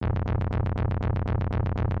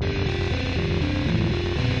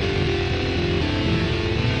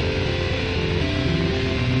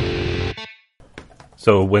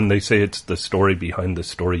So when they say it's the story behind the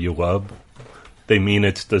story you love, they mean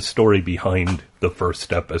it's the story behind the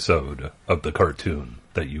first episode of the cartoon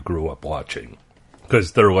that you grew up watching.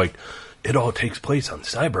 Because they're like, it all takes place on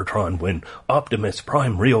Cybertron when Optimus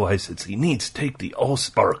Prime realizes he needs to take the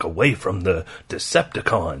Allspark away from the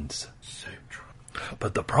Decepticons.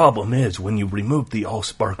 But the problem is, when you remove the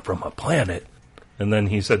Allspark from a planet, and then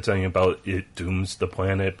he said something about it dooms the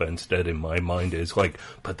planet, but instead in my mind is like,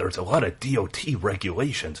 but there's a lot of DOT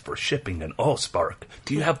regulations for shipping an Allspark.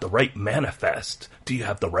 Do you have the right manifest? Do you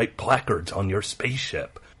have the right placards on your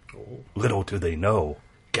spaceship? Little do they know,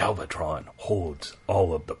 Galvatron holds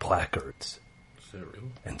all of the placards. Is that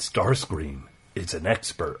real? And Starscream is an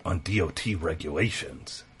expert on DOT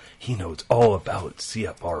regulations. He knows all about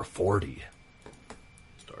CFR 40.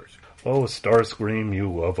 Oh, Starscream,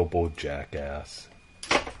 you lovable jackass.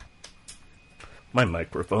 My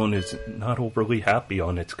microphone is not overly happy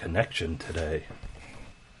on its connection today.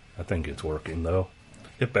 I think it's working, though.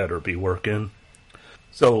 It better be working.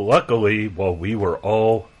 So, luckily, while we were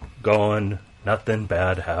all gone, nothing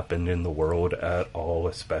bad happened in the world at all,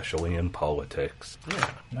 especially in politics. Yeah.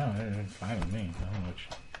 No, it's fine with me.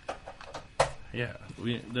 Yeah,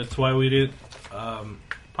 that's why we did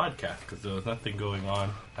podcast, because there was nothing going on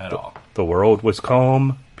at all. The world was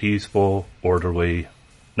calm, peaceful, orderly.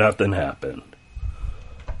 Nothing happened.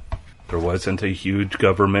 There wasn't a huge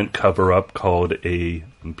government cover-up called a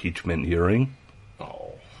impeachment hearing.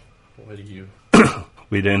 Oh, what do you...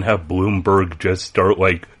 We didn't have Bloomberg just start,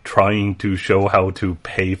 trying to show how to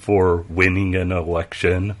pay for winning an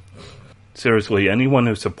election. Seriously, anyone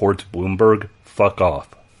who supports Bloomberg, fuck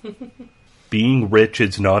off. Being rich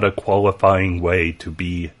is not a qualifying way to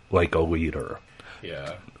be, a leader.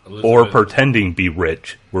 Yeah. Or pretending be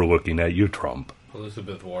rich. We're looking at you, Trump.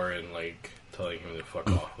 Elizabeth Warren, telling him to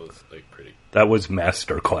fuck off was, pretty... That was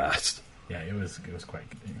masterclass. Yeah, it was quite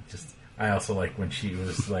good. I also like when she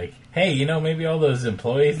was like, hey, maybe all those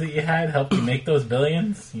employees that you had helped you make those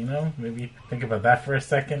billions, Maybe think about that for a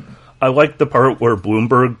second. I like the part where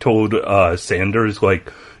Bloomberg told Sanders,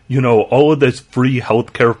 all of this free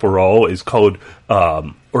healthcare for all is called,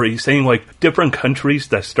 or he's saying, different countries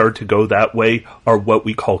that start to go that way are what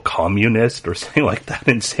we call communist, or something like that,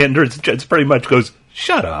 and Sanders just pretty much goes,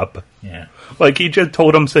 shut up. Yeah. He just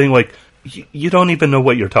told him, saying, you don't even know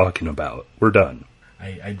what you're talking about. We're done.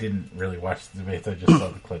 I didn't really watch the debates. I just saw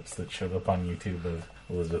the clips that showed up on YouTube of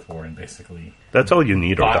Elizabeth Warren basically... That's all you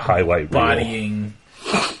need are the highlight reel. Bodying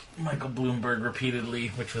Michael Bloomberg repeatedly,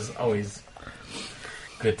 which was always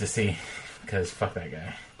good to see, because fuck that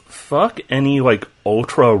guy. Fuck any,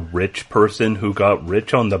 ultra-rich person who got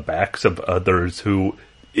rich on the backs of others, who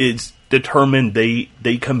is determined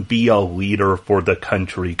they can be a leader for the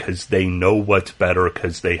country because they know what's better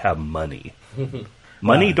because they have money.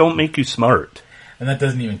 Money don't make you smart. And that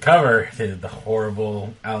doesn't even cover the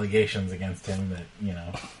horrible allegations against him that,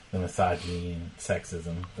 the misogyny and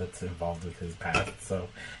sexism that's involved with his past. So,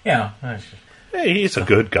 Hey, he's a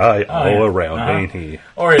good guy all around, ain't he?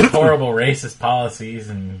 Or his horrible racist policies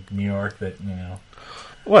in New York that,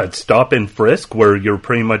 What, stop and frisk, where you're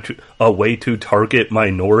pretty much a way to target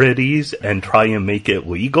minorities and try and make it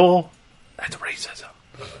legal? That's racism.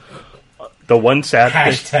 The one sad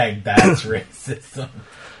thing... that's racism.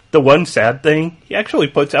 The one sad thing, he actually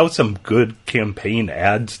puts out some good campaign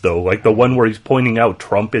ads, though. The one where he's pointing out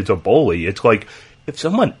Trump is a bully. It's if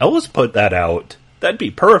someone else put that out, that'd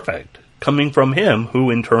be perfect. Coming from him,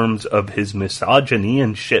 who in terms of his misogyny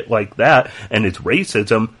and shit like that, and his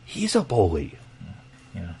racism, he's a bully.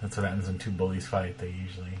 That's what happens when two bullies fight. They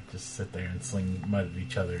usually just sit there and sling mud at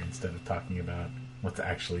each other instead of talking about what's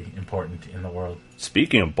actually important in the world.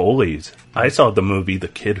 Speaking of bullies, I saw the movie The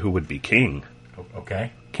Kid Who Would Be King.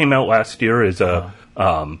 Okay. Came out last year as a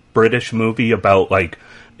British movie about,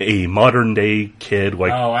 a modern-day kid,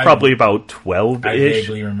 probably about 12-ish. I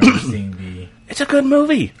vaguely remember seeing the... It's a good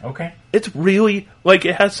movie. Okay. It's really,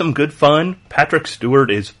 it has some good fun. Patrick Stewart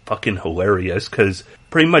is fucking hilarious, because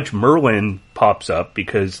pretty much Merlin pops up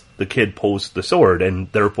because the kid pulls the sword, and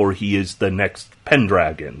therefore he is the next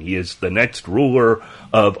Pendragon. He is the next ruler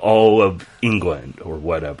of all of England, or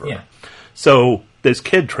whatever. Yeah. So this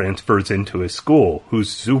kid transfers into his school, who's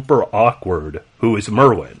super awkward, who is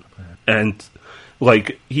Merlin. And,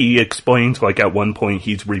 he explains, at one point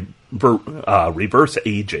he's reverse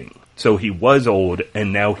aging. So he was old,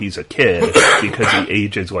 and now he's a kid, because he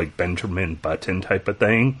ages like Benjamin Button type of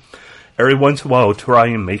thing. Every once in a while, to try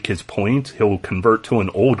and make his point, he'll convert to an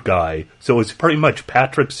old guy. So it's pretty much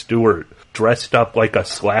Patrick Stewart dressed up like a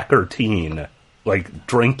slacker teen,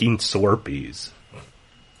 drinking Slurpees.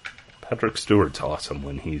 Patrick Stewart's awesome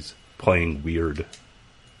when he's playing weird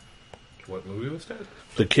What movie was that?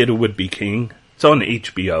 The Kid Who Would Be King. It's on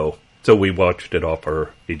HBO, so we watched it off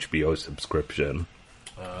our HBO subscription.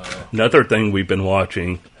 Another thing we've been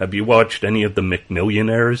watching, have you watched any of the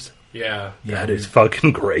McMillionaires? Yeah. That is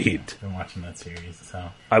fucking great. I've been watching that series, so...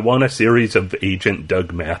 I want a series of Agent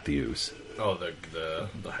Doug Matthews. Oh, the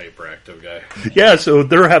hyperactive guy. Yeah, so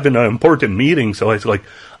they're having an important meeting, so I was like,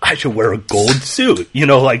 I should wear a gold suit. You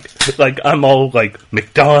know, like I'm all like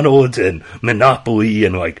McDonald's and Monopoly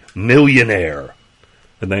and like millionaire.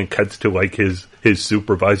 And then it cuts to like his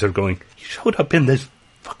supervisor going, he showed up in this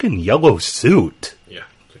fucking yellow suit. Yeah.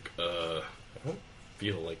 It's like, I don't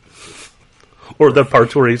feel like this. Or the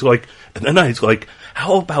parts where he's like, and then I was like,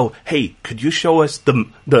 how about, hey, could you show us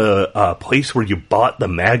the place where you bought the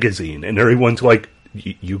magazine? And everyone's like,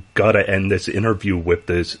 you gotta end this interview with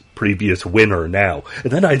this previous winner now.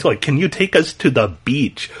 And then I was like, can you take us to the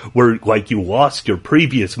beach where, like, you lost your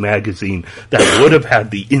previous magazine that would have had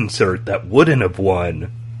the insert that wouldn't have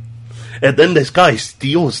won? And then this guy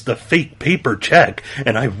steals the fake paper check,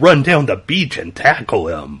 and I run down the beach and tackle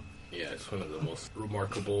him. Yeah, it's one of the most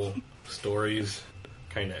remarkable stories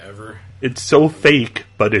kind of ever. It's so fake,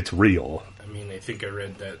 but it's real. I mean, I think I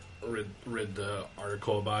read the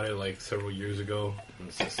article about it like several years ago. And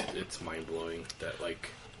it's mind blowing that like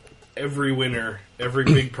every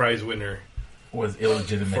big prize winner was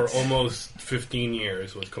illegitimate for almost 15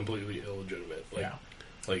 years was completely illegitimate. Like, yeah.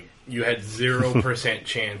 Like you had 0%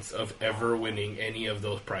 chance of ever winning any of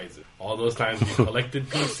those prizes. All those times you collected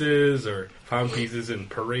pieces or found pieces in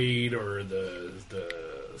Parade or the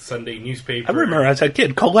Sunday newspaper. I remember as a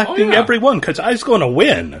kid collecting every one because I was going to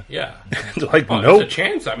win. Yeah. Like, nope. Nope. There's a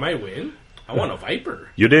chance I might win. I want a Viper.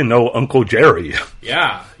 You didn't know Uncle Jerry.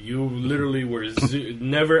 Yeah. You literally were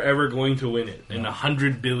never ever going to win it. And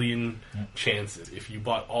 100 billion chances. If you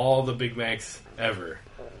bought all the Big Macs ever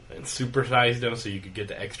and supersized them so you could get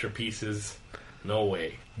the extra pieces, no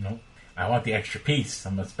way. Nope. I want the extra piece.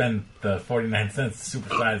 I'm going to spend the 49 cents to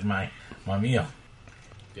supersize my meal.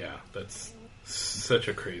 Yeah, that's such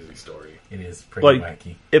a crazy story. It is pretty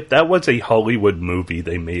wacky. If that was a Hollywood movie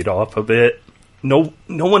they made off of it, no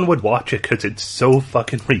one would watch it because it's so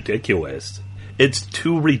fucking ridiculous. It's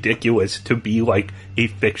too ridiculous to be like a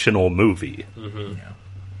fictional movie. Mm-hmm. Yeah.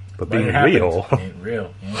 But being real. Ain't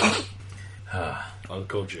real. Yeah.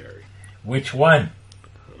 Uncle Jerry. Which one?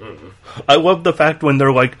 I love the fact when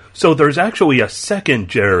they're like, so there's actually a second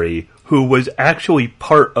Jerry who was actually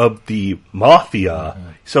part of the mafia. Mm-hmm.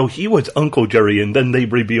 So he was Uncle Jerry, and then they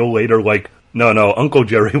reveal later, like, no, Uncle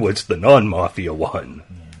Jerry was the non-mafia one.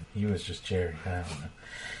 Yeah, he was just Jerry. I don't know.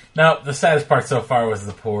 Now, the saddest part so far was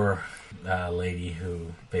the poor lady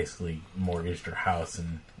who basically mortgaged her house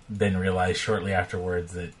and then realized shortly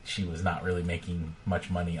afterwards that she was not really making much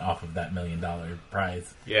money off of that $1 million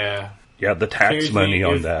prize. Yeah. Yeah, the tax Seriously, money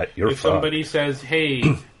on that. You're if fucked. somebody says, hey,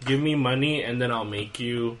 give me money and then I'll make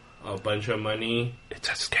you a bunch of money, it's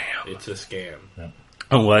a scam. It's a scam. Yep.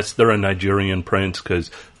 Unless they're a Nigerian prince,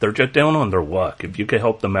 because they're just down on their luck. If you can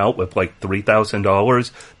help them out with like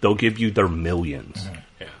 $3,000, they'll give you their millions. Mm-hmm.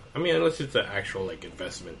 Yeah. I mean, unless it's an actual like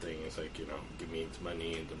investment thing. It's like, give me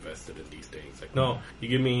money and invest it in these things. Like, no, you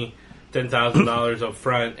give me $10,000 up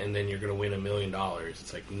front and then you're going to win $1 million.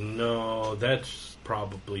 It's like, no, that's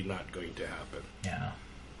probably not going to happen. Yeah.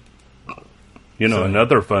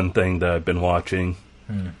 Another fun thing that I've been watching,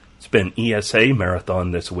 it's been ESA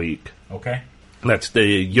Marathon this week. Okay. That's the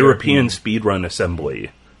European Speedrun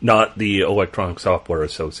Assembly, not the Electronic Software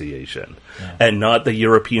Association, and not the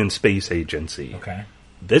European Space Agency. Okay.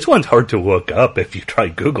 This one's hard to look up if you try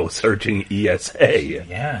Google searching ESA.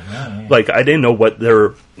 Yeah. Like, I didn't know what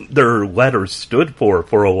their letters stood for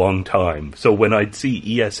a long time. So when I'd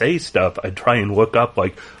see ESA stuff, I'd try and look up,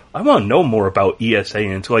 like, I want to know more about ESA,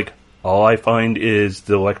 and it's like, all I find is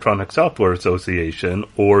the Electronic Software Association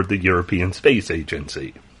or the European Space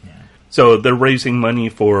Agency. Yeah. So they're raising money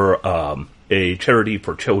for a charity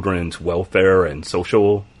for children's welfare and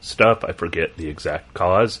social stuff. I forget the exact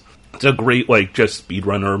cause. It's a great, like, just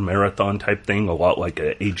speedrunner marathon type thing, a lot like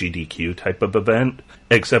a AGDQ type of event,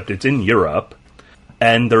 except it's in Europe,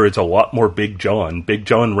 and there is a lot more Big John. Big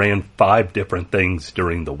John ran 5 different things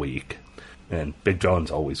during the week, and Big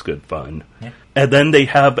John's always good fun. Yeah. And then they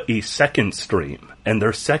have a second stream, and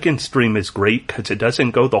their second stream is great because it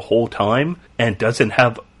doesn't go the whole time and doesn't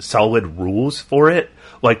have solid rules for it.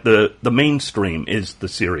 Like, the main stream is the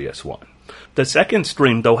serious one. The second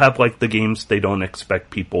stream, they'll have, like, the games they don't expect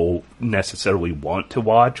people necessarily want to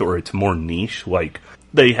watch, or it's more niche. Like,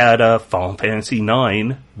 they had a Final Fantasy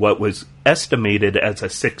IX, what was estimated as a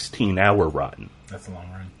 16-hour run. That's a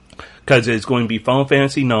long run. Because it's going to be Final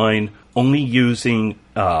Fantasy IX only using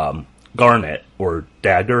Garnet, or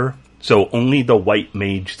Dagger, So only the white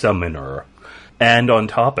mage summoner. And on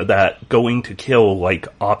top of that, going to kill, like,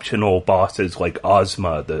 optional bosses like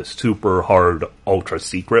Ozma, the super hard, ultra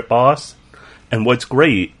secret boss. And what's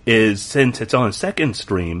great is, since it's on a second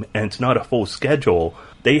stream, and it's not a full schedule,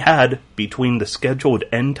 they had, between the scheduled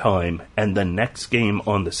end time and the next game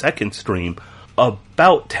on the second stream,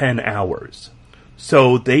 about 10 hours.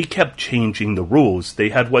 So they kept changing the rules. They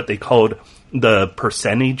had what they called the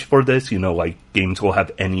percentage for this. You know, like, games will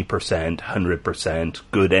have any percent, 100%,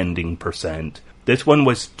 good ending percent. This one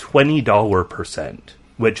was $20 percent,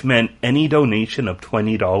 which meant any donation of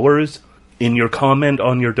 $20, in your comment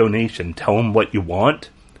on your donation, tell them what you want,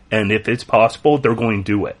 and if it's possible, they're going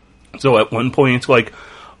to do it. So at one point, it's like,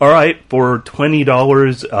 all right, for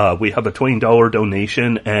 $20, we have a $20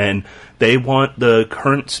 donation, and they want the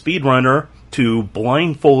current speedrunner to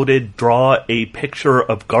blindfolded draw a picture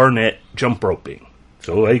of Garnet jump roping.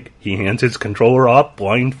 So, like, he hands his controller off,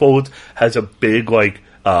 blindfolds, has a big, like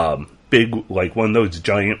one of those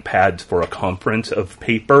giant pads for a conference of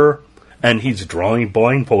paper, and he's drawing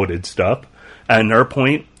blindfolded stuff. At their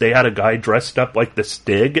point, they had a guy dressed up like the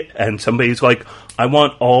Stig, and somebody's like, I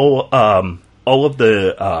want all of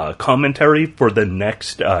the commentary for the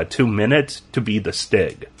next 2 minutes to be the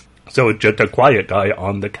Stig. So it's just a quiet guy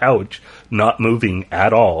on the couch, not moving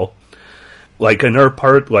at all. Like, in our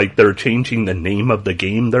part, like, they're changing the name of the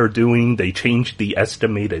game they're doing. They changed the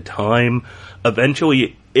estimated time.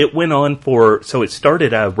 Eventually, it went on so it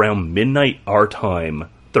started at around midnight our time,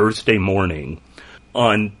 Thursday morning.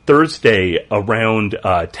 On Thursday, around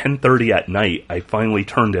 10:30 at night, I finally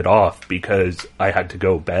turned it off because I had to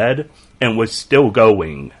go to bed, and was still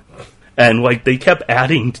going. And, like, they kept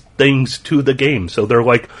adding things to the game. So they're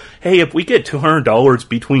like, hey, if we get $200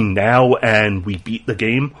 between now and we beat the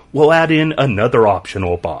game, we'll add in another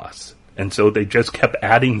optional boss. And so they just kept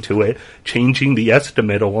adding to it, changing the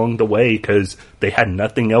estimate along the way because they had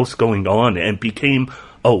nothing else going on, and became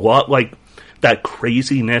a lot like that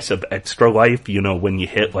craziness of Extra Life, you know, when you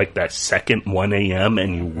hit, like, that second 1 a.m.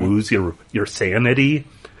 and you lose your sanity.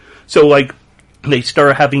 So, like, they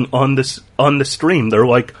start having on the stream, they're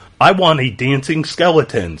like, I want a dancing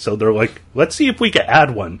skeleton. So they're like, let's see if we can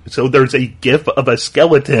add one. So there's a gif of a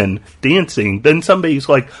skeleton dancing. Then somebody's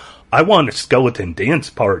like, I want a skeleton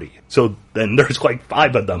dance party. So then there's like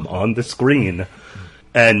 5 of them on the screen.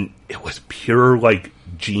 And it was pure, like,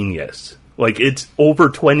 genius. Like, it's over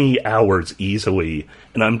 20 hours easily.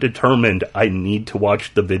 And I'm determined I need to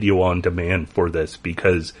watch the video on demand for this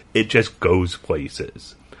because it just goes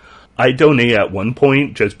places. I donate at one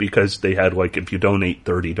point just because they had, like, if you donate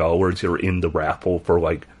 $30, you're in the raffle for,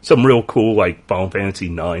 like, some real cool, like, Final Fantasy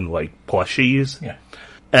IX, like, plushies. Yeah.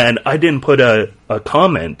 And I didn't put a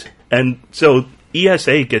comment. And so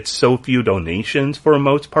ESA gets so few donations for the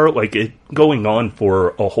most part, like, it going on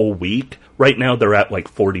for a whole week. Right now they're at,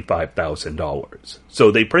 like, $45,000. So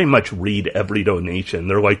they pretty much read every donation.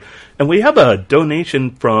 They're like, and we have a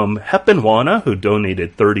donation from Heppenwana who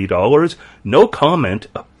donated $30. No comment.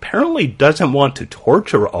 Apparently doesn't want to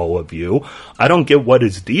torture all of you. I don't get what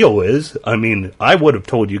his deal is. I mean, I would have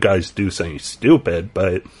told you guys to do something stupid,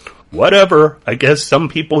 but whatever. I guess some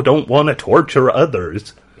people don't want to torture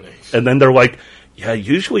others. Nice. And then they're like, yeah,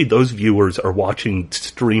 usually those viewers are watching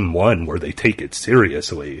stream 1 where they take it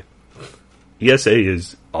seriously. ESA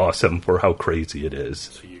is awesome for how crazy it is.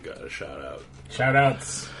 So you got a shout out. Shout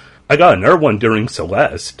outs. I got another one during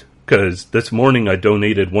Celeste, because this morning I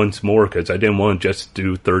donated once more because I didn't want to just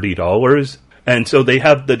do $30. And so they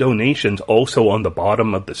have the donations also on the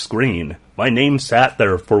bottom of the screen. My name sat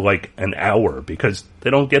there for like an hour because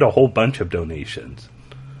they don't get a whole bunch of donations.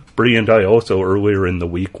 Bree and I also earlier in the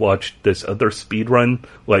week watched this other speedrun,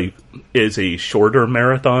 like, is a shorter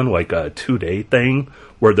marathon, like a 2-day thing,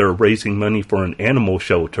 where they're raising money for an animal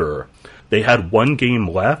shelter. They had one game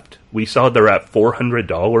left. We saw they're at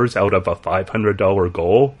 $400 out of a $500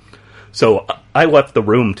 goal. So I left the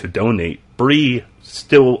room to donate. Bree,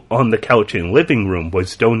 still on the couch in living room,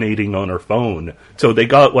 was donating on her phone. So they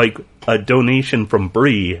got like a donation from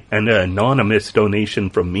Bree and an anonymous donation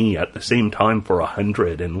from me at the same time for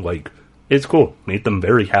 $100, and like, it's cool. Made them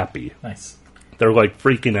very happy. Nice. They're like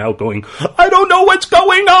freaking out going, I don't know what's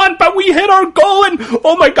going on, but we hit our goal and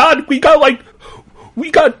oh my god, we got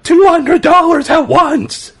 $200 at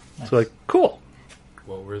once. Nice. It's like, cool.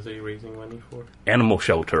 What were they raising money for? Animal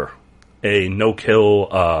shelter. A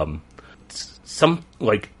no-kill, some,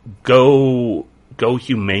 like, go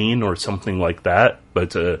humane or something like that, but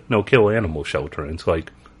it's a no-kill animal shelter, and it's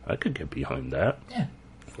like, I could get behind that. Yeah.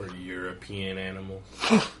 For European animals?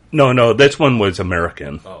 No, this one was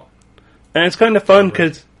American. Oh. And it's kind of fun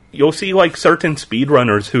because you'll see, like, certain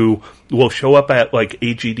speedrunners who will show up at, like,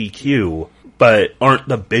 AGDQ, but aren't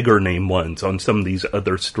the bigger name ones on some of these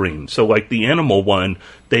other streams. So, like, the Animal one,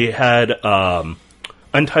 they had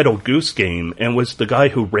Untitled Goose Game, and was the guy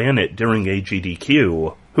who ran it during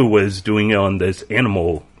AGDQ who was doing it on this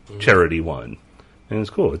Animal charity one. And it's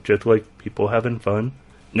cool. It's just, like, people having fun.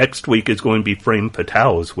 Next week is going to be Frame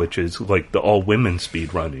Fatales, which is, like, the all-women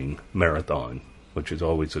speedrunning marathon, which is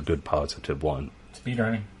always a good positive one.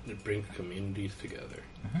 Speedrunning. It brings communities together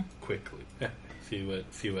quickly.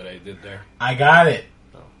 See what I did there? I got it.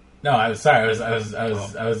 No, No, I was sorry. I was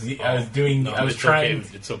trying. Okay.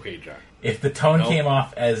 It's okay, John. If the tone came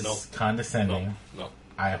off as condescending,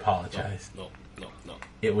 I apologize. No.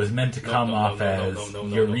 It was meant to come off as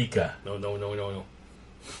eureka. No.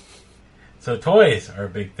 So toys are a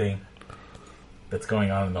big thing that's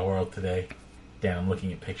going on in the world today. Dan, I'm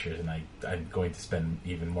looking at pictures, and I'm going to spend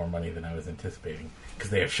even more money than I was anticipating because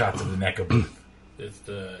they have shots of the NECA booth. It's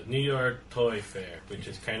the New York Toy Fair, which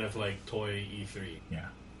is kind of like Toy E3. Yeah.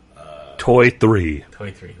 Toy 3.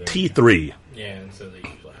 Toy 3. T3. Yeah, and so they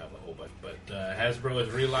usually have a whole bunch. But Hasbro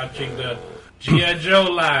is relaunching the G.I. Joe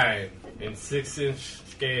line in 6-inch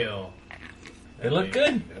scale. They look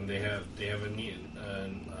good. And they have a neat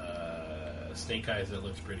Snake Eyes that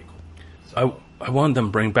looks pretty cool. So, I wanted them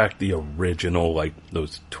to bring back the original, like,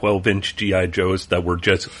 those 12-inch G.I. Joes that were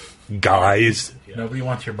just guys. yeah. Nobody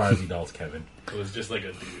wants your Barbie dolls, Kevin. It was just like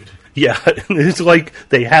a dude. Yeah, it's like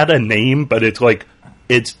they had a name, but it's like,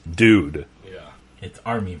 it's dude. Yeah. It's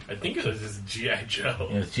Army. I think it was just G.I. Joe.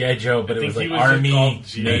 It was G.I. Joe, but it was like he was Army,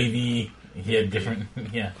 just called Navy. He had different,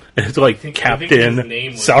 yeah. It's like I think Captain, his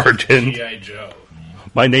name was Sergeant. G.I. Joe.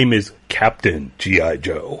 My name is Captain G.I.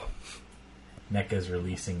 Joe. NECA's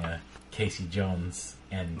releasing a Casey Jones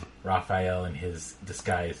and Raphael in his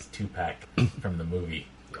disguise 2-pack from the movie.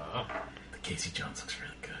 Ah. The Casey Jones looks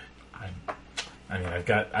really good.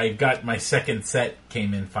 I've got my second set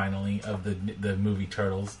came in finally of the movie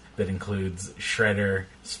Turtles that includes Shredder,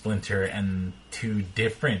 Splinter, and 2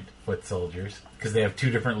 different foot soldiers because they have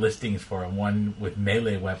 2 different listings for them. One with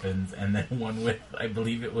melee weapons and then one with, I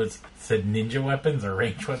believe it said ninja weapons or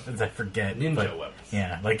range weapons. I forget. Ninja weapons.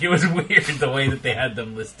 Yeah, like it was weird the way that they had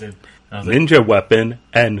them listed. I was Ninja weapon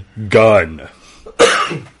and gun.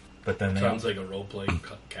 But then Sounds like a role-play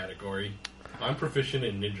category. I'm proficient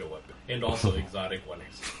in ninja weapon and also exotic ones.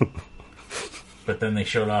 But then they're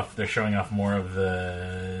showing off more of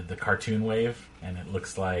the cartoon wave, and it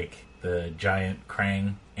looks like the giant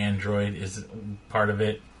Krang android is part of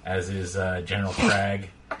it, as is General Krag.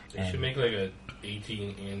 They should make like a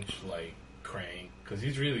 18-inch like Krang because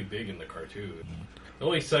he's really big in the cartoon. It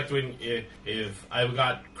always sucked when if I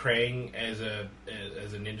got Krang as a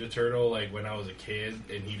Ninja Turtle like when I was a kid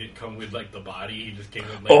and he didn't come with like the body, he just came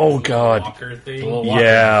with like Oh, this God. walker thing. The little walker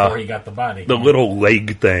Yeah. before he got the body. The little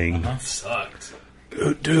leg thing. That sucked.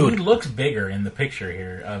 He Dude, looks bigger in the picture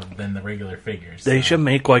here than the regular figures. they so. should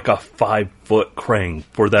make like a 5-foot Krang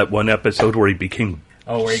for that one episode where he became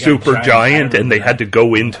where he got super giant I and they remember had to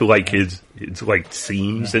go into like his like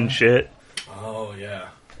seams and shit. Oh yeah.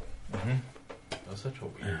 That's such a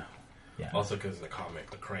weird. Yeah. Also, because in the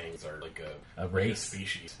comic, the Krangs are like A race.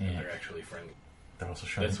 species, Yeah. and they're actually friendly. They're also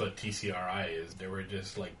showing. That's what TCRI is. They were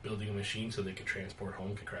just like building a machine so they could transport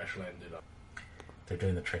home, could crash land it up. They're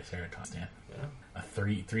doing the Triceratops, yeah. Yeah.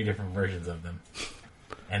 Three different versions of them.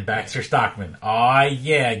 And Baxter Stockman. Aw,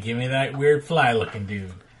 yeah, give me that weird fly-looking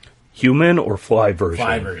dude. Human or fly version?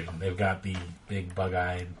 Fly version. They've got the big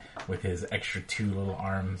bug-eyed with his extra 2 little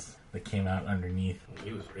arms that came out underneath.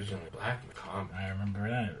 He was originally black in the comic. I remember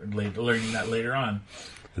that. Learning that later on.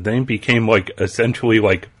 Then he became like essentially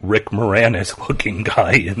like Rick Moranis looking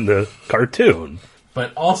guy in the cartoon.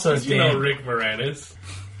 But also, You know Rick Moranis.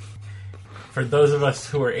 for those of us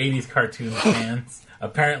who are 80s cartoon fans,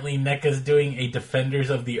 apparently NECA's doing a Defenders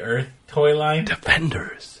of the Earth toy line.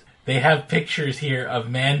 Defenders. They have pictures here of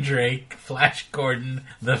Mandrake, Flash Gordon,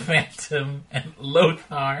 the Phantom, and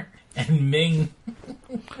Lothar, and Ming.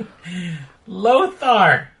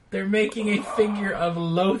 Lothar! They're making a figure of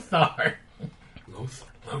Lothar. Lothar.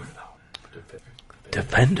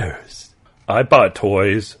 Defenders. I bought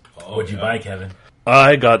toys. Oh, What'd you buy, Kevin?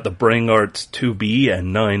 I got the Bring Arts 2B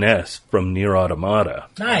and 9S from Nier Automata.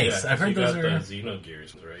 Nice. I've heard those got are the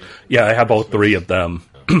Xenogears, right? Yeah, I have all 3 of them.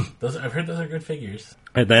 I've heard those are good figures.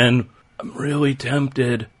 And then I'm really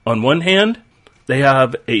tempted. On one hand, they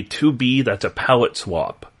have a 2B that's a palette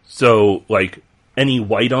swap. So, like, any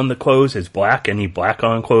white on the clothes is black, any black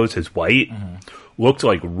on clothes is white. Looks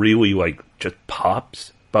like really, like, just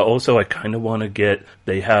pops. But also, I kind of want to get,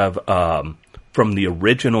 they have, from the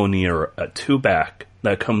original Nier, a 2-back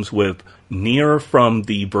that comes with Nier from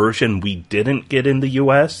the version we didn't get in the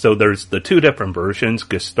US. So there's the two different versions,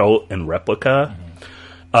 Gestalt and Replica.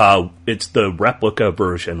 It's the Replica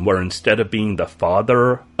version where instead of being the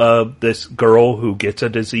father of this girl who gets a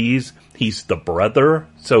disease, he's the brother.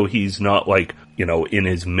 So he's not like, you know, in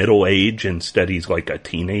his middle age. Instead, he's like a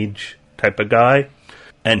teenage type of guy.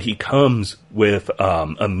 And he comes with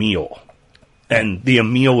a meal. And the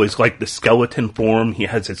Emil is like the skeleton form. He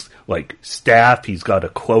has his like staff. He's got a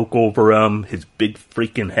cloak over him. His big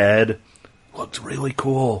freaking head. Looks really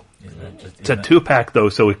cool. It's a 2-pack though,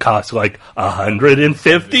 so it costs like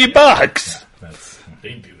 $150.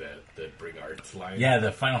 They do that. The Bring Arts line. Yeah,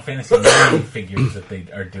 the Final Fantasy IX figures that they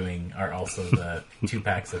are doing are also the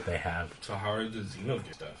 2-packs that they have. So how are the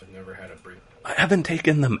Xenogears stuff? I've never had a Bring. I haven't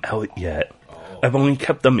taken them out yet. I've only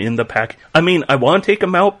kept them in the pack. I mean, I want to take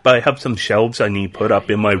them out, but I have some shelves I need put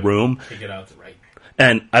up in my room. Take it out to right.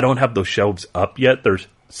 And I don't have those shelves up yet. They're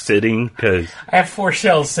sitting because I have 4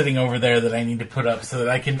 shelves sitting over there that I need to put up so that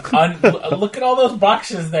I can look at all those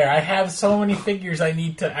boxes there. I have so many figures I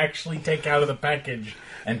need to actually take out of the package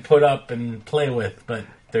and put up and play with. But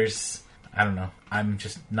there's, I don't know. I'm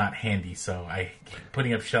just not handy, so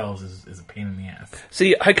putting up shelves is a pain in the ass.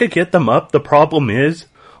 See, I could get them up. The problem is,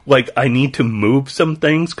 like, I need to move some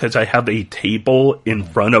things because I have a table in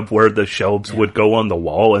front of where the shelves would go on the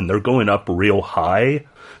wall, and they're going up real high.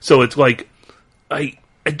 So it's like, I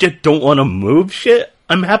just don't want to move shit.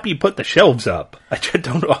 I'm happy to put the shelves up. I just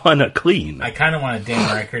don't want to clean. I kind of want to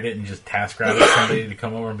Dan record it and just task rabbit somebody to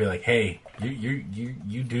come over and be like, hey,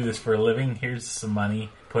 you do this for a living. Here's some money.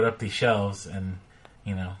 Put up these shelves, and,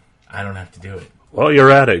 you know, I don't have to do it. While you're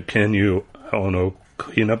at it, can you, I don't know,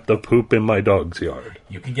 clean up the poop in my dog's yard?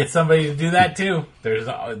 You can get somebody to do that too. There's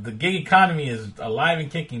the gig economy is alive and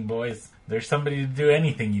kicking, boys. There's somebody to do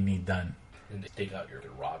anything you need done. And they take out your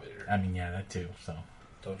rob it. I mean, yeah, that too. So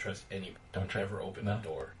don't trust any. Don't ever open that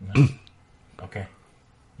door. No. Okay.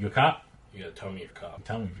 You a cop? You gotta tell me you're a cop.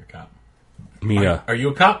 Tell me if you're a cop. Mia. Are you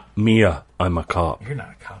a cop? Mia, I'm a cop. You're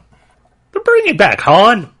not a cop. They're bringing back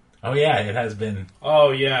Han. Oh yeah, it has been.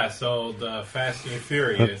 Oh yeah, so the Fast and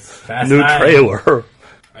Furious. Fast New 9. trailer.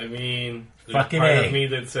 I mean, there's Fucking part A. of me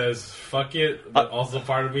that says fuck it, but also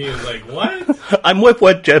part of me is like, what? I'm with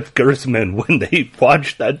what Jeff Gersman when they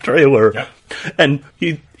watched that trailer. Yep. And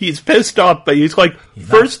he's pissed off, but he's like,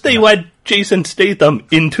 first they let Jason Statham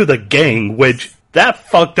into the gang, which that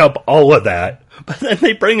fucked up all of that. But then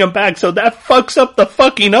they bring him back, so that fucks up the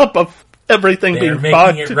fucking up of everything They're being making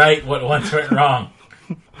fucked. it right what once went wrong.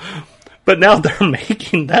 But now they're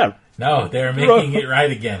making that. No, they're making it right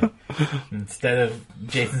again. Instead of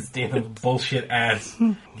Jason Statham's bullshit ass,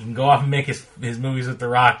 he can go off and make his movies with The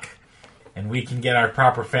Rock, and we can get our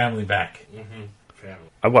proper family back. Mm-hmm. Family.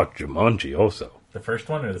 I watched Jumanji also. The first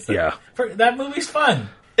one or the second? Yeah. That movie's fun.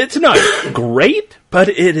 It's not great, but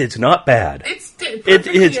it is not bad. It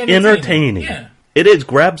is entertaining. Yeah. It is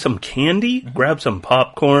grab some candy, grab some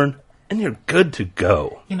popcorn, and you're good to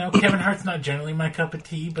go. You know, Kevin Hart's not generally my cup of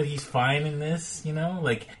tea, but he's fine in this, you know?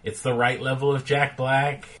 Like, it's the right level of Jack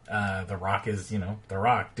Black. The Rock is, you know, The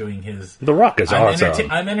Rock doing his... The Rock is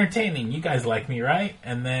awesome. I'm entertaining. You guys like me, right?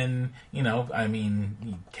 And then, you know, I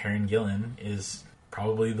mean, Karen Gillan is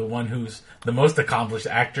probably the one who's the most accomplished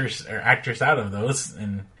actress out of those.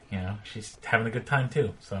 And, you know, she's having a good time,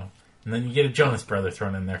 too. So, and then you get a Jonas Brother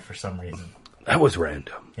thrown in there for some reason. That was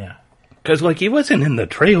random. Yeah. Because, like, he wasn't in the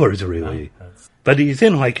trailers, really. But he's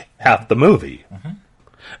in, like, half the movie. Mm-hmm.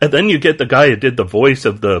 And then you get the guy who did the voice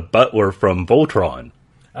of the butler from Voltron.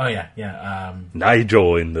 Oh, yeah.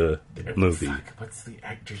 Nigel in the movie. Fuck, what's the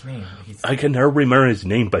actor's name? I can never remember his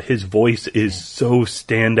name, but his voice is so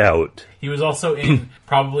standout. He was also in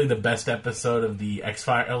probably the best episode of the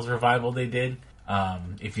X-Files revival they did.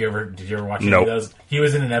 Did you ever watch any of those? He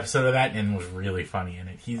was in an episode of that and was really funny in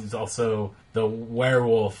it. He's also the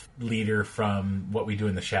werewolf leader from What We Do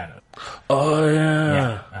in the Shadows. Oh,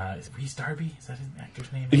 yeah. Is Reese Darby? Is that his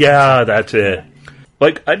actor's name? Yeah, that's it. Yeah.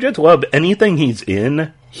 Like, I just love anything he's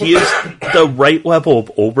in. He is the right level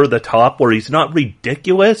of over the top where he's not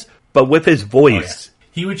ridiculous, but with his voice. Oh, yeah.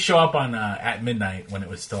 He would show up on at midnight when it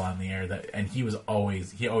was still on the air, and he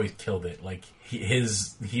always killed it. Like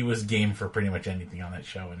he was game for pretty much anything on that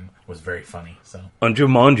show, and was very funny. So on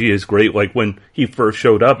Jumanji is great. Like when he first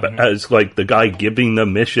showed up as like the guy giving the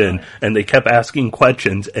mission, and they kept asking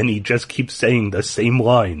questions, and he just keeps saying the same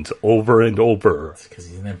lines over and over. It's because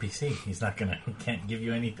he's an NPC. He can't give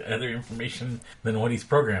you any other information than what he's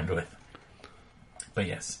programmed with. But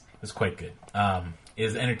yes, it was quite good.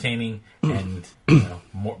 Is entertaining and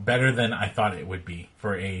better than I thought it would be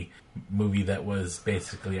for a movie that was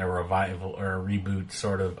basically a revival or a reboot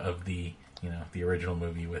sort of the the original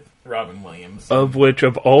movie with Robin Williams. Of which,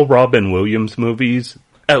 of all Robin Williams movies,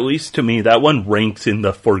 at least to me, that one ranks in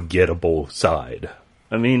the forgettable side.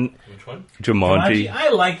 I mean... Which one? Jumanji. I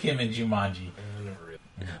like him in Jumanji.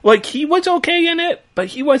 Like, he was okay in it, but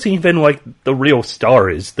he wasn't even, like, the real star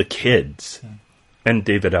is the kids. And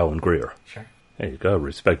David Alan Grier. Sure. Hey, you gotta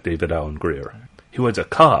respect David Alan Grier. He was a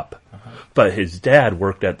cop, but his dad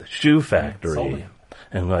worked at the shoe factory.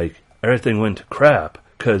 And, like, everything went to crap,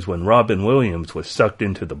 because when Robin Williams was sucked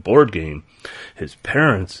into the board game, his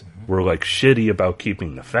parents were, like, shitty about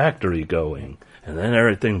keeping the factory going. And then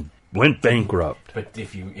everything went bankrupt. But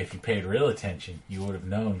if you paid real attention, you would have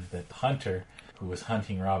known that the hunter who was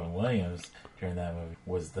hunting Robin Williams during that movie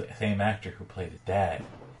was the same actor who played his dad.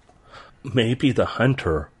 Maybe the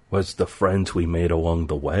hunter was the friends we made along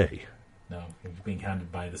the way. No, he was being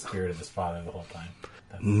hunted by the spirit of his father the whole time.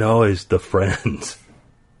 No, it's the friends.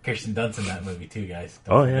 Kirsten Dunst in that movie too, guys.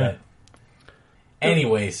 Don't forget.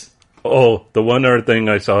 Anyways. Oh, the one other thing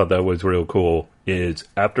I saw that was real cool is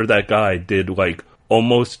after that guy did like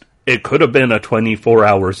almost, it could have been a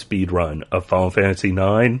 24-hour speed run of Final Fantasy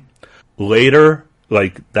IX. Later,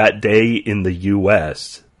 like that day in the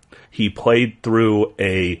US, he played through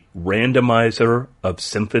a randomizer of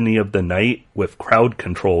Symphony of the Night with crowd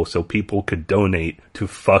control so people could donate to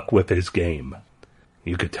fuck with his game.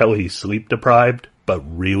 You could tell he's sleep deprived, but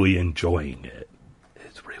really enjoying it.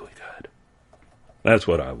 It's really good. That's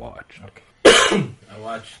what I watched. Okay.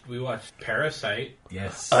 We watched Parasite.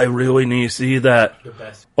 Yes. I really need to see that. The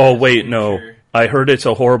best. Oh, wait, no. picture. I heard it's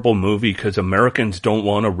a horrible movie because Americans don't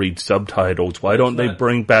want to read subtitles. Why don't they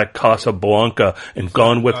bring back Casablanca and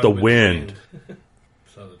Gone with the Wind?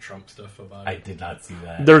 Saw the Trump stuff about it. I did not see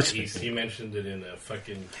that. He mentioned it in a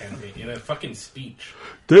fucking campaign, in a fucking speech.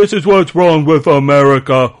 This is what's wrong with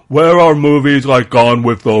America. Where are movies like Gone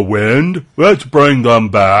with the Wind? Let's bring them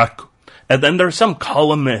back. And then there's some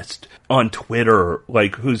columnist on Twitter,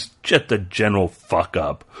 like, who's just a general fuck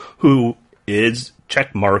up, who is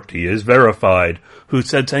checkmarked, he is verified, who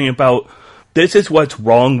said something about, this is what's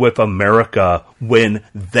wrong with America when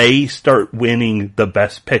they start winning the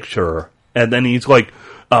best picture. And then he's like,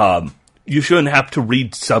 you shouldn't have to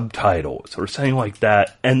read subtitles or something like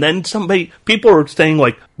that. And then people are saying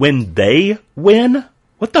like, when they win?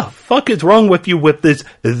 What the fuck is wrong with you with this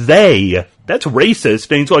they? That's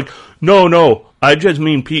racist. And he's like, no, I just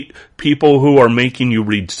mean people who are making you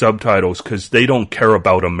read subtitles because they don't care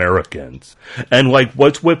about Americans. And like,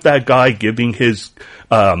 what's with that guy giving his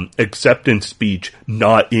acceptance speech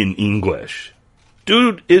not in English?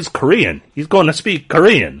 Dude is Korean. He's going to speak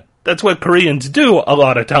Korean. That's what Koreans do a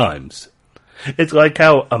lot of times. It's like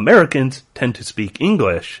how Americans tend to speak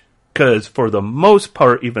English because for the most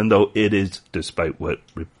part, even though it is, despite what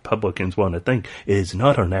Republicans want to think, it is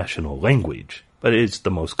not our national language, but it is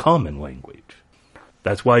the most common language.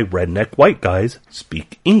 That's why redneck white guys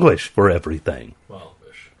speak English for everything. Well,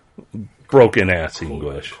 broken ass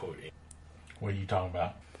English. What are you talking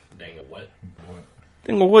about? Dang it, what?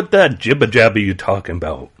 What that jibba jabba you talking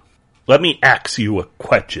about? Let me ask you a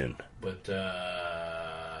question. But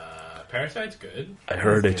Parasite's good. I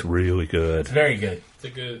heard it's really good. It's very good.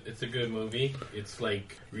 It's a good movie. It's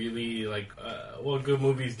like really like what good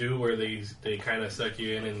movies do, where they kind of suck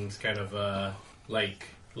you in and it's kind of like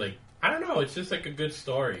I don't know. It's just like a good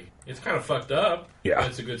story. It's kind of fucked up. Yeah, but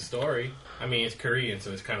it's a good story. I mean, it's Korean,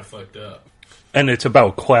 so it's kind of fucked up. And it's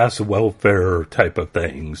about class welfare type of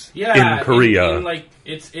things. Yeah, in Korea. and like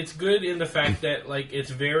it's good in the fact that like it's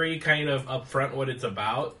very kind of upfront what it's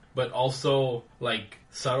about, but also like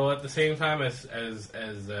subtle at the same time as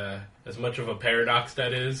much of a paradox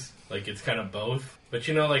that is. Like it's kind of both. But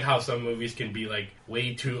you know, like how some movies can be like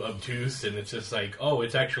way too obtuse, and it's just like, oh,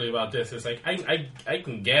 it's actually about this. It's like I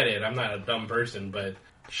can get it. I'm not a dumb person, but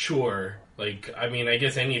sure. Like, I mean, I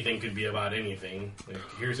guess anything could be about anything. Like,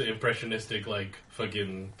 here's an impressionistic, like,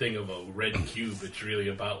 fucking thing of a red cube. It's really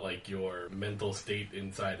about, like, your mental state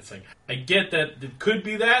inside. It's like, I get that it could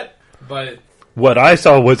be that, but... What I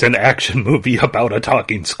saw was an action movie about a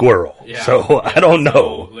talking squirrel. Yeah, so, I don't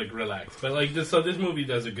know. So, like, relax. But, like, this movie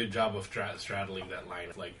does a good job of straddling that line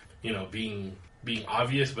of, like, you know, being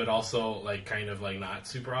obvious, but also, like, kind of, like, not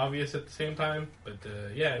super obvious at the same time. But,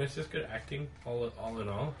 yeah, and it's just good acting, all in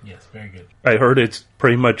all. Yes, very good. I heard it's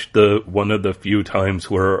pretty much one of the few times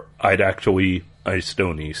where I'd actually I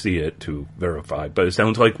still need to see it to verify. But it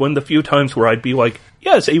sounds like one of the few times where I'd be like,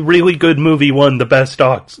 yes, a really good movie won the best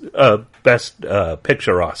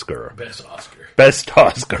picture Oscar. Best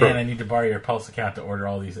Oscar. Dan, I need to borrow your Pulse account to order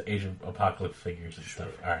all these Age of Apocalypse figures and stuff.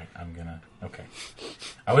 All right, I'm gonna. Okay.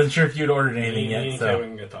 I wasn't sure if you'd ordered anything yet, so.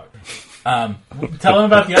 Tell them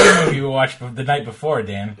about the other movie we watched the night before,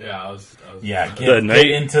 Dan. Yeah, I was get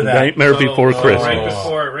into that. Nightmare Before Christmas.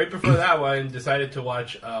 Right before that one, decided to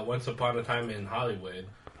watch Once Upon a Time in Hollywood.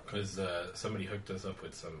 Because somebody hooked us up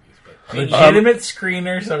with some of these. But legitimate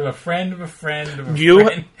screeners of a friend of a friend of a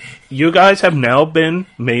friend. You guys have now been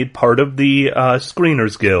made part of the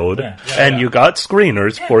Screeners Guild, and you got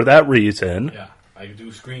screeners for that reason. Yeah, I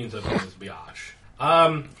do screens of this biatch.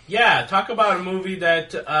 Talk about a movie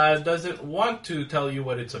that doesn't want to tell you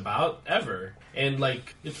what it's about, ever. And,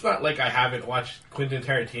 like, it's not like I haven't watched Quentin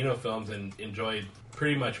Tarantino films and enjoyed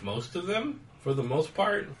pretty much most of them. For the most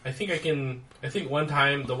part, I think the one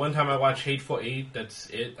time I watched Hateful Eight, that's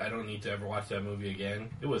it. I don't need to ever watch that movie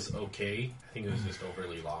again. It was okay. I think it was just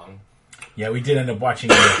overly long. Yeah, we did end up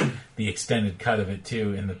watching the extended cut of it,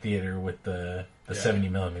 too, in the theater with the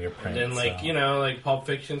 70mm print. And then, Pulp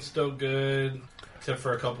Fiction's still good, except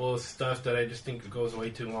for a couple of stuff that I just think goes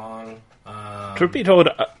way too long. Truth be told,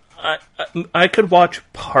 I could watch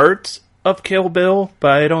parts of Kill Bill,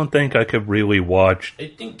 but I don't think I could really watch. I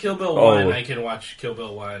think Kill Bill 1, I can watch Kill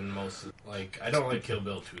Bill 1 most. I don't like Kill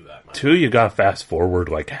Bill 2 that much. 2, you got fast forward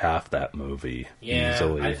like half that movie. Yeah,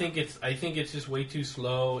 easily. I think it's just way too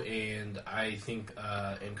slow, and I think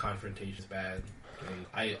and confrontation is bad. And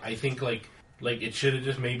I think like it should have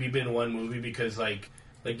just maybe been one movie because like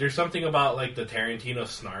there's something about like the Tarantino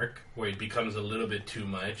snark where it becomes a little bit too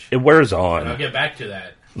much. It wears on. And I'll get back to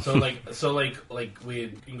that. So with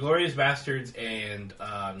Inglourious Bastards and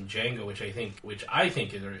Django, which I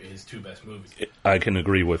think are his two best movies. I can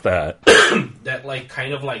agree with that.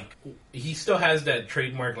 That he still has that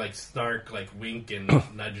trademark like snark, like wink and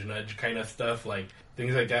nudge kind of stuff, like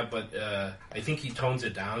things like that. But I think he tones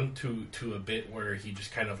it down to a bit where he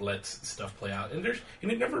just kind of lets stuff play out, and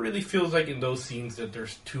it never really feels like in those scenes that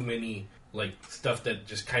there's too many like stuff that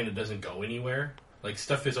just kind of doesn't go anywhere. Like,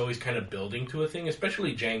 stuff is always kind of building to a thing,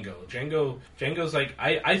 especially Django. Django's like,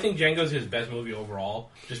 I think Django's his best movie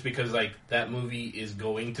overall, just because, like, that movie is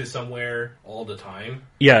going to somewhere all the time.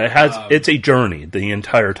 Yeah, it's a journey the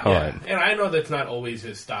entire time. Yeah. And I know that's not always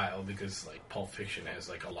his style, because, like, Pulp Fiction has,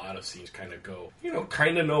 like, a lot of scenes kind of go,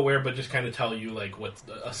 kind of nowhere, but just kind of tell you, like, what's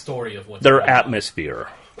a story of what's their atmosphere.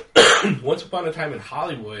 Once Upon a Time in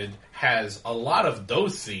Hollywood has a lot of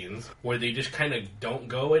those scenes where they just kind of don't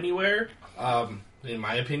go anywhere. In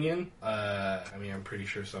my opinion, I'm pretty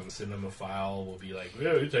sure some cinemaphile will be like,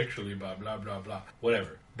 "Yeah, it's actually blah blah blah blah,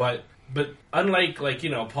 whatever." But unlike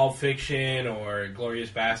Pulp Fiction or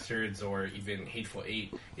Inglourious Bastards or even Hateful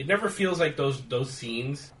Eight, it never feels like those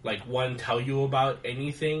scenes tell you about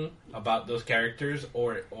anything about those characters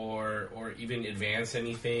or even advance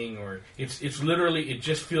anything, or it's literally, it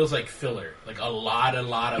just feels like filler, like a lot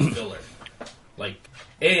of filler,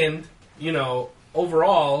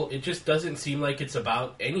 overall, it just doesn't seem like it's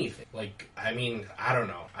about anything. I don't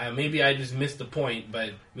know. Maybe I just missed the point,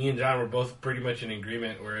 but me and John were both pretty much in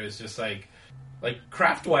agreement where it's just like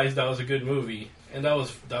craft-wise, that was a good movie. And that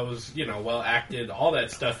was well acted. All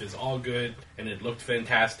that stuff is all good, and it looked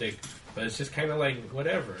fantastic. But it's just kind of like,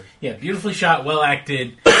 whatever. Yeah, beautifully shot, well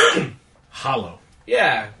acted, hollow.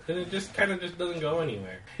 Yeah, and it just kind of doesn't go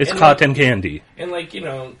anywhere. It's cotton candy. And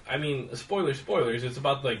spoilers. It's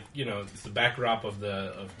about it's the backdrop of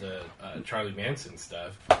the Charlie Manson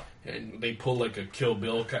stuff. And they pull like a Kill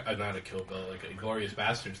Bill, not a Kill Bill, like a Inglourious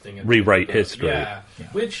Bastards thing. Rewrite history. Yeah.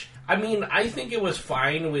 Which I think it was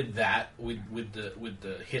fine with that, with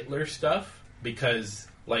the Hitler stuff, because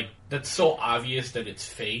that's so obvious that it's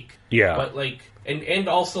fake. Yeah. But and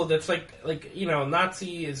also that's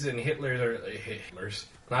Nazis and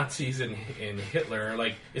Nazis and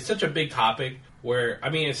Hitler, it's such a big topic where,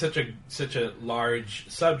 it's such a large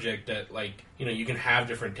subject that, you can have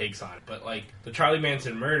different takes on it. But, the Charlie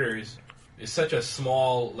Manson murders is such a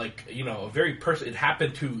small, a very it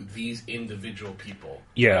happened to these individual people.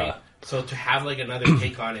 Yeah. Right? So to have, another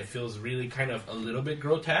take on it feels really kind of a little bit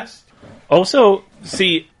grotesque. Also,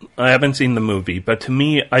 see, I haven't seen the movie, but to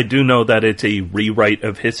me, I do know that it's a rewrite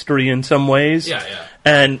of history in some ways. Yeah.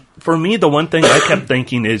 And for me, the one thing I kept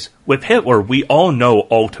thinking is, with Hitler, we all know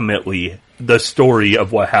ultimately the story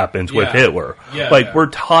of what happens with Hitler. Yeah, we're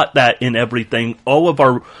taught that in everything.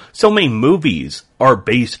 So many movies are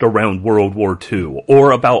based around World War II, or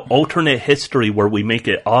about alternate history where we make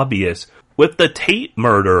it obvious. With the Tate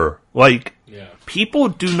murder, people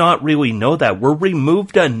do not really know that. We're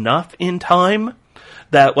removed enough in time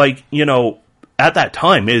that, like, you know, at that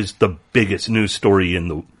time is the biggest news story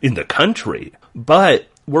in the country. But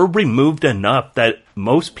we're removed enough that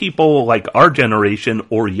most people, like our generation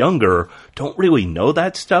or younger, don't really know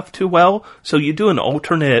that stuff too well. So you do an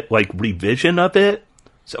alternate, like, revision of it.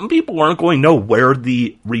 Some people aren't going to know where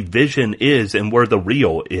the revision is and where the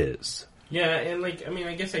real is. Yeah, and, like, I mean,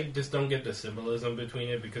 I guess I just don't get the symbolism between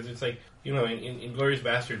it, because it's like, you know, in Glorious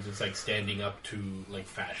Bastards, it's like standing up to, like,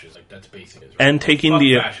 fascists. Like, that's basically it. Right? And taking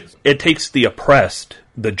fascism. It takes the oppressed,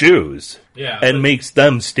 the Jews, and makes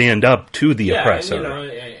them stand up to the oppressor.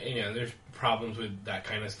 And, you know, there's problems with that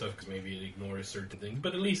kind of stuff, because maybe it ignores certain things,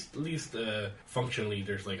 but at least functionally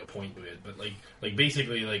there's, like, a point to it. But like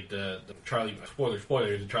basically, like, the Charlie,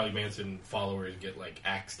 spoilers, the Charlie Manson followers get, like,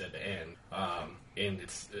 axed at the end, and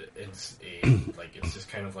it's just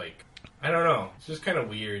kind of like, I don't know, it's just kind of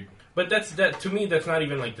weird. But that to me, that's not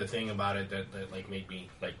even, like, the thing about it that like made me,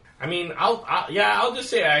 like, I mean, I'll just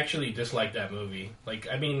say I actually dislike that movie. Like,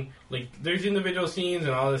 I mean, like, there's individual scenes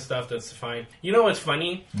and all this stuff that's fine. You know what's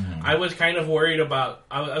funny? Mm-hmm. I was kind of worried about,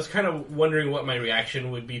 I was kind of wondering what my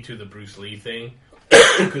reaction would be to the Bruce Lee thing.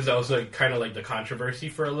 Because that was, like, kind of like the controversy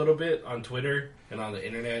for a little bit on Twitter and on the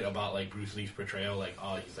internet about, like, Bruce Lee's portrayal. Like,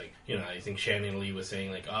 oh, he's like, you know, I think Shannon Lee was saying,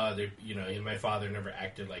 like, oh, you know, my father never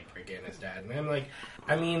acted like again his dad. And I'm like,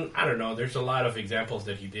 I mean, I don't know. There's a lot of examples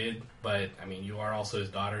that he did, but I mean, you are also his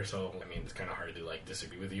daughter, so I mean, it's kind of hard to, like,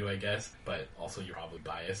 disagree with you, I guess. But also, you're probably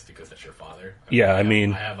biased because that's your father. I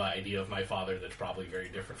have an idea of my father that's probably very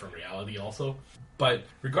different from reality, also. But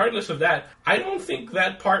regardless of that, I don't think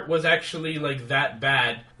that part was actually, like, that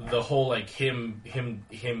bad. The whole, like, him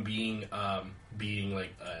being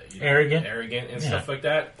like, you know, arrogant and stuff like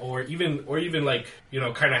that, or even like, you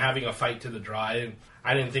know, kind of having a fight to the dry.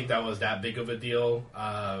 I didn't think that was that big of a deal.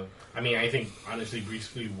 I mean, I think honestly,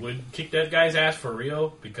 Bruce Lee would kick that guy's ass for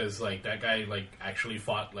real, because, like, that guy, like, actually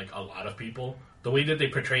fought, like, a lot of people. The way that they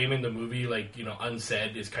portray him in the movie, like, you know,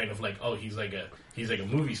 unsaid, is kind of like, oh, he's like a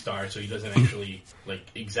movie star, so he doesn't actually, like,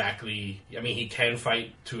 exactly. I mean, he can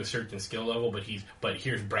fight to a certain skill level, but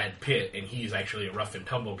here's Brad Pitt, and he's actually a rough and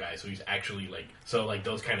tumble guy, so he's actually, like, so, like,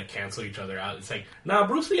 those kind of cancel each other out. It's like, nah,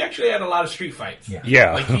 Bruce Lee actually had a lot of street fights.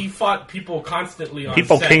 Yeah. Like, he fought people constantly on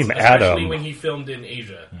people sets, came at him, especially when he filmed in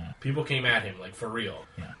Asia. Yeah. People came at him, like, for real.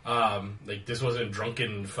 Yeah. Like, this wasn't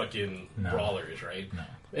drunken fucking brawlers, right? No.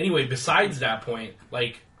 Anyway, besides that point,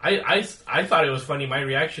 like, I thought it was funny. My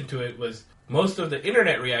reaction to it was, most of the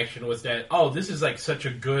internet reaction was that, oh, this is, like, such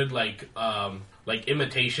a good, like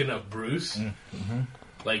imitation of Bruce. Mm-hmm.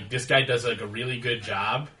 Like, this guy does, like, a really good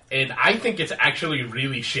job. And I think it's actually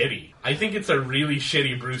really shitty. I think it's a really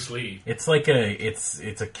shitty Bruce Lee. It's like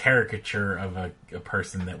it's a caricature of a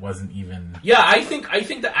person that wasn't even... Yeah, I think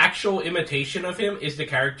the actual imitation of him is the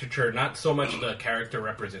caricature, not so much the character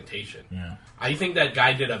representation. Yeah. I think that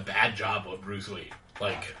guy did a bad job with Bruce Lee.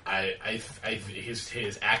 Like,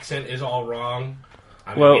 his accent is all wrong.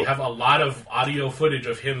 I mean, we have a lot of audio footage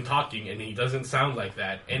of him talking, and he doesn't sound like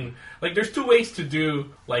that. And, like, there's two ways to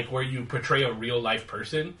do, like, where you portray a real-life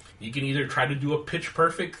person. You can either try to do a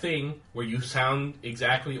pitch-perfect thing, where you sound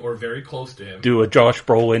exactly or very close to him. Do a Josh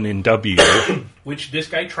Brolin in W. Which this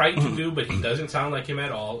guy tried to do, but he doesn't sound like him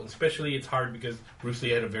at all. Especially, it's hard because Bruce Lee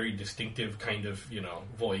had a very distinctive kind of, you know,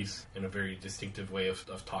 voice and a very distinctive way of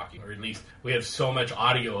talking. Or at least, we have so much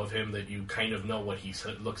audio of him that you kind of know what he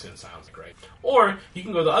looks and sounds like, right? Or you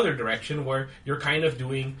can go the other direction, where you're kind of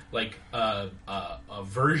doing, like, a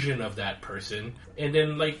version of that person, and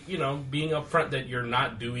then, like, you know, being upfront that you're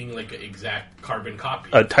not doing, like, an exact carbon copy.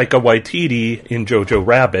 Taika Waititi in Jojo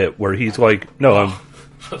Rabbit, where he's like, no, I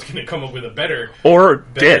was going to come up with a better... Or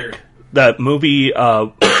Dick. That movie,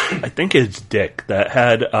 I think it's Dick, that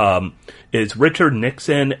had, is Richard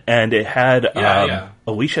Nixon, and it had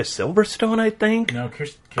Alicia Silverstone, I think? No,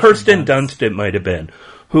 Kirsten Dunst it might have been,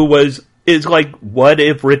 who is like, what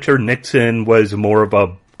if Richard Nixon was more of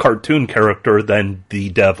a cartoon character than the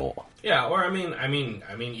devil? Yeah, or I mean,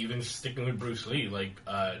 even sticking with Bruce Lee, like,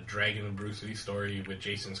 Dragon Bruce Lee story with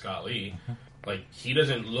Jason Scott Lee, like, he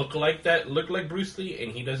doesn't look like Bruce Lee,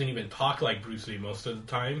 and he doesn't even talk like Bruce Lee most of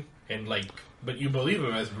the time, and, like, but you believe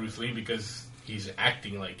him as Bruce Lee because he's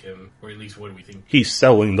acting like him, or at least what do we think? He's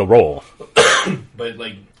selling the role. But,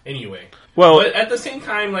 like, anyway. Well, but at the same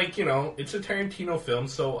time, like, you know, it's a Tarantino film,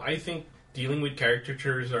 so I think dealing with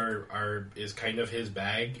caricatures is kind of his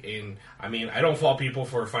bag. And I mean, I don't fault people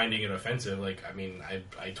for finding it offensive. Like, I mean,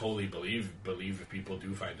 I totally believe if people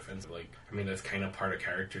do find it offensive. Like, I mean, that's kind of part of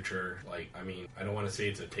caricature. Like, I mean, I don't want to say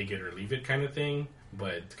it's a take it or leave it kind of thing,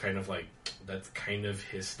 but it's kind of like, that's kind of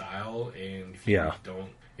his style. And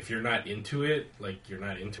if you're not into it, like, you're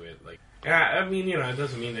not into it. Like, Yeah, I mean, you know, it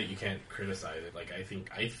doesn't mean that you can't criticize it. Like, I think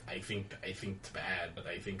it's bad, but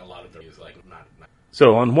I think a lot of it is like not.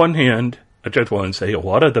 So on one hand, I just want to say a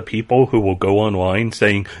lot of the people who will go online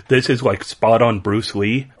saying this is like spot on Bruce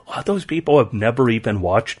Lee, a lot of those people have never even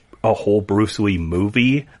watched a whole Bruce Lee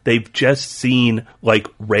movie. They've just seen like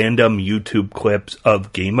random YouTube clips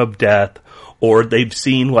of Game of Death, or they've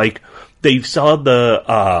seen like, they saw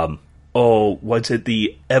the, was it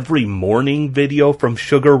the Every Morning video from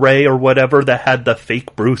Sugar Ray or whatever that had the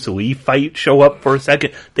fake Bruce Lee fight show up for a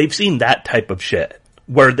second? They've seen that type of shit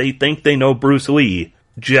where they think they know Bruce Lee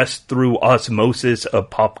just through osmosis of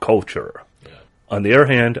pop culture. Yeah. On the other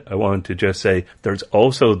hand, I wanted to just say there's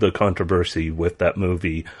also the controversy with that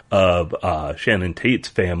movie of Shannon Tate's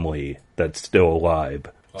family that's still alive.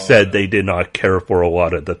 Said they did not care for a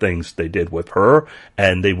lot of the things they did with her,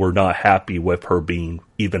 and they were not happy with her being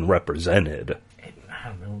even represented. I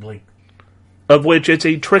don't know, like... Of which it's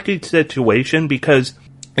a tricky situation because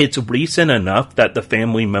it's recent enough that the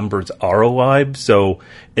family members are alive, so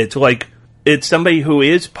it's like, it's somebody who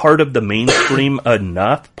is part of the mainstream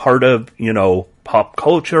enough, part of, you know, pop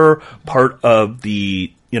culture, part of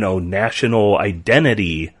the, you know, national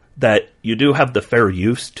identity, that you do have the fair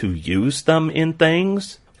use to use them in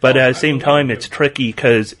things. But at the same time, it's tricky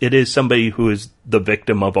because it is somebody who is the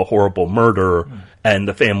victim of a horrible murder, and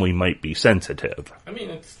the family might be sensitive. I mean,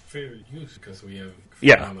 it's fair use because we have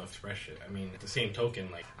freedom of expression. I mean, at the same token,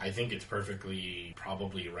 like, I think it's perfectly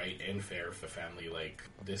probably right and fair for family, like,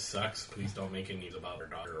 this sucks, please don't make any news about our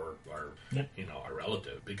daughter or you know, our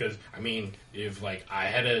relative. Because, I mean, if I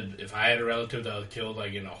had a relative that was killed,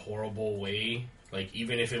 like, in a horrible way, like,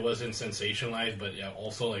 even if it wasn't sensationalized, but yeah,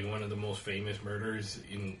 also, like, one of the most famous murders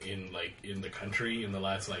in the country in the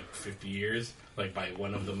last, like, 50 years, like, by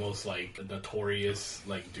one of the most, like, notorious,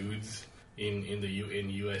 like, dudes in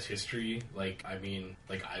U.S. history. Like, I mean,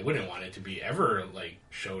 like, I wouldn't want it to be ever, like,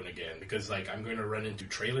 shown again, because, like, I'm going to run into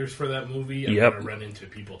trailers for that movie, I'm going to run into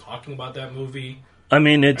people talking about that movie. I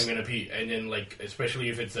mean, it's... I'm gonna be, and then, like, especially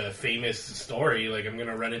if it's a famous story, like, I'm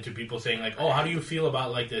gonna run into people saying, like, oh, how do you feel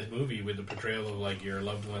about, like, this movie with the portrayal of, like, your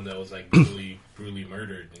loved one that was, like, brutally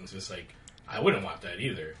murdered? And it's just, like, I wouldn't want that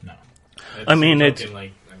either. No. I mean,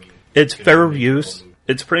 it's fair use.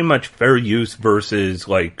 It's pretty much fair use versus,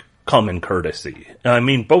 like, common courtesy. I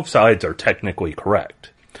mean, both sides are technically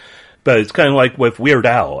correct. But it's kind of like with Weird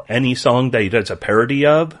Al. Any song that he does a parody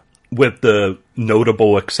of, with the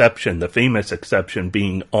notable exception, the famous exception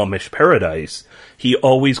being Amish Paradise, he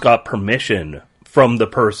always got permission from the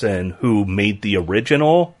person who made the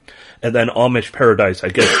original. And then Amish Paradise, I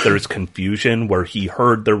guess there's confusion where he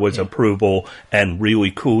heard there was approval, and really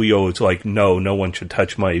Coolio is like, no one should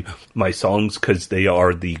touch my songs because they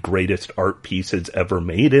are the greatest art pieces ever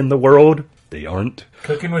made in the world. They aren't.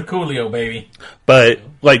 Cooking with Coolio, baby. But,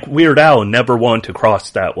 like, Weird Al never wanted to cross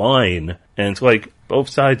that line. And it's like, both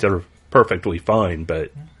sides are perfectly fine,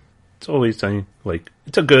 but it's always, like,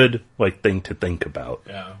 it's a good, like, thing to think about.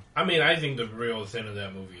 Yeah. I mean, I think the real sin of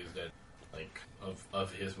that movie is that, like,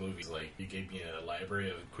 of his movies, like, you gave me a library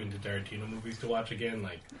of Quentin Tarantino movies to watch again,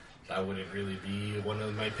 like, that wouldn't really be one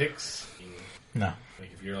of my picks. I mean, no.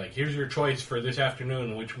 Like, if you're like, here's your choice for this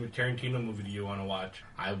afternoon, which Tarantino movie do you want to watch?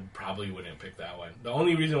 I probably wouldn't pick that one. The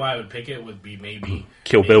only reason why I would pick it would be maybe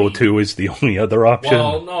Kill Bill 2 is the only other option.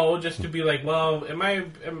 Well, no, just to be like, well,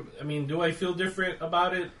 I mean, do I feel different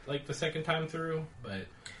about it, like, the second time through? But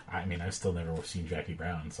I mean, I've still never seen Jackie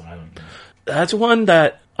Brown, so I don't know. That's one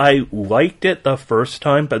that I liked it the first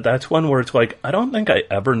time, but that's one where it's like, I don't think I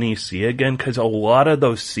ever need to see it again, because a lot of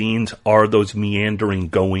those scenes are those meandering,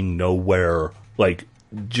 going nowhere, like,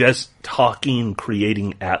 just talking,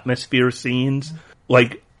 creating atmosphere scenes.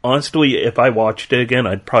 Like, honestly, if I watched it again,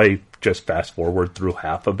 I'd probably just fast forward through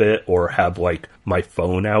half of it, or have, like, my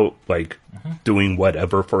phone out, like, doing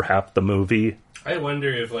whatever for half the movie. I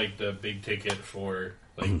wonder if, like, the big ticket for,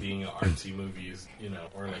 like, being an artsy movie is, you know,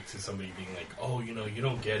 or, like, to somebody being like, oh, you know, you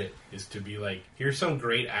don't get it, is to be like, here's some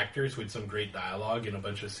great actors with some great dialogue and a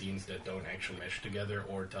bunch of scenes that don't actually mesh together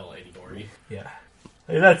or tell any story. Yeah.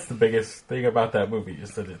 That's the biggest thing about that movie,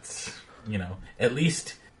 is that it's, you know, at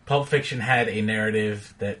least Pulp Fiction had a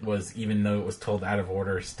narrative that was, even though it was told out of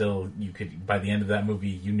order, still, you could, by the end of that movie,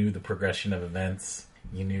 you knew the progression of events.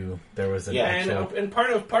 You knew there was an actual... and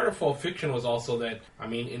part of Pulp Fiction was also that, I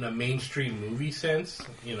mean, in a mainstream movie sense,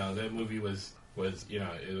 you know, that movie was you know,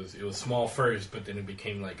 it was small first, but then it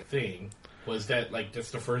became like a thing. Was that, like,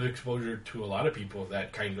 just the further exposure to a lot of people,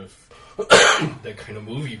 that kind of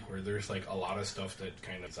movie where there's, like, a lot of stuff that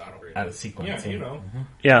kind of is out of sequence. Yeah, you know.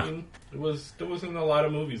 Yeah. I mean, there wasn't a lot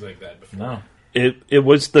of movies like that before. No. it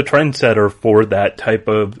was the trendsetter for that type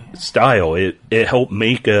of style. It helped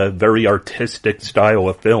make a very artistic style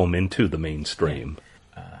of film into the mainstream.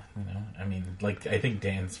 I mean, like, I think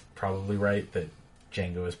Dan's probably right that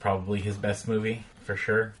Django is probably his best movie, for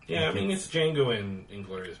sure. Yeah, I mean, it's Django and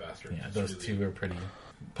Inglourious Basterds. Yeah, those two are pretty...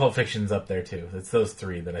 Pulp Fiction's up there, too. It's those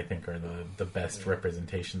three that I think are the best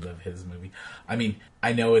representations of his movie. I mean,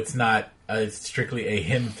 I know it's not strictly a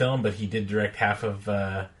him film, but he did direct half of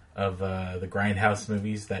the Grindhouse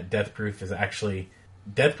movies. That Death Proof is actually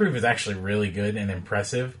really good and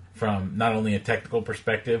impressive from not only a technical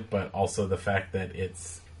perspective, but also the fact that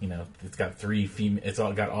it's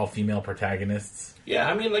got got all female protagonists. Yeah,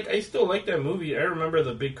 I mean, like, I still like that movie. I remember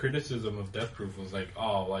the big criticism of Death Proof was like,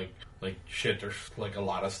 oh, like shit, there's like a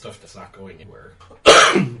lot of stuff that's not going anywhere.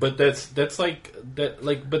 But but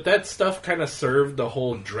that stuff kind of served the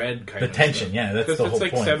whole dread kind of tension. Stuff. Yeah, that's the whole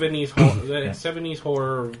point. 70s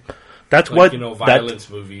horror. That's like, violence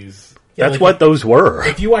movies. Yeah, that's what those were.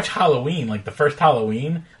 If you watch Halloween, like the first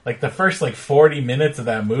Halloween, like the first 40 minutes of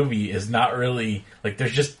that movie is not really like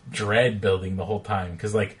there's just dread building the whole time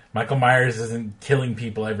because like Michael Myers isn't killing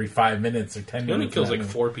people every 5 minutes or 10 minutes. He only kills like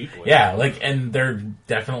 4 people. Yeah, and they're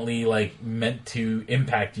definitely like meant to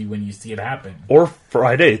impact you when you see it happen. Or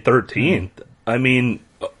Friday 13th. I mean,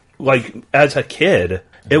 like as a kid,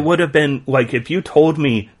 it would have been like if you told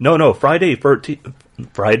me no Friday the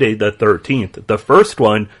 13th, the first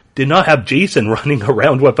one did not have Jason running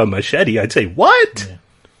around with a machete, I'd say, what? Yeah.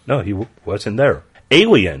 No, he wasn't there.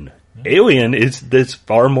 Alien. Yeah. Alien is this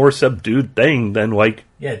far more subdued thing than like...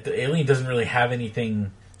 Yeah, the Alien doesn't really have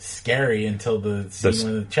anything scary until the scene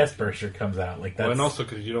when the chest burster comes out. Like that's... Well, and also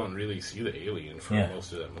because you don't really see the alien for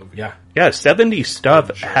most of that movie. Yeah. Yeah, 70s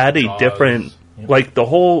stuff had a different... Yeah. Like, the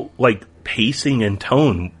whole, like, pacing and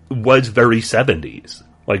tone was very 70s.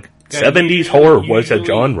 Like... Yeah, 70s horror was a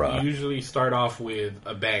genre. You usually start off with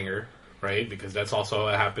a banger, right? Because that's also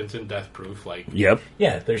what happens in Death Proof. Like, yep.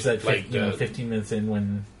 Yeah, there's that 15 minutes in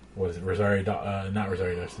when, what was it, not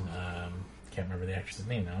Rosario Dawson, can't remember the actress's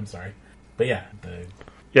name now, I'm sorry. But yeah.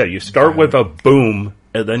 You start with a boom,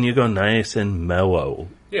 and then you go nice and mellow.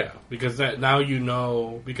 Yeah, because now you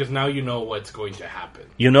know what's going to happen.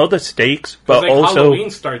 You know the stakes, but like also... Halloween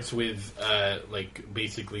starts with,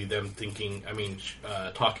 basically them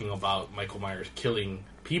talking about Michael Myers killing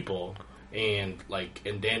people, and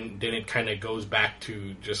then it kind of goes back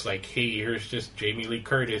to just like, hey, here's just Jamie Lee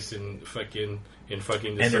Curtis in fucking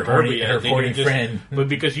the suburbia. Her 40 friend. But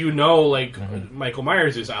because Michael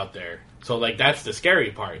Myers is out there. So, like, that's the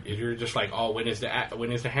scary part. Is you're just like, oh, when is the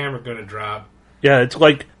hammer going to drop? Yeah, it's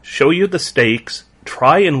like, show you the stakes,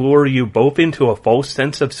 try and lure you both into a false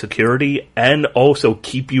sense of security, and also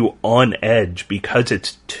keep you on edge because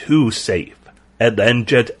it's too safe. And then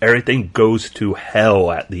just everything goes to hell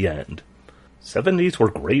at the end. 70s were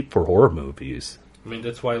great for horror movies. I mean,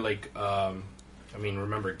 that's why,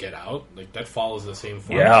 remember Get Out? Like, that follows the same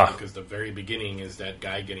format because the very beginning is that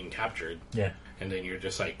guy getting captured. Yeah. And then you're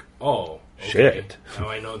just like, oh, okay, shit. Now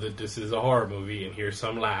I know that this is a horror movie, and here's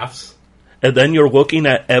some laughs. And then you're looking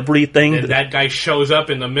at everything. And that guy shows up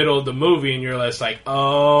in the middle of the movie, and you're just like,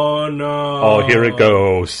 oh, no. Oh, here it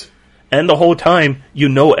goes. And the whole time,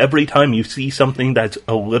 every time you see something that's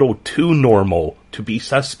a little too normal to be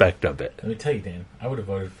suspect of it. Let me tell you, Dan, I would have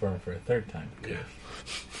voted for him for a third time. Yeah.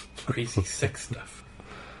 Crazy sex stuff.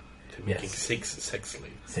 To making sex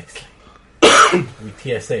slave. Sex slave.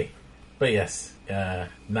 TSA. But yes,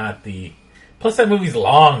 not the... Plus that movie's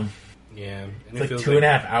long. Yeah. It's like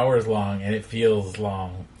 2.5 hours long, and it feels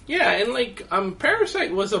long. Yeah, and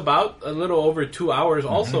Parasite was about a little over 2 hours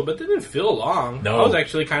also, but it didn't feel long. No. I was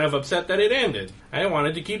actually kind of upset that it ended. I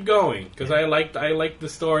wanted to keep going, because I liked the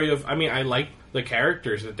story of... I liked the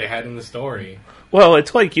characters that they had in the story. Well,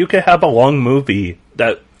 it's like you could have a long movie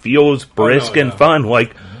that feels brisk and fun.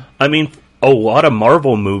 Like, a lot of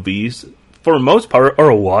Marvel movies... for the most part, are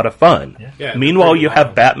a lot of fun. Yeah, meanwhile, you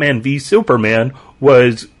have Batman v Superman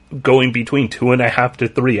was going between 2.5 to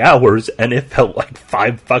 3 hours, and it felt like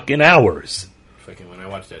 5 fucking hours. Fucking when I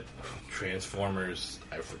watched that Transformers,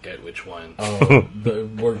 I forget which one. Oh,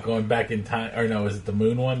 we're going back in time. Or no, was it the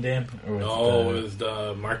Moon one, Dan? Or it was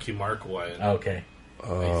the Marky Mark one. Okay.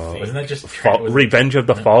 Wasn't that just... Revenge of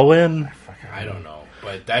the Fallen? I don't know.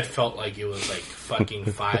 But that felt like it was like fucking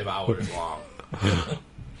 5 hours long.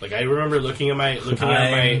 Like, I remember looking at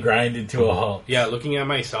my grinded to a halt. Yeah, looking at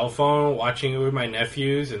my cell phone, watching it with my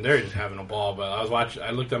nephews, and they're just having a ball. But I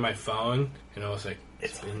looked at my phone, and I was like,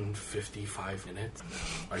 it's been 55 minutes?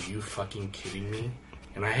 Are you fucking kidding me?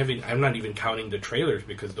 And I'm not even counting the trailers,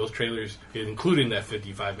 because those trailers, including that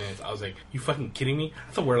 55 minutes, I was like, you fucking kidding me?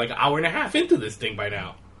 I thought we're like an hour and a half into this thing by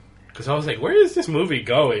now. Because I was like, where is this movie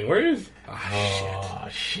going? Where is... Oh,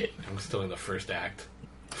 shit. I'm still in the first act.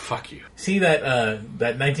 Fuck you. See, that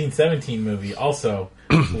 1917 movie also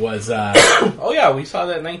was... Oh, yeah, we saw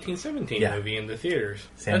that 1917 movie in the theaters.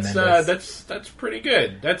 That's pretty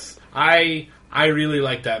good. I really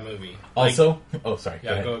like that movie. Also... oh, sorry.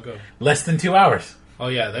 Yeah, go. Less than 2 hours. Oh,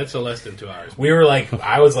 yeah, that's a less than 2 hours. We were like...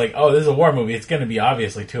 I was like, oh, this is a war movie. It's going to be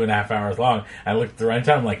obviously 2.5 hours long. I looked at the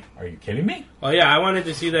runtime, I'm like, are you kidding me? Well, yeah, I wanted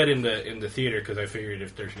to see that in the theater because I figured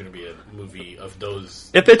if there's going to be a movie of those...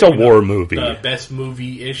 If it's a war movie. The best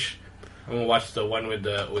movie-ish... I'm going to watch the one with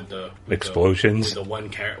the explosions. With the one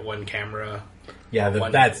camera. Yeah,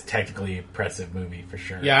 that's technically an impressive movie for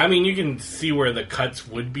sure. Yeah, I mean, you can see where the cuts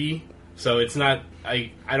would be. So it's not...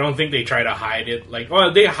 I don't think they try to hide it. Like,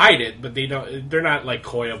 well, they hide it, but they're not like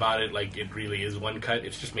coy about it. Like, it really is one cut.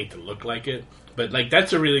 It's just made to look like it. But like,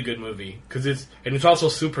 that's a really good movie because it's also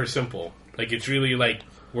super simple. Like, it's really like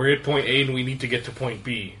we're at point A and we need to get to point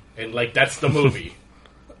B, and like that's the movie.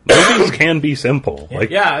 Movies can be simple. Yeah. Like,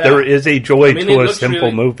 Yeah. there is a joy to a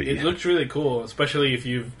simple movie. It looks really cool, especially if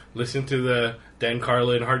you've listened to the Dan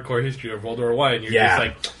Carlin Hardcore History of World War I, and you're just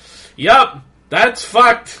like, "Yup, that's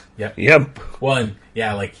fucked." Yep. Well, and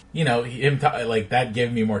like, you know, like that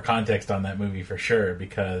gave me more context on that movie for sure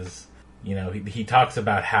because, you know, he talks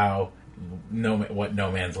about how what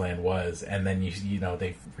No Man's Land was, and then you know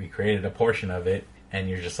they recreated a portion of it, and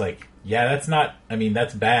you're just like, yeah, that's not. I mean,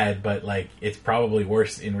 that's bad, but like it's probably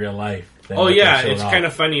worse in real life. Oh yeah, it's kind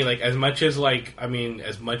of funny. Like as much as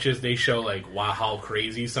they show like wow how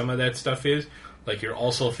crazy some of that stuff is. Like, you're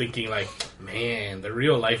also thinking, like, man, the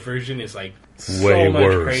real life version is, like, way so much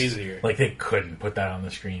worse. crazier. Like, they couldn't put that on the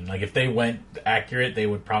screen. Like, if they went accurate, they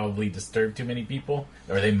would probably disturb too many people.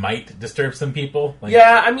 Or they might disturb some people. Like,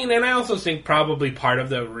 yeah, I mean, and I also think probably part of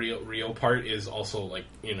the real part is also, like,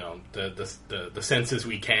 you know, the senses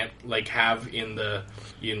we can't, like, have in a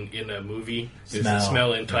movie. Is the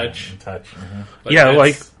smell and touch. Yeah, and touch. Mm-hmm.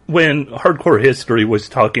 Like when Hardcore History was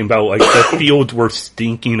talking about, like, the fields were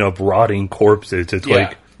stinking of rotting corpses, it's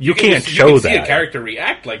like, you can't show you can that. See a character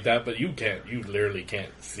react like that, but you literally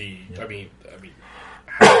can't see. Yeah. I mean,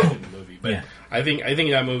 how it in the movie. But I think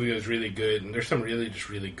that movie was really good, and there's some really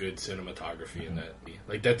good cinematography in that.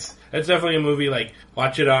 Like that's definitely a movie. Like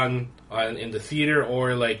watch it on in the theater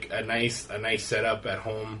or like a nice setup at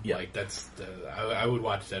home. Yeah. Like I would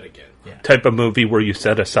watch that again. Yeah. Type of movie where you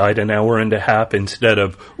set aside an hour and a half instead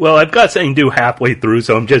of, well, I've got something to do halfway through,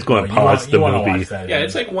 so I'm just going to pause the movie. Yeah,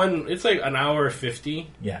 it's like an hour 50.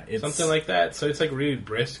 Yeah, it's something like that. So it's like really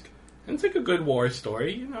brisk. And it's like a good war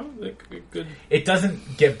story, you know, like a good. It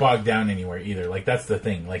doesn't get bogged down anywhere either. Like that's the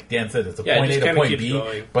thing. Like Dan said, it's a point A to point B,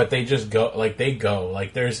 going. But they just go. Like they go.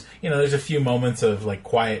 Like there's a few moments of like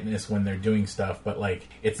quietness when they're doing stuff, but like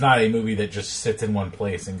it's not a movie that just sits in one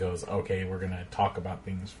place and goes, okay, we're gonna talk about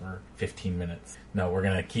things for 15 minutes. No, we're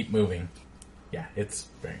gonna keep moving. Yeah, it's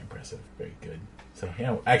very impressive, very good. So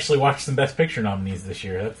yeah, actually watched some Best Picture nominees this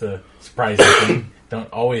year. That's a surprising thing.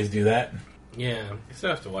 Don't always do that. Yeah, I still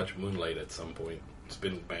have to watch Moonlight at some point. It's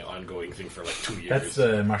been my ongoing thing for like 2 years. That's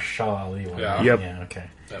the Marshall Ali one. Yeah. Yep. Yeah, okay.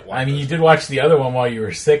 I mean, you did watch the other one while you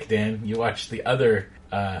were sick, Dan. You watched the other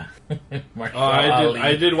Marshall Ali.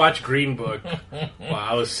 I did watch Green Book while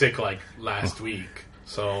I was sick like last week.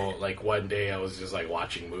 So like one day I was just like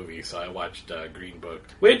watching movies, so I watched Green Book.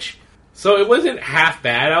 So it wasn't half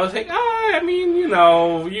bad. I was like, I mean, you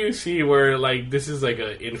know, you see where like this is like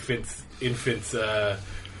a infant's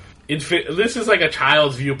this is like a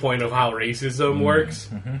child's viewpoint of how racism works.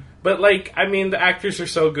 Mm-hmm. But, like, I mean, the actors are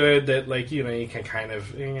so good that, like, you know, you can kind of,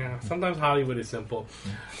 sometimes Hollywood is simple.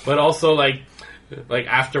 But also, like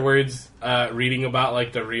afterwards, reading about,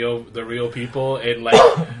 like, the real people and,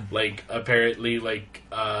 like, apparently, like,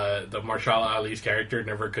 the Marshall Ali's character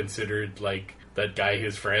never considered, like, that guy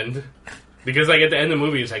his friend. Because, like, at the end of the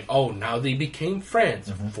movie, it's like, oh, now they became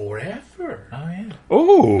friends forever. Oh, yeah.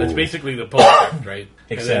 Oh. That's basically the postscript, right?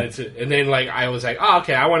 Except. And then, like, I was like, oh,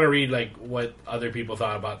 okay, I want to read, like, what other people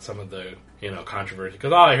thought about some of the, you know, controversy.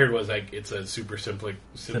 Because all I heard was, like, it's a super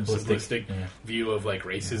simplistic view of, like,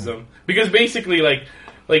 racism. Mm-hmm. Because basically,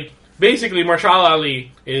 basically, Marshall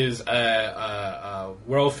Ali is a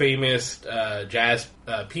world-famous jazz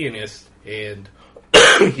pianist, and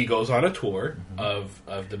he goes on a tour of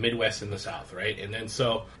the Midwest and the South, right? And then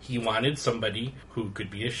so he wanted somebody who could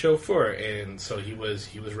be a chauffeur, and so he was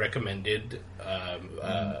recommended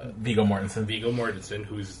Viggo Mortensen. Viggo Mortensen,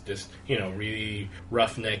 who's this, you know, really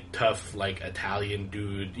roughneck, tough, like Italian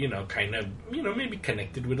dude, you know, kind of, you know, maybe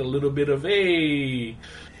connected with a little bit of a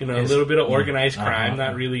little bit of organized crime.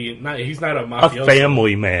 He's not a mafioso. A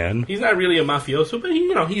family man. He's not really a mafioso, but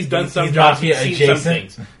he's done some jobs. He's seen some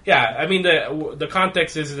things. Yeah, I mean the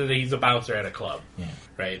context is that he's a bouncer at a club,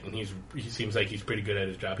 right? And he seems like he's pretty good at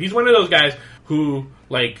his job. He's one of those guys who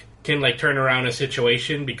can turn around a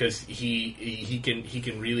situation because he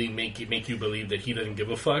can really make you believe that he doesn't give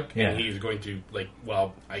a fuck, and he's going to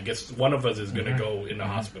I guess one of us is going to go in the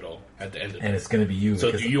hospital at the end of it, and it's going to be you.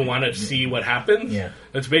 So do you want to see what happens? Yeah,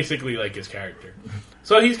 that's basically like his character.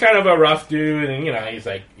 So he's kind of a rough dude, and he's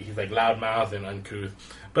like loudmouth and uncouth.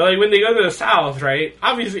 But when they go to the South, right?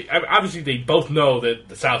 Obviously, they both know that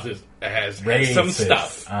the South has some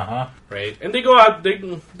stuff, right? And they go out.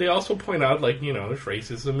 They also point out there's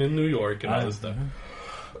racism in New York and all this stuff.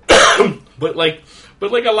 But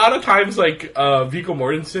a lot of times, Viggo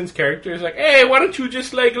Mortensen's character is like, hey, why don't you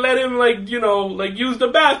just let him use the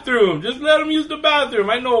bathroom? Just let him use the bathroom.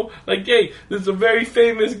 I know, hey, this is a very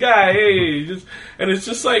famous guy. Hey, and it's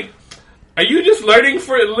just like. Are you just learning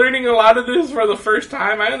a lot of this for the first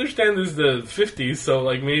time? I understand this is the 50s, so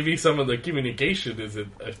maybe some of the communication isn't.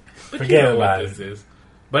 Forget about this is.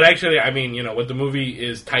 But actually, I mean, what the movie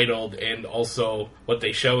is titled, and also what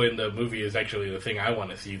they show in the movie is actually the thing I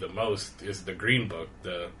want to see the most is the Green Book,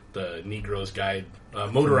 the Negro's Guide,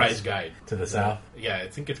 Motorized Guide to the South. Yeah, I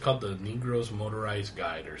think it's called the Negro's Motorized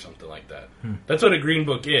Guide or something like that. That's what a Green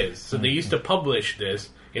Book is. So they used to publish this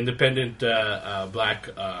independent black.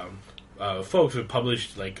 Folks who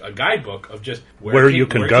published a guidebook of just where you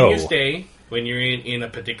can go. Can you stay when you're in a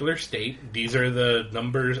particular state? These are the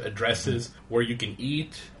numbers, addresses where you can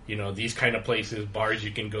eat. These kind of places, bars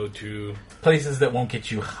you can go to, places that won't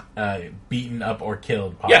get you beaten up or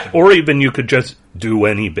killed. Possibly. Yeah, or even you could just do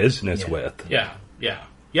any business with. Yeah.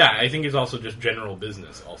 I think it's also just general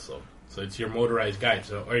business also. So it's your motorized guide.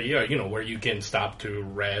 So, or where you can stop to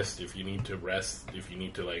rest if you need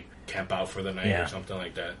to camp out for the night or something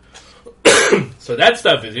like that. So that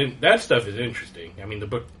stuff is interesting. I mean, the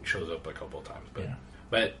book shows up a couple of times,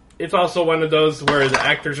 but it's also one of those where the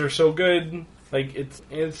actors are so good.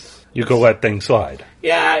 It's you can let things slide.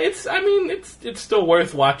 Yeah, it's still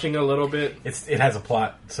worth watching a little bit. It has a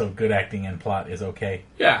plot, so good acting and plot is okay.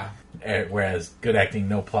 Yeah. Whereas good acting,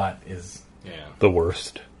 no plot is the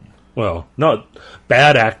worst. Well, not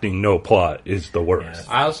bad acting, no plot is the worst.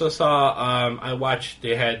 I also saw,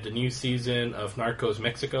 they had the new season of Narcos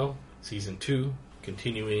Mexico, season 2,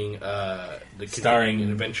 continuing the continuing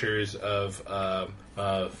adventures of El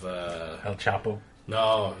Chapo.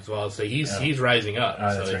 No, as well. So he's rising up.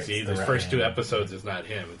 So right. the first 2 episodes is not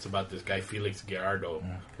him. It's about this guy Felix Gerardo,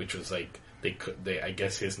 which was they I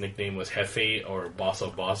guess his nickname was Jefe or Boss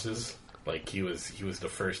of Bosses. He was the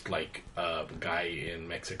first guy in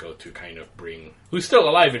Mexico to kind of who's still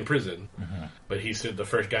alive in prison, but he's the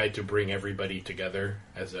first guy to bring everybody together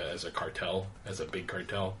as a cartel, as a big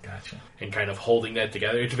cartel. Gotcha. And kind of holding that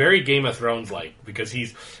together. It's very Game of Thrones like because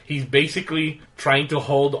he's basically trying to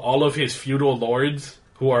hold all of his feudal lords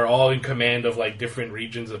who are all in command of different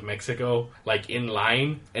regions of Mexico in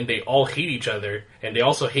line, and they all hate each other and they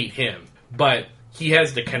also hate him, but he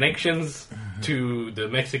has the connections to the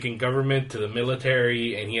Mexican government, to the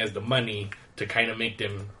military, and he has the money to kind of make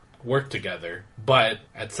them work together. But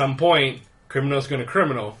at some point, criminal's going to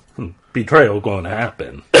criminal. Betrayal going to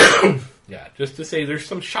happen. Yeah, just to say there's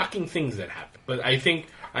some shocking things that happen. But I think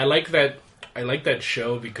I like that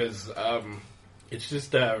show because it's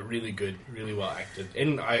just really good, really well acted.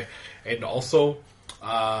 And also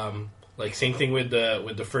same thing with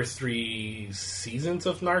the first 3 seasons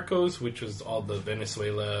of Narcos, which was all the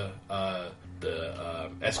Venezuela,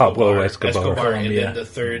 Pablo Escobar, and then the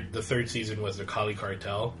third season was the Cali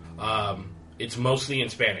Cartel. It's mostly in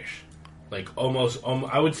Spanish, almost.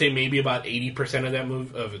 I would say maybe about 80%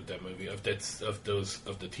 of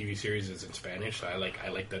the TV series is in Spanish. So I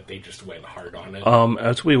like that they just went hard on it.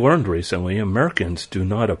 As we learned recently, Americans do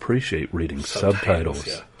not appreciate reading subtitles.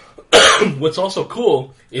 Yeah. What's also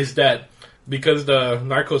cool is that because the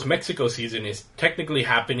Narcos Mexico season is technically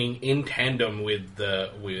happening in tandem with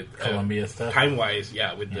Colombia stuff, time wise,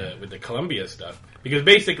 with the Colombia stuff. Because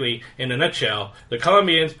basically, in a nutshell, the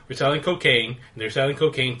Colombians were selling cocaine, and they're selling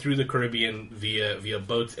cocaine through the Caribbean via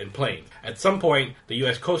boats and planes. At some point, the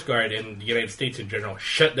U.S. Coast Guard and the United States in general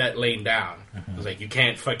shut that lane down. It was like, you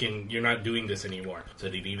can't you're not doing this anymore. So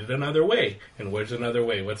they needed another way. And where's another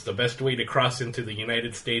way? What's the best way to cross into the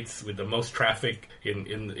United States with the most traffic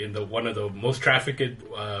in the one of the most trafficked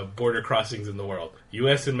border crossings in the world?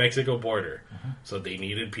 U.S. and Mexico border. So they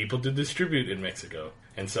needed people to distribute in Mexico.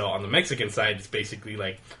 And so on the Mexican side, it's basically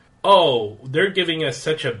like, oh, they're giving us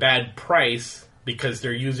such a bad price because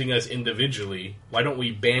they're using us individually. Why don't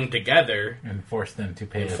we band together and force them to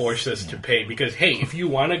pay? Force us to pay. Because, hey, if you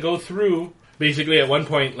want to go through... Basically, at one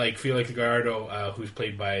point, like, Felix Gallardo, who's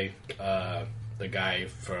played by the guy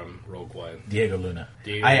from Rogue One. Diego Luna.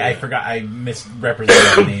 I forgot. I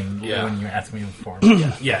misrepresented the name when you asked me before.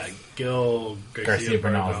 Yeah, Gil Garcia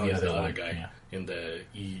Bernal is the other guy. Yeah. In the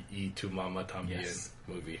E Tu Mama Tambien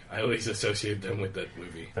movie. I always associate them with that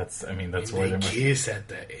movie. That's where they kiss at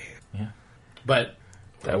the end. Yeah. But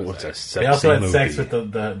that was a sexy movie. They also had sex with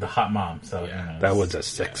the hot mom. So that was a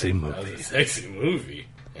sexy movie. That was a sexy movie.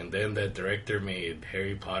 And then that director made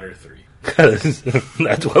Harry Potter 3.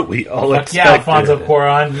 That's what we all expected. Yeah, Alfonso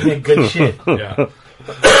Cuarón, you made good shit. Yeah.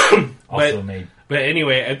 But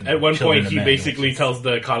anyway, at one point, he basically tells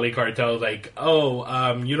the Cali cartel, like,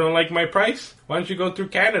 "Oh, you don't like my price? Why don't you go through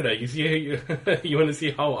Canada? You see, you want to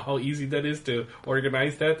see how easy that is to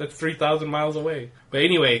organize that? That's 3,000 miles away." But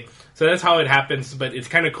anyway, so that's how it happens. But it's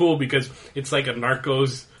kind of cool because it's like a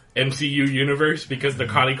Narcos MCU universe because the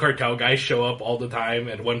Cali cartel guys show up all the time.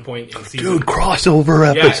 At one point in season,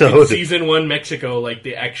 crossover episode. In season 1 Mexico, like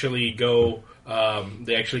they actually go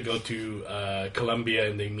to Colombia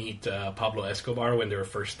and they meet Pablo Escobar when they were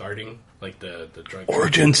first starting, like the drug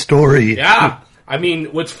origin story. Yeah. I mean,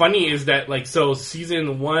 what's funny is that, like, so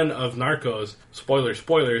season 1 of Narcos, spoilers,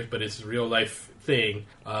 but it's a real life thing.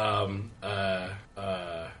 Michael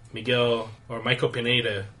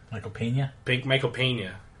Pineda.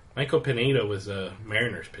 Michael Pineda was a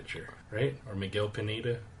Mariners pitcher, right? Or Miguel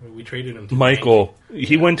Pineda. We traded him to Michael.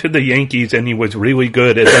 He went to the Yankees and he was really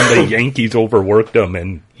good, and then the Yankees overworked him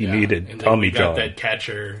and he needed and Tommy John. That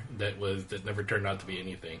catcher that never turned out to be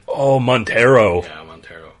anything. Oh, Montero. Yeah,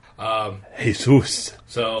 Montero. Jesus.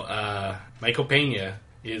 So Michael Pena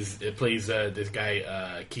plays this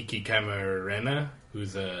guy Kiki Camarena,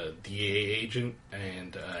 who's a DEA agent,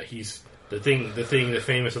 and he's the thing that's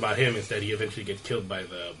famous about him is that he eventually gets killed by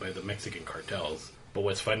the Mexican cartels. But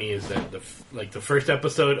what's funny is that the first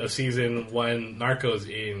episode of season 1 Narcos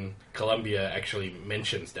in Colombia actually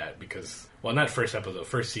mentions that because, well, not first episode,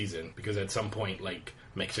 first season, because at some point, like,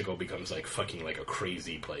 Mexico becomes like fucking like a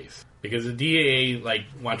crazy place because the DEA like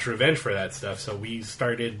wants revenge for that stuff. So we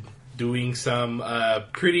started doing some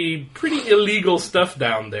pretty illegal stuff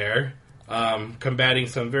down there. Combating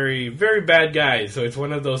some very, very bad guys. So it's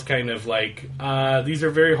one of those kind of like, these are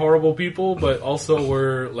very horrible people, but also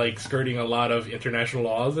we're like skirting a lot of international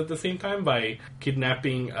laws at the same time by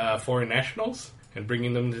kidnapping foreign nationals and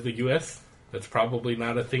bringing them to the U.S. That's probably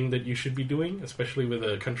not a thing that you should be doing, especially with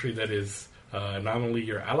a country that is not only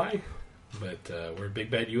your ally, but we're a big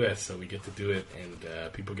bad U.S., so we get to do it, and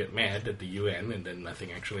people get mad at the UN, and then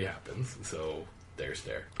nothing actually happens. So there's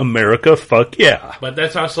there. America, fuck yeah. But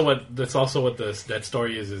that's also what that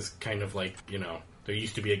story is kind of like, you know, there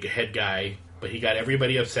used to be a head guy, but he got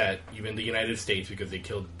everybody upset, even the United States, because they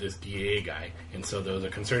killed this DEA guy. And so there was a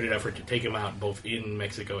concerted effort to take him out, both in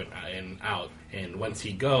Mexico and out. And once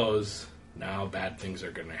he goes, now bad things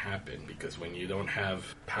are going to happen, because when you don't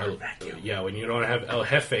have power vacuum. When you don't have El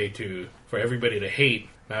Jefe for everybody to hate,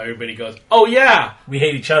 now everybody goes, oh yeah, we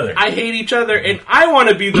hate each other. I hate each other, and I want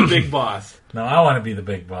to be the big boss. No, I want to be the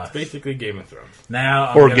big boss. It's basically Game of Thrones.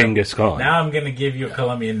 Genghis Khan. Now I'm going to give you a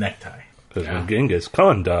Colombian necktie. Because when Genghis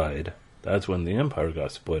Khan died, that's when the empire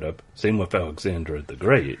got split up. Same with Alexander the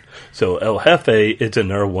Great. So El Jefe is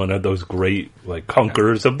another one of those great like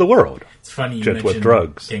conquerors of the world. It's funny you just mentioned with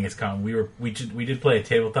drugs. Genghis Khan. We did play a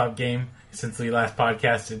tabletop game since we last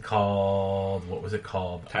podcasted called, what was it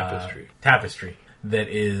called? Tapestry. That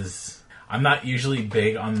is, I'm not usually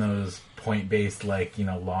big on those point-based, like, you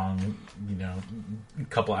know, long, you know,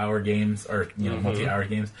 couple hour games or, you know, multi-hour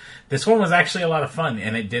games. This one was actually a lot of fun,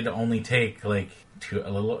 and it did only take like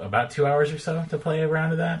about 2 hours or so to play a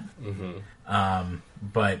round of that.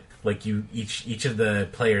 But like each of the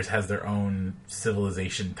players has their own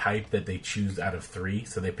civilization type that they choose out of 3.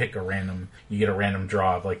 So they pick you get a random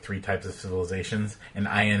draw of like 3 types of civilizations, and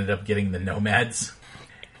I ended up getting the nomads.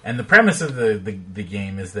 And the premise of the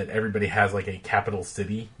game is that everybody has like a capital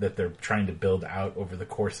city that they're trying to build out over the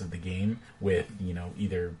course of the game with,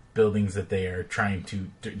 either buildings that they are trying to,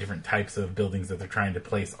 different types of buildings that they're trying to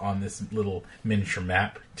place on this little miniature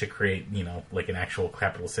map to create, like an actual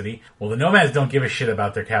capital city. Well, the nomads don't give a shit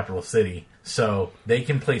about their capital city, so they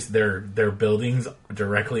can place their buildings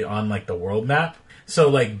directly on like the world map. So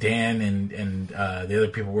like Dan and the other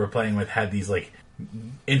people we're playing with had these like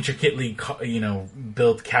intricately,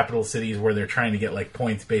 built capital cities where they're trying to get like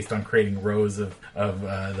points based on creating rows of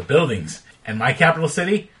the buildings. And my capital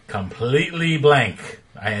city, completely blank.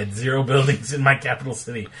 I had 0 buildings in my capital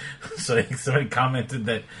city. So I think somebody commented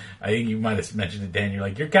that, I think you might have mentioned it, Dan. You're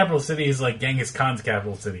like, your capital city is like Genghis Khan's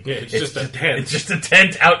capital city. Yeah, it's just a tent. It's just a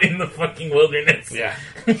tent out in the fucking wilderness. Yeah,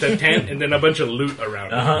 it's a tent and then a bunch of loot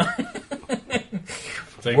around it.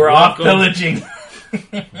 Like, we're off pillaging.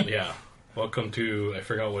 Yeah. Welcome to, I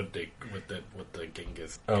forgot what the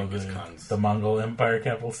Genghis Khan's. The Mongol Empire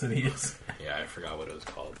capital city is. Yeah, I forgot what it was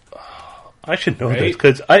called. I should know this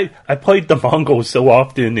because I played the Mongols so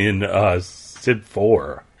often in Civ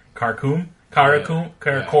 4. Karakorum?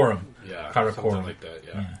 Yeah, Karakorum. Something like that,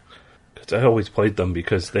 yeah. Because I always played them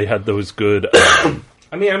because they had those good...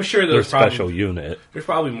 I mean, I'm sure there's special unit. There's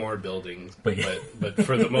probably more buildings, but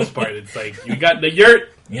for the most part, it's like, you got the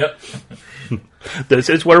yurt! Yep. This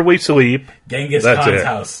is where we sleep. Genghis Khan's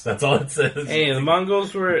house. That's all it says. Hey, the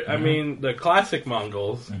Mongols were, I mean, the classic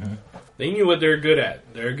Mongols, they knew what they're good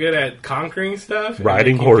at. They're good at conquering stuff.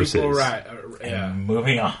 Riding horses. And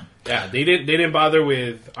moving on. Yeah, they didn't bother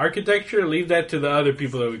with architecture. Leave that to the other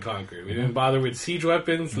people that we conquered. We didn't bother with siege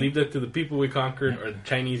weapons. Leave that to the people we conquered or the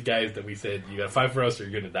Chinese guys that we said, you got to fight for us or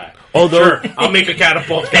you're going to die. Although, sure, I'll make a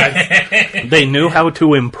catapult, guys. They knew how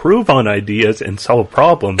to improve on ideas and solve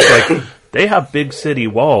problems. Like, they have big city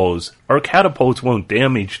walls. Our catapults won't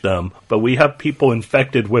damage them, but we have people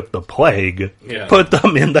infected with the plague. Yeah. Put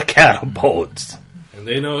them in the catapults. And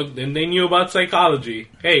they knew about psychology.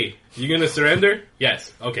 Hey, you gonna surrender?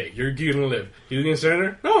 Yes. Okay, you're gonna live. You gonna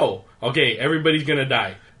surrender? No. Okay, everybody's gonna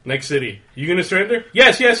die. Next city. You gonna surrender?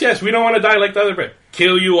 Yes. We don't want to die like the other person.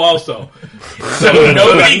 Kill you also. So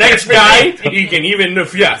the next guy, he can even,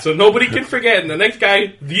 so nobody can forget. And the next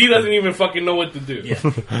guy, he doesn't even fucking know what to do.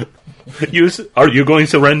 Yeah. Are you going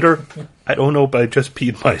to surrender? I don't know, but I just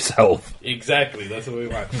peed myself. Exactly, that's what we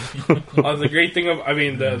want. The great thing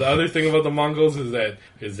the other thing about the Mongols is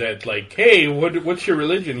that like, hey, what's your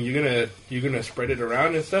religion? You gonna spread it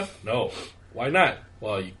around and stuff? No, why not?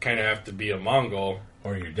 Well, you kind of have to be a Mongol.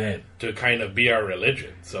 Or you're dead. To kind of be our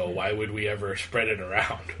religion. So why would we ever spread it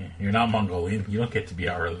around? You're not Mongolian. You don't get to be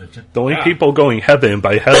our religion. The only people going heaven,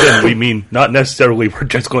 by heaven we mean not necessarily we're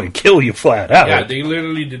just going to kill you flat out. Yeah, they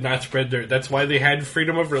literally did not spread that's why they had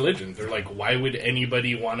freedom of religion. They're like, why would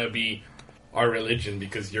anybody want to be our religion?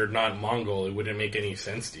 Because you're not Mongol. It wouldn't make any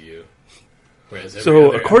sense to you.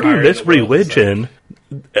 So according to this religion,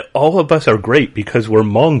 all of us are great because we're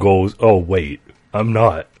Mongols. Oh, wait. I'm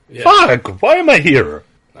not. Yeah. Fuck! Why am I here?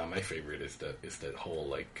 No, my favorite is the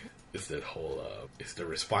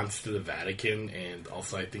response to the Vatican, and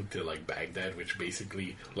also I think to like Baghdad, which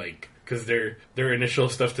basically like because their initial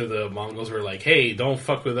stuff to the Mongols were like, hey, don't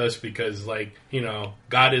fuck with us because like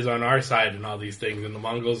God is on our side and all these things, and the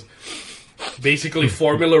Mongols basically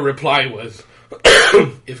formula reply was,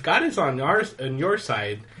 if God is on your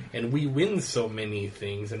side. And we win so many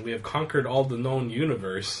things, and we have conquered all the known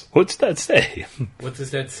universe. What's that say? What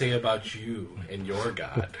does that say about you and your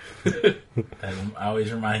God? That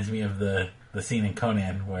always reminds me of the scene in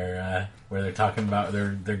Conan where they're talking about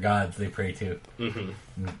their gods they pray to. Mm-hmm.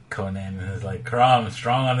 And Conan is like, Karam,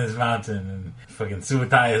 strong on this mountain, and fucking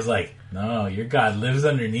Subutai is like, no, your God lives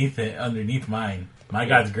underneath mine. My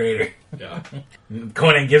God's greater. Yeah. And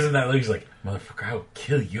Conan gives him that look. He's like, motherfucker, I will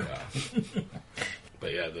kill you. Yeah.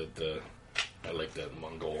 But yeah, I like that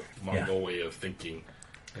Mongol way of thinking.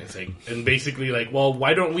 And it's like, and basically like, well,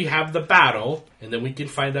 why don't we have the battle, and then we can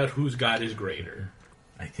find out whose God is greater.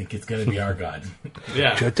 I think it's going to be our God.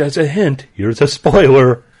 Yeah. Just as a hint, here's a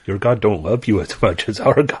spoiler: your God don't love you as much as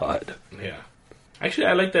our God. Yeah. Actually,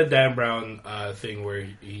 I like that Dan Brown thing where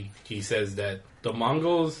he says that the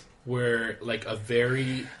Mongols were like a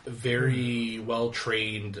very, very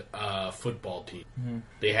well-trained football team. Mm-hmm.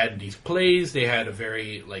 They had these plays, they had a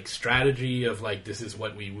very like strategy of like, this is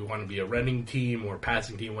what we want to be, a running team or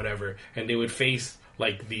passing team, whatever, and they would face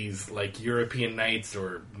like these like European knights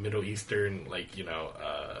or Middle Eastern like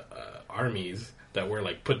armies that were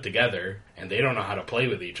like put together, and they don't know how to play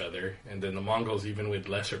with each other. And then the Mongols, even with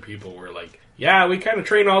lesser people, were like, yeah, we kind of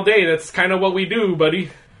train all day, that's kind of what we do,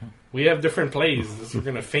 buddy. We have different plays. We're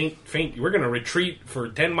gonna feint. We're gonna retreat for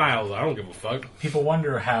 10 miles. I don't give a fuck. People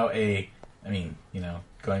wonder how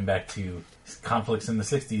going back to conflicts in the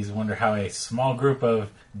 60s, wonder how a small group of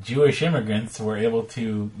Jewish immigrants were able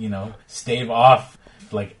to, stave off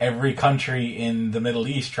like every country in the Middle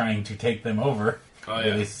East trying to take them over. Oh,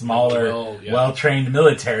 yeah. With a smaller, well-trained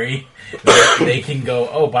military. They can go,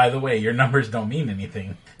 oh, by the way, your numbers don't mean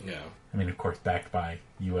anything. Yeah. I mean, of course, backed by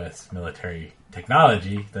U.S. military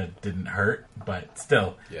technology that didn't hurt, but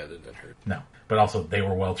still. Yeah, that didn't hurt. No. But also, they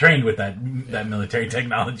were well-trained with that military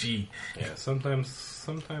technology. Yeah,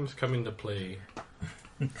 sometimes coming to play.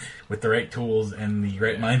 With the right tools and the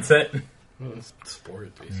right mindset. Well, it's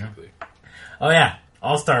sport, basically. Yeah. Oh, yeah.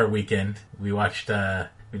 All-Star Weekend. We watched...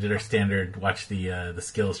 we did our standard, watch the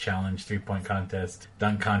skills challenge, 3-point contest,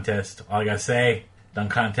 dunk contest. All I gotta say,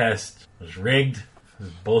 dunk contest was rigged. It was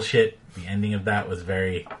bullshit. The ending of that was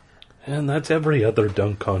very... And that's every other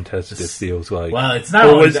dunk contest, it feels like. Well, it's not...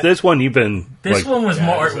 Or was this one even... This one was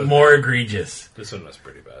more egregious. This one was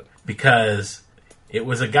pretty bad. Because it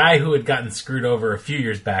was a guy who had gotten screwed over a few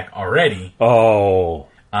years back already. Oh.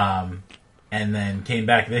 And then came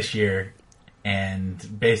back this year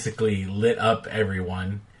and basically lit up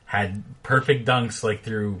everyone. Had perfect dunks like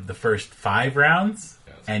through the first 5 rounds,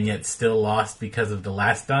 and yet still lost because of the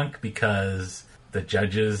last dunk because the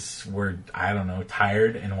judges were, I don't know,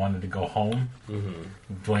 tired and wanted to go home. Mm-hmm.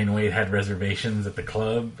 Dwayne Wade had reservations at the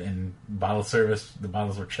club and bottle service. The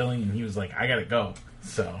bottles were chilling, and he was like, "I gotta go."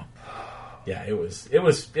 So, yeah, it was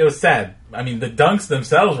sad. I mean, the dunks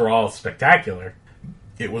themselves were all spectacular.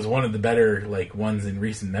 It was one of the better like ones in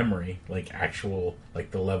recent memory, like actual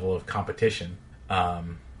like the level of competition.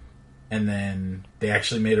 And then they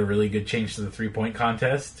actually made a really good change to the 3-point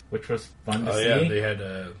contest, which was fun to see. Oh yeah, they had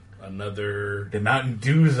the Mountain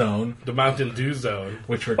Dew Zone. The Mountain Dew Zone,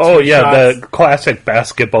 which were shots. The classic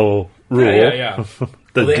basketball rule. Yeah.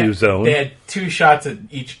 Dew Zone. They had 2 shots at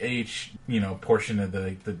each portion of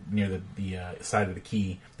the near the side of the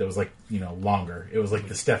key that was like longer. It was like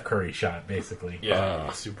the Steph Curry shot, basically.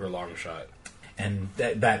 Yeah, super long shot. And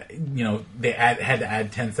that they had to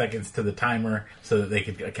add 10 seconds to the timer so that they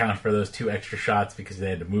could account for those 2 extra shots because they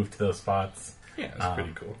had to move to those spots. Yeah, that's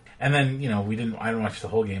pretty cool. And then I didn't watch the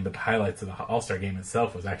whole game, but the highlights of the All-Star game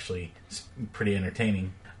itself was actually pretty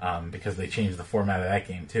entertaining because they changed the format of that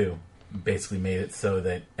game too. Basically made it so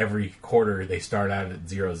that every quarter they start out at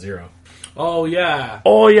 0-0. Oh yeah.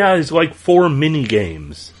 It's like 4 mini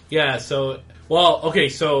games. Yeah. So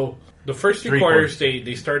the first 3 quarters,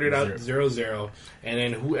 they started out 0-0, and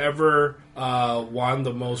then whoever won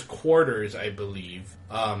the most quarters, I believe,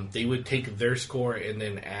 they would take their score and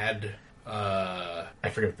then add... I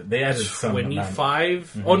forget. They added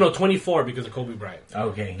 25? Mm-hmm. Oh, no, 24 because of Kobe Bryant.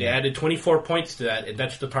 Okay. They added 24 points to that, and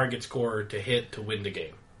that's the target score to hit to win the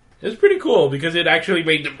game. It was pretty cool because it actually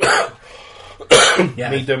made them...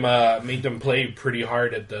 made them play pretty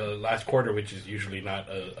hard at the last quarter, which is usually not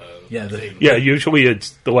a thing. Yeah, usually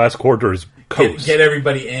it's the last quarter is coast. Get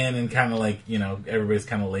everybody in and kind of like, everybody's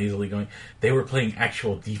kind of lazily going. They were playing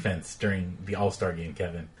actual defense during the All-Star game,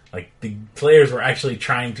 Kevin. Like, the players were actually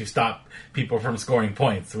trying to stop people from scoring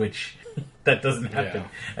points, which that doesn't happen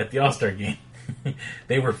at the All-Star game.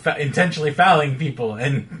 They were intentionally fouling people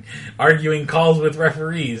and arguing calls with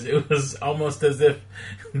referees. It was almost as if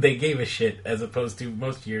they gave a shit, as opposed to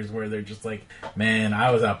most years where they're just like, man,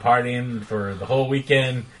 I was out partying for the whole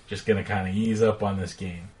weekend, just going to kind of ease up on this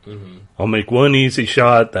game. Mm-hmm. I'll make one easy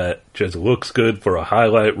shot that just looks good for a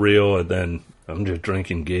highlight reel, and then I'm just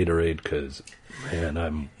drinking Gatorade because, man,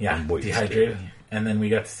 I'm wasted. Dehydrated. And then you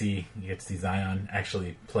get to see Zion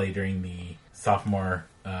actually play during the sophomore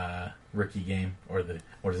rookie game, or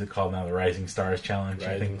what is it called now? The Rising Stars Challenge.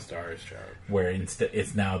 Stars Challenge. Where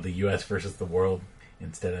it's now the U.S. versus the world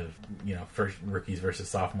instead of first rookies versus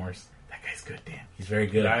sophomores. That guy's good, Dan. He's very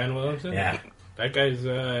good. Zion Williamson. Yeah, that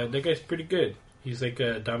guy's pretty good. He's like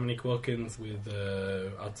Dominique Wilkins with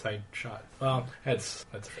outside shot. Well, that's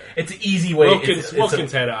fair. It's an easy way.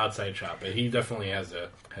 Wilkins had an outside shot, but he definitely has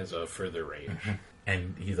a further range. Mm-hmm.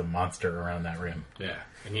 And he's a monster around that rim. Yeah,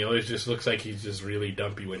 and he always just looks like he's just really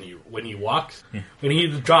dumpy when he walks. Yeah. When he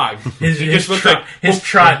jogs, his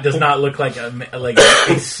trot does not look like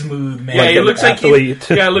a smooth man. Yeah, it looks like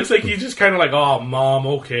it looks like he's just kind of like, oh, mom,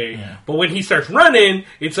 okay. Yeah. But when he starts running,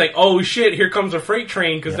 it's like, oh shit, here comes a freight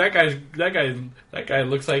train because that guy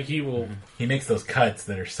looks like he will. He makes those cuts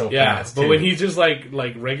that are so fast. But when he's just like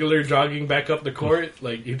regular jogging back up the court,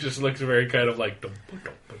 like he just looks very kind of like.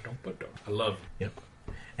 I love him. Yep.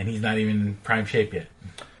 And he's not even in prime shape yet.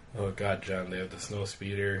 Oh God, John! They have the snow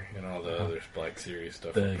speeder and all the other Black Series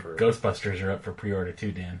stuff. The Ghostbusters are up for pre-order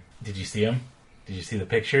too, Dan. Did you see them? Did you see the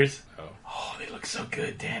pictures? Oh, they look so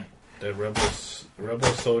good, Dan. The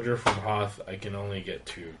Rebel Soldier from Hoth, I can only get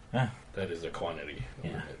 2. Huh. That is a quantity.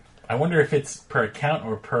 Yeah. I wonder if it's per account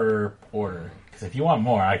or per order. Because if you want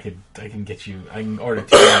more, I can order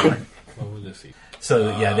 2 more. What would this be?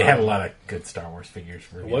 So they have a lot of good Star Wars figures.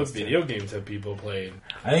 What video games have people played?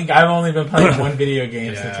 I think I've only been playing one video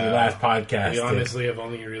game since we last podcast. We honestly have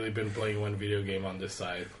only really been playing one video game on this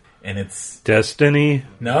side. And it's Destiny.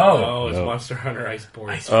 No, it's Monster Hunter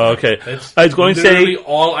Iceborne. Oh, okay. That's I was going to say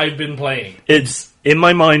all I've been playing. It's in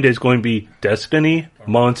my mind. It's going to be Destiny,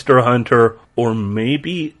 Monster Hunter, or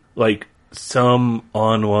maybe like some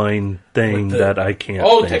online thing that I can't.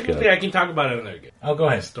 Oh, think technically, of. I can talk about another game. Oh, go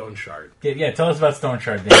ahead. Stone Shard. Yeah, tell us about Stone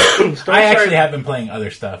Shard. I actually have been playing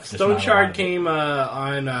other stuff. Stone Shard came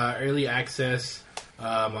on early access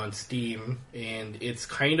on Steam, and it's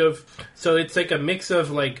kind of it's like a mix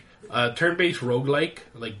of like turn-based roguelike,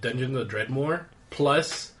 like Dungeons of Dreadmore,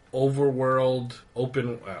 plus overworld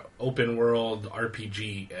open world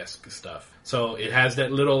RPG-esque stuff. So it has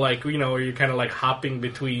that little like where you're kind of like hopping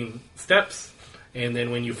between steps, and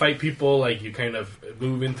then when you fight people, like you kind of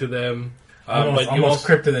move into them. Almost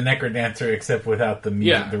Crypt of the Necrodancer, except without the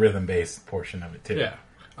music, the rhythm-based portion of it too. Yeah.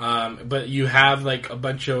 But you have like a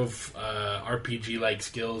bunch of RPG-like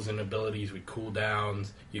skills and abilities with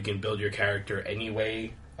cooldowns. You can build your character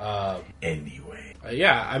anyway. I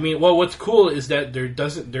mean, well, what's cool is that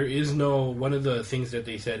there is no, one of the things that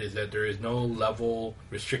they said is that there is no level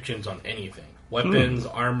restrictions on anything. Weapons,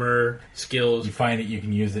 armor, skills. You find it, you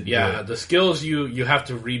can use it. Yeah, the skills you have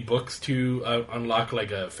to read books to unlock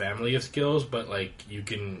like a family of skills, but like you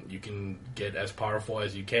can get as powerful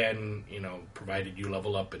as you can, provided you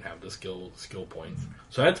level up and have the skill points.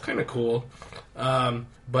 So that's kind of cool.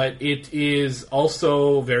 But it is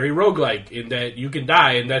also very roguelike in that you can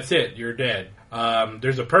die and that's it, you're dead.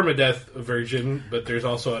 There's a permadeath version, but there's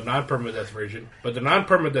also a non-permadeath version. But the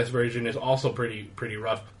non-permadeath version is also pretty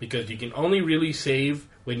rough because you can only really save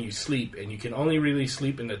when you sleep, and you can only really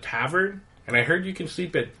sleep in the tavern. And I heard you can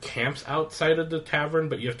sleep at camps outside of the tavern,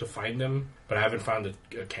 but you have to find them. But I haven't found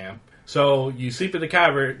a camp. So you sleep at the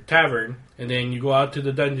tavern, and then you go out to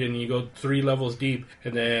the dungeon, and you go 3 levels deep,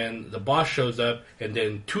 and then the boss shows up, and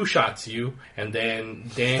then 2-shots you, and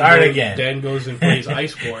then Dan goes and plays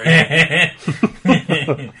Iceborne.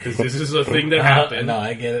 Because this is a thing that happened. No,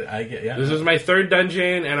 I get it. Yeah. This is my 3rd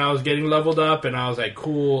dungeon, and I was getting leveled up, and I was like,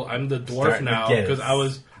 cool, I'm the dwarf now. Because I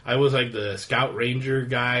was like the scout ranger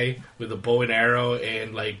guy with a bow and arrow,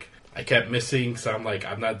 and like I kept missing, so I'm like,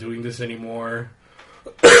 I'm not doing this anymore.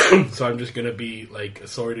 So I'm just gonna be like a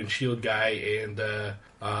sword and shield guy, and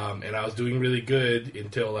I was doing really good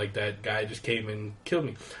until like that guy just came and killed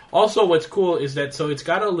me. Also, what's cool is that it's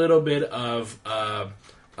got a little bit of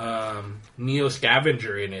Neo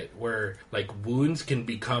Scavenger in it, where like wounds can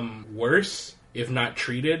become worse if not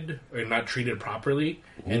treated or not treated properly,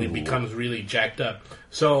 and it becomes really jacked up.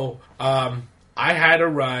 So I had a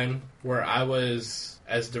run where I was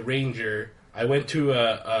as the ranger. I went to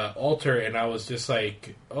a altar and I was just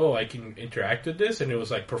like, oh, I can interact with this? And it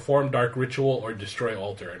was like, perform dark ritual or destroy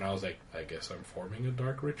altar. And I was like, I guess I'm forming a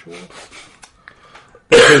dark ritual.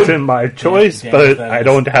 This isn't my choice, but I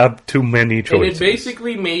don't have too many choices. And it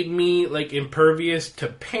basically made me like impervious to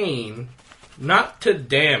pain, not to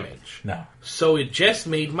damage. No. So it just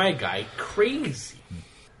made my guy crazy.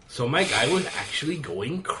 So my guy was actually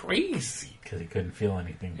going crazy. Because he couldn't feel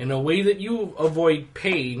anything. And a way that you avoid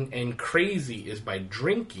pain and crazy is by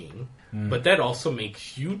drinking, but that also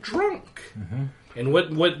makes you drunk. Mm-hmm. And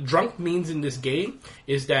what drunk means in this game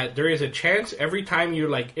is that there is a chance every time you're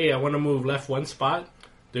like, hey, I want to move left one spot,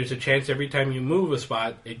 there's a chance every time you move a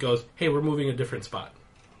spot, it goes, hey, we're moving a different spot.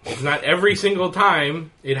 It's not every single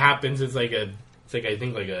time it happens. It's like I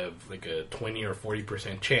think like a 20 or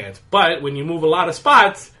 40% chance. But when you move a lot of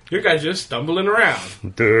spots, your guy's just stumbling around.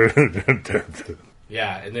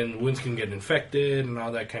 Yeah, and then wounds can get infected and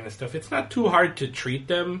all that kind of stuff. It's not too hard to treat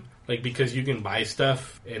them, like because you can buy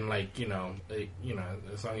stuff and like you know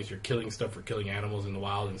as long as you're killing stuff or killing animals in the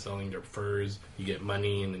wild and selling their furs, you get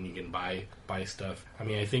money and then you can buy stuff. I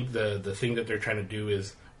mean, I think the thing that they're trying to do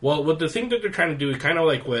is. Well, what the thing that they're trying to do is kind of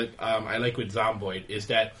like what I like with Zomboid, is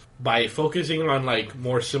that by focusing on like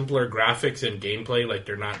more simpler graphics and gameplay, like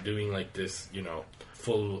they're not doing like this,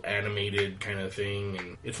 full animated kind of thing.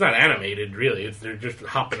 And it's not animated really; they're just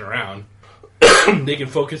hopping around. They can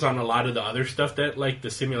focus on a lot of the other stuff that, like the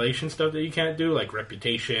simulation stuff that you can't do, like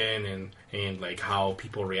reputation and like how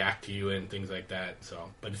people react to you and things like that. So,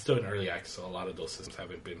 but it's still in early access, so a lot of those systems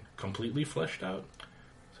haven't been completely fleshed out.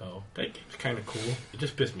 So that game's kind of cool. It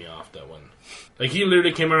just pissed me off, that one. Like, he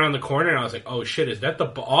literally came around the corner, and I was like, oh, shit, is that the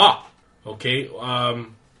boss? Okay,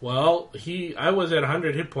 well, I was at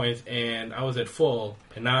 100 hit points, and I was at full,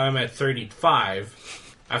 and now I'm at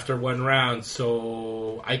 35 after one round,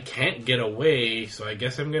 so I can't get away, so I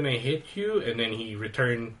guess I'm gonna hit you, and then he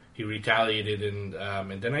retaliated, and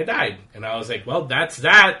then I died. And I was like, well, that's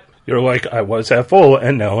that. You're like, I was at full,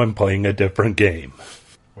 and now I'm playing a different game.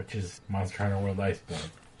 Which is Monster Hunter World Iceborne,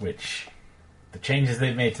 which the changes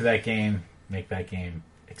they've made to that game make that game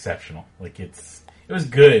exceptional. Like, it was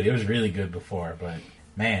good. It was really good before, but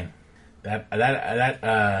man, that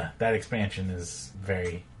expansion is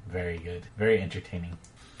very, very good, very entertaining.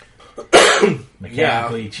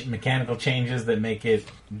 Mechanical changes that make it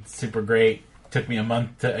super great. Took me a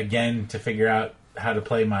month to figure out how to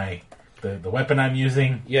play the weapon I'm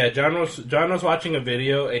using. Yeah, John was watching a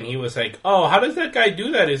video and he was like, "Oh, how does that guy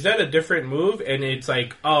do that? Is that a different move?" And it's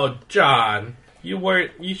like, "Oh, John,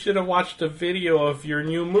 you should have watched a video of your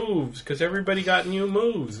new moves because everybody got new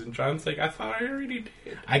moves." And John's like, "I thought I already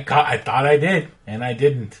did." I thought I did, and I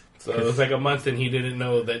didn't. So it was like a month, and he didn't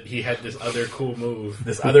know that he had this other cool move,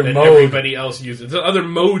 this other that mode everybody else uses, this other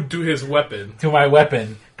mode to his weapon, to my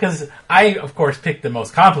weapon. Because I, of course, picked the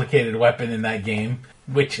most complicated weapon in that game,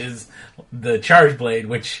 which is the Charge Blade,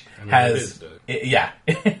 which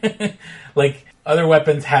like other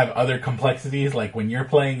weapons have other complexities. Like when you're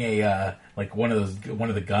playing a like one of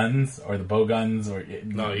the guns or the bow guns, or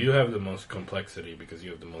no, you have the most complexity because you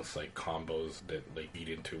have the most like combos that like eat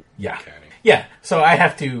into mechanics. Yeah. So I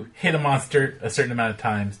have to hit a monster a certain amount of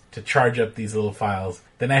times to charge up these little files.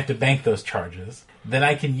 Then I have to bank those charges. Then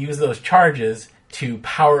I can use those charges to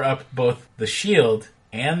power up both the shield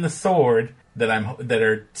and the sword that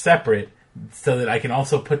are separate, so that I can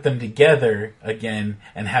also put them together again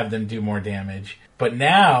and have them do more damage. But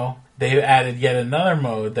now they've added yet another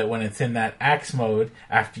mode that when it's in that axe mode,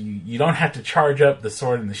 after you don't have to charge up the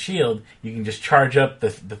sword and the shield, you can just charge up the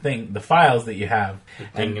files that you have. The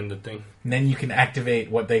thing. And then you can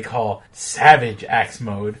activate what they call Savage Axe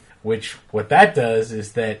mode, which what that does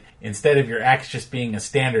is that instead of your axe just being a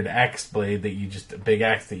standard axe blade a big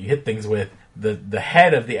axe that you hit things with, the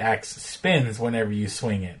head of the axe spins whenever you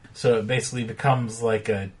swing it. So it basically becomes like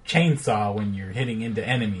a chainsaw when you're hitting into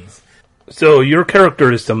enemies. So your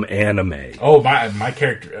character is some anime. Oh, my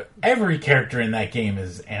character, every character in that game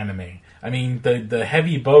is anime. I mean, the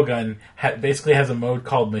heavy bowgun basically has a mode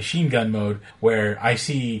called machine gun mode, where I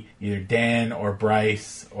see either Dan or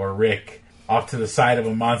Bryce or Rick off to the side of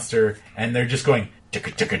a monster, and they're just going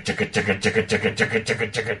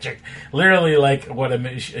literally like what a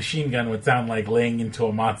machine gun would sound like laying into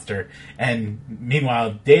a monster. And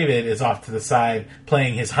meanwhile, David is off to the side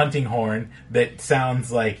playing his hunting horn that sounds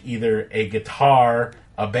like either a guitar,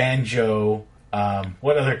 a banjo.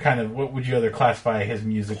 What would you other classify his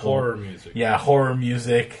musical? Horror music. Yeah, horror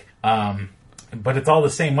music. But it's all the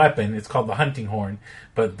same weapon. It's called the hunting horn.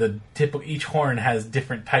 But each horn has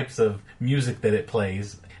different types of music that it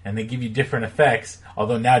plays, and they give you different effects.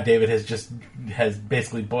 Although now David has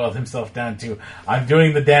basically boiled himself down to, I'm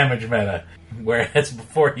doing the damage meta. Whereas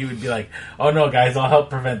before he would be like, oh no guys, I'll help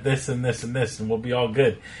prevent this and this and this and we'll be all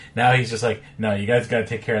good. Now he's just like, no, you guys gotta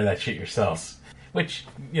take care of that shit yourselves. Which,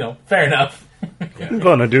 fair enough. You're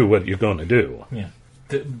gonna do what you're gonna do. Yeah.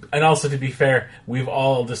 And also, to be fair, we've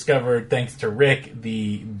all discovered, thanks to Rick,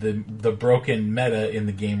 the broken meta in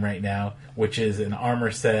the game right now, which is an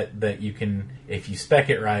armor set that you can, if you spec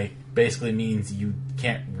it right, basically means you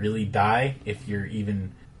can't really die if you're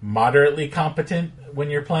even moderately competent when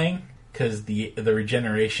you're playing, because the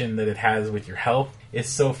regeneration that it has with your health is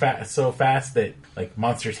so fast that like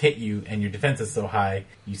monsters hit you and your defense is so high,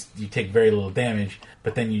 you take very little damage,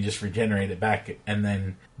 but then you just regenerate it back, and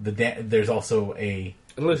then there's also a...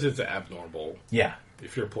 Unless it's abnormal. Yeah.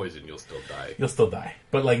 If you're poisoned, you'll still die. You'll still die.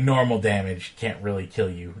 But like normal damage can't really kill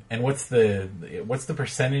you. And what's the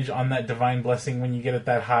percentage on that divine blessing when you get it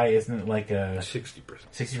that high? Isn't it like a 60%?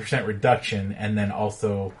 60% reduction, and then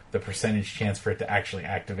also the percentage chance for it to actually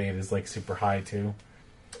activate is like super high too.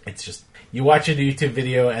 It's just, you watch a YouTube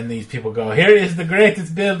video and these people go, here is the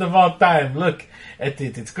greatest build of all time. Look at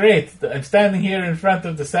it. It's great. I'm standing here in front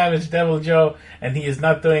of the Savage Devil Joe and he is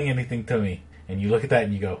not doing anything to me. And you look at that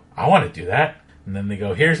and you go, I want to do that. And then they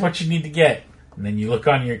go, here's what you need to get. And then you look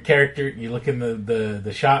on your character, you look in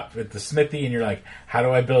the shop at the smithy, and you're like, how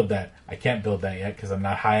do I build that? I can't build that yet because I'm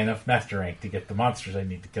not high enough master rank to get the monsters I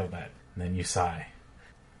need to kill that. And then you sigh.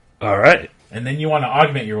 All right. And then you want to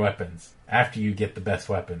augment your weapons after you get the best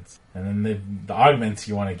weapons. And then the augments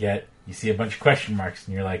you want to get, you see a bunch of question marks,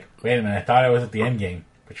 and you're like, wait a minute, I thought I was at the end game.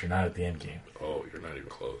 But you're not at the end game. Oh, you're not even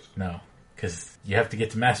close. No. Because you have to get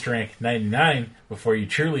to Master Rank 99 before you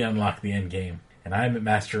truly unlock the end game. And I'm at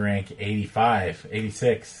Master Rank 85,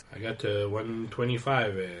 86. I got to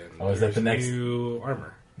 125, and is that the next new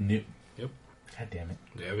armor? New. Yep. God damn it!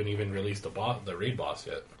 They haven't even released the raid boss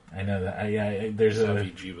yet. I know that. There's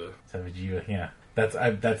Savijiva. Savijiva. Yeah,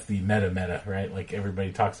 that's the meta, right? Like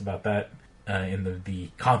everybody talks about that in the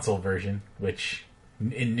console version. Which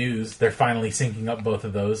in news, they're finally syncing up both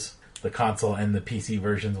of those. The console and the PC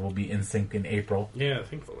versions will be in sync in April. Yeah,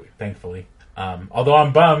 thankfully. Although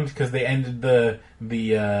I'm bummed because they ended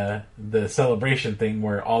the celebration thing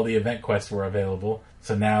where all the event quests were available.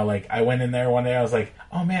 So now, like, I went in there one day. I was like,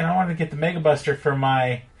 "Oh man, I wanted to get the Mega Buster for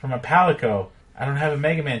my Palico. I don't have a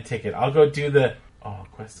Mega Man ticket. I'll go do the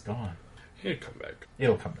quest's gone. It'll come back.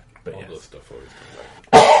 It'll come back. But all yes. those stuff always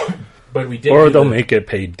come back. But we did. Or they'll make it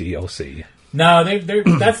paid DLC. No,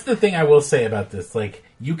 that's the thing I will say about this. Like,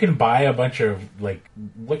 you can buy a bunch of, like,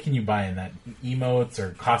 what can you buy in that? Emotes or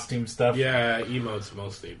costume stuff? Yeah, emotes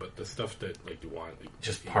mostly, but the stuff that, like, you want.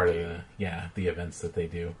 Just part of the events that they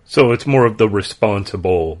do. So it's more of the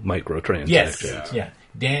responsible microtransactions. Yes, yeah.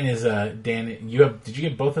 Dan, did you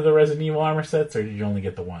get both of the Resident Evil armor sets, or did you only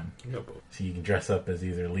get the one? No, both. So you can dress up as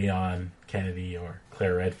either Leon Kennedy or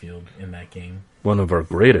Claire Redfield in that game. One of our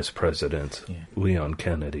greatest presidents, Yeah. Leon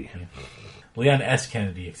Kennedy. Yeah. Leon S.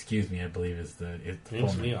 Kennedy, excuse me, I believe is the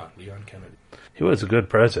Name's full name. Leon Kennedy. He was a good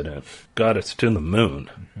president. Got us to the moon.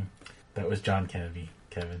 Mm-hmm. That was John Kennedy,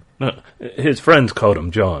 Kevin. No, his friends called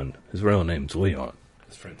him John. His real name's Leon.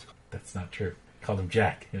 His friends. That's not true. Called him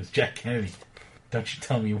Jack. It was Jack Kennedy. Don't you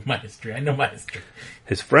tell me my history. I know my history.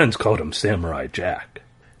 His friends called him Samurai Jack.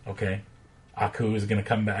 Okay. Aku is going to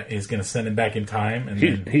come back. Is going to send him back in time,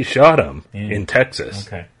 and He shot him in Texas.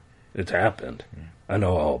 Okay. It's happened. Yeah. I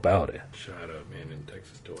know all about it. Shut up, man, in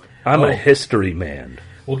Texas to it. I'm a history man.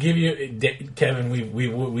 We'll give you, Kevin,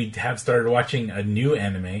 we have started watching a new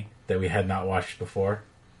anime that we had not watched before.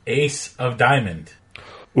 Ace of Diamond.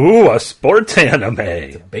 Ooh, a sports anime.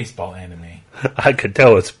 It's a baseball anime. I could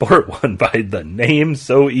tell a sport one by the name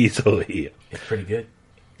so easily. It's pretty good.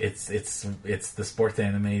 It's the sports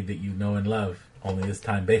anime that you know and love. Only this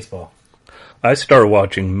time baseball. I started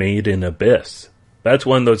watching Made in Abyss. That's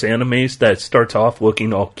one of those animes that starts off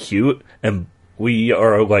looking all cute, and we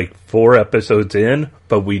are like 4 episodes in,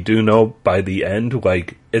 but we do know by the end,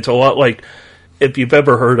 like, it's a lot like, if you've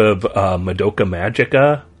ever heard of Madoka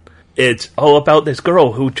Magica, it's all about this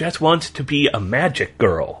girl who just wants to be a magic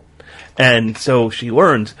girl. And so she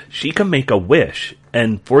learns she can make a wish,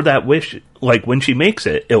 and for that wish, like, when she makes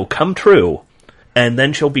it, it'll come true. And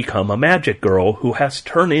then she'll become a magic girl who has to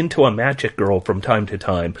turn into a magic girl from time to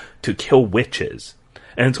time to kill witches.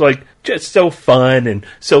 And it's like just so fun and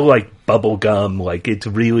so like bubblegum, like it's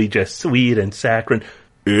really just sweet and saccharine.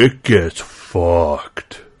 It gets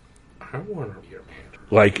fucked. I want to be a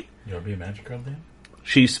magic. Like, You want to be a magic girl, Dan?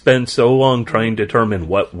 she spends so long trying to determine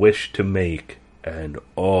what wish to make, and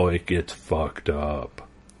it gets fucked up.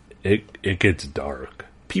 It gets dark.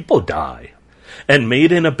 People die. And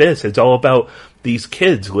Made in Abyss, it's all about these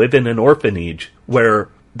kids live in an orphanage where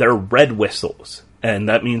they're red whistles. And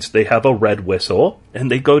that means they have a red whistle,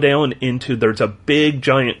 and they go down into, there's a big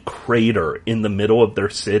giant crater in the middle of their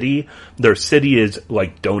city. Their city is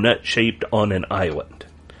like donut shaped on an island.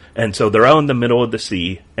 And so they're out in the middle of the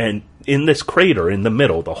sea, and in this crater in the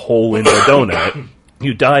middle, the hole in the donut,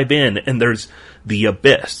 you dive in, and there's the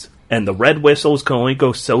abyss. And the red whistles can only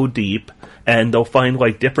go so deep, and they'll find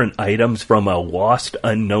like different items from a lost,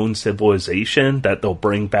 unknown civilization that they'll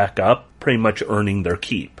bring back up, pretty much earning their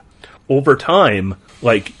keep. Over time,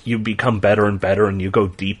 like, you become better and better and you go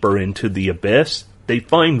deeper into the abyss. They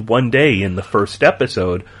find one day in the first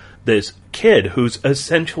episode this kid who's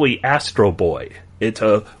essentially Astro Boy. It's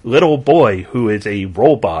a little boy who is a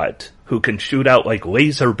robot who can shoot out like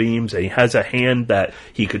laser beams, and he has a hand that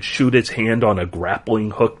he could shoot his hand on a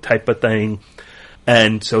grappling hook type of thing.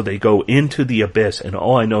 And so they go into the abyss, and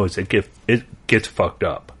all I know is it gets fucked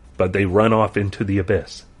up. But they run off into the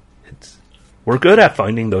abyss. We're good at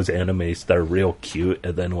finding those animes that are real cute,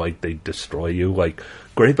 and then like they destroy you, like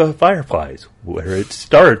Grave of Fireflies, where it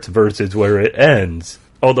starts versus where it ends.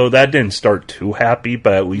 Although that didn't start too happy,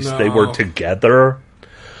 but at least they were together.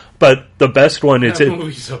 But the best one is... That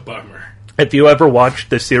movie's a bummer. If you ever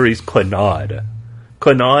watched the series Clannad,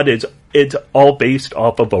 it's all based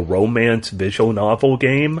off of a romance visual novel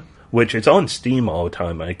game, which is on Steam all the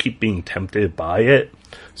time. I keep being tempted by it.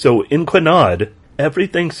 So in Clannad,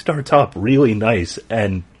 everything starts off really nice,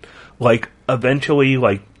 and like eventually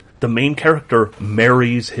like the main character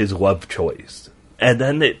marries his love choice. And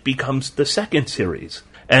then it becomes the second series.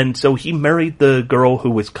 And so he married the girl who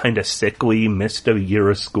was kind of sickly, missed a year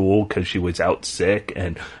of school because she was out sick,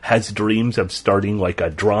 and has dreams of starting like a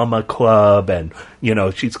drama club. And, you know,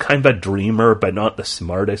 she's kind of a dreamer, but not the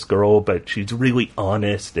smartest girl, but she's really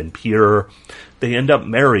honest and pure. They end up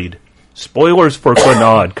married. Spoilers for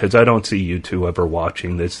Clannad, because I don't see you two ever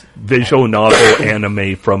watching this visual novel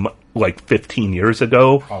anime from like 15 years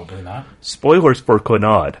ago. Probably not. Spoilers for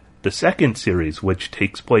Clannad. The second series, which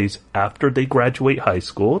takes place after they graduate high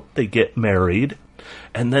school, they get married,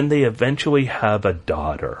 and then they eventually have a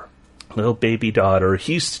daughter. Little baby daughter.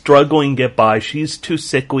 He's struggling to get by. She's too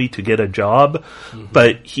sickly to get a job,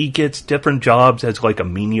 but he gets different jobs as like a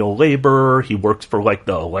menial laborer. He works for like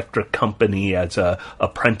the electric company as a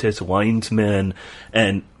apprentice linesman,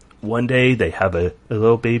 and one day they have a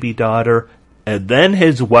little baby daughter, and then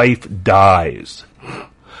his wife dies.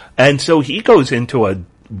 And so he goes into a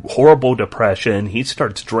horrible depression. He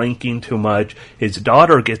starts drinking too much. His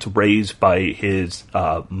daughter gets raised by his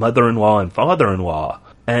mother-in-law and father-in-law.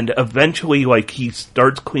 And eventually, like, he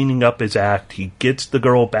starts cleaning up his act. He gets the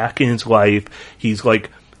girl back in his life. He's like,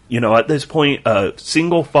 you know, at this point, a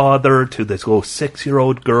single father to this little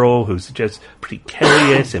 6-year-old girl who's just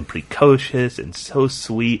precarious and precocious and so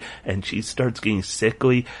sweet. And she starts getting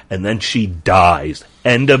sickly, and then she dies.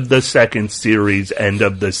 End of the second series, end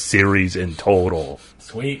of the series in total.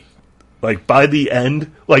 Sweet. Like, by the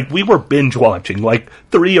end, like, we were binge watching, like,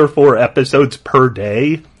 3 or 4 episodes per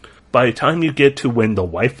day. By the time you get to when the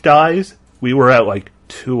wife dies, we were at, like,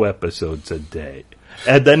 2 episodes a day.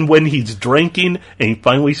 And then when he's drinking and he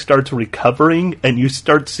finally starts recovering, and you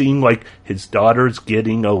start seeing, like, his daughter's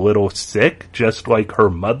getting a little sick, just like her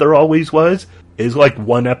mother always was, is like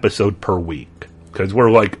 1 episode per week. Because we're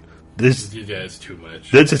like, this... You guys too much.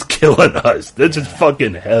 This is killing us. This is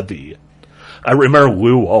fucking heavy. I remember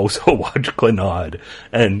Lou also watched Clannad,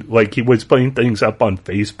 and, like, he was putting things up on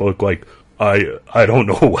Facebook, like, I don't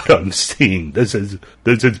know what I'm seeing. This is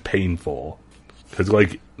painful. Because,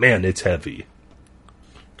 like, man, it's heavy.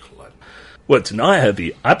 What's not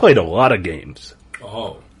heavy? I played a lot of games.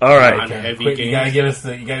 Oh. All right. Heavy Quick, games. you gotta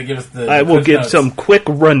give us the. I will give notes. some quick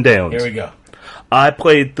rundowns. Here we go. I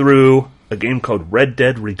played through a game called Red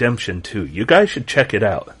Dead Redemption 2. You guys should check it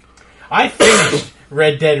out. I finished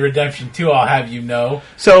Red Dead Redemption 2, I'll have you know.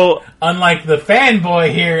 So, Unlike the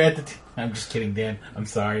fanboy here at the... I'm just kidding, Dan. I'm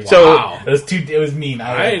sorry. So- Wow. It was mean.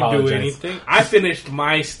 I didn't apologize. do anything. I finished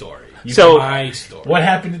my story. So- My story. What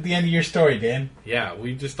happened at the end of your story, Dan? Yeah,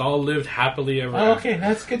 we just all lived happily ever Oh, after. okay,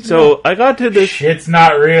 that's good to know. so I got to this. Shit's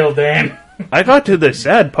not real, Dan. I got to the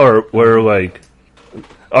sad part where, like,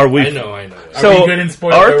 are we? I know. So, Are we good in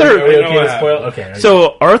spoilers? Arthur- Are we I know okay what to spoil? Okay.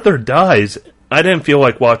 So Arthur dies. I didn't feel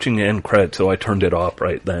like watching the end credits, so I turned it off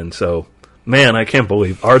right then. So, man, I can't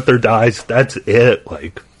believe Arthur dies. That's it.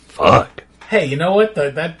 Like, fuck. Hey, you know what?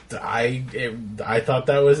 I thought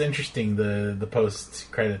that was interesting. The post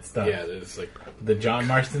credit stuff. Yeah, there's like The John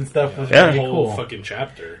Marston stuff was Yeah. very a whole cool. fucking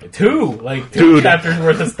chapter. Two Dude. chapters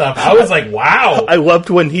worth of stuff. I was like, wow. I loved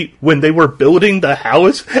when they were building the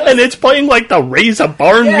house and it's playing like the Raise a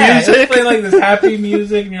Barn Yeah, music. it's playing like this happy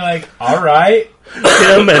music, and you're like, all right.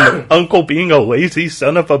 Him and Uncle being a lazy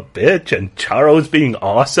son of a bitch and Charo's being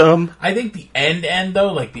awesome. I think the end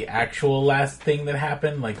though, like the actual last thing that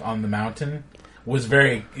happened, like on the mountain, was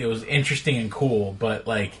it was interesting and cool, but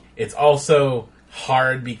like it's also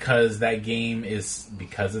hard because that game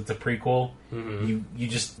because it's a prequel. Mm-hmm. You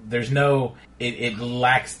just it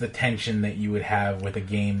lacks the tension that you would have with a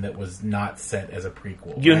game that was not set as a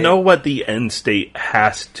prequel. You right? know what the end state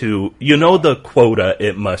has to, the quota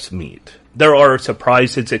it must meet. There are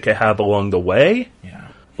surprises it could have along the way. Yeah.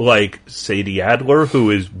 Like Sadie Adler, who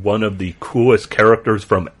is one of the coolest characters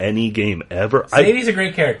from any game ever. Sadie's a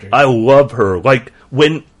great character. I love her. Like,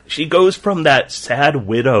 when she goes from that sad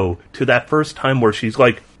widow to that first time where she's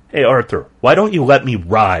like, hey, Arthur, why don't you let me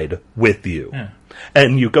ride with you? Yeah.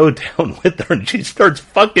 And you go down with her and she starts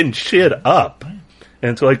fucking shit up.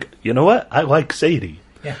 And it's like, you know what? I like Sadie.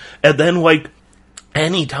 Yeah. And then, like,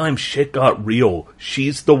 anytime shit got real,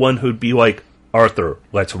 she's the one who'd be like, Arthur,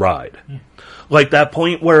 let's ride. Yeah. Like that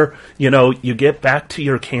point where, you get back to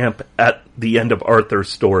your camp at the end of Arthur's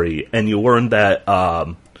story and you learn that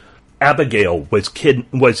Abigail was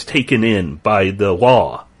taken in by the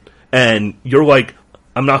law. And you're like,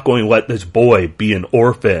 I'm not going to let this boy be an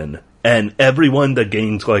orphan. And everyone, the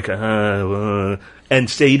gang's like, and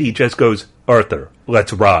Sadie just goes, Arthur,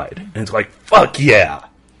 let's ride. And it's like, fuck yeah.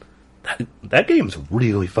 That game's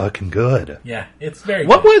really fucking good. Yeah, it's very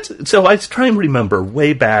So I was trying to remember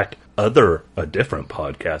way back, a different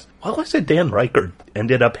podcast. What was it Dan Reichert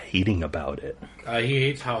ended up hating about it? He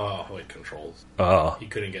hates how it controls. He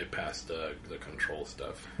couldn't get past the control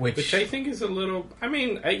stuff, which I think is a little. I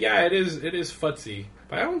mean, yeah, it is futzy,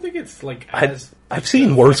 but I don't think it's like as. I've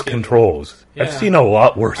seen worse controls. Yeah. I've seen a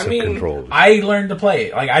lot worse controls. I learned to play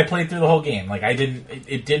it. Like I played through the whole game. Like I didn't.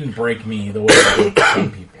 It didn't break me the way it did for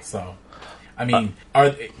some people. So. I mean,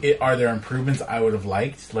 are there improvements I would have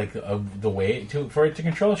liked, like of the way for it to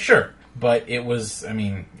control? Sure, but it was. I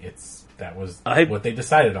mean, that was what they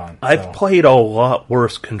decided on. I've played a lot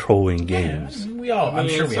worse controlling games. Yeah, I'm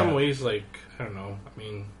sure in some ways, like I don't know. I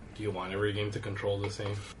mean, do you want every game to control the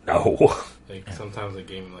same? No. Like sometimes a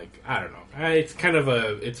game, like I don't know. It's kind of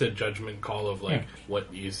a judgment call of like what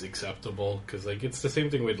is acceptable because like it's the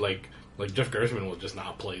same thing with like Jeff Gerstmann will just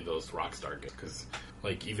not play those Rockstar games because.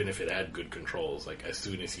 Like, even if it had good controls, like, as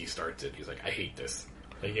soon as he starts it, he's like, I hate this.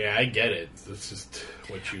 Like, yeah, I get it. It's just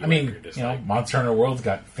what you Monster Hunter World's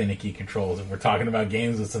got finicky controls. If we're talking about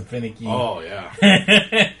games with some finicky... Oh,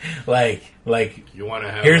 yeah. like... You want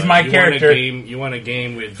to have... Here's my character. You want a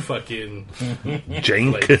game with fucking...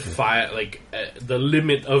 Jank. The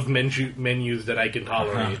limit of menus that I can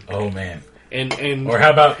tolerate. Oh, man. Or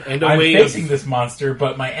how about I'm facing this monster,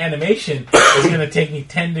 but my animation is going to take me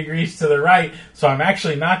 10 degrees to the right, so I'm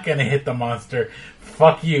actually not going to hit the monster.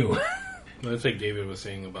 Fuck you. That's like David was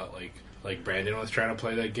saying about like Brandon was trying to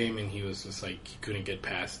play that game and he was just like he couldn't get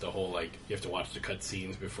past the whole like you have to watch the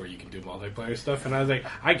cutscenes before you can do multiplayer stuff, and I was like,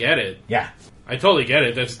 I get it. Yeah. I totally get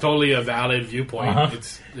it. That's totally a valid viewpoint.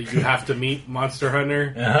 It's you have to meet Monster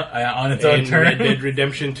Hunter on its own terms. Red Dead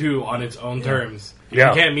Redemption 2 on its own terms. If you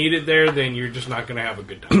can't meet it there, then you're just not going to have a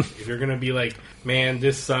good time. If you're going to be like, man,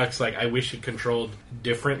 this sucks. Like, I wish it controlled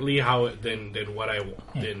differently than what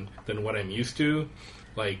I'm used to.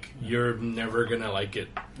 Like, you're never going to like it.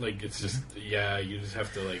 Like, it's just you just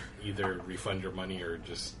have to like either refund your money or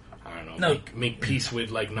just. I don't know, make peace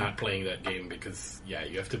with, like, not playing that game because, you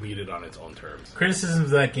have to meet it on its own terms. Criticisms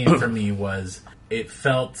of that game for me was it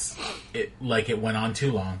felt like it went on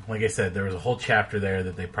too long. Like I said, there was a whole chapter there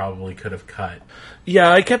that they probably could have cut.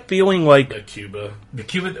 Yeah, I kept feeling like... The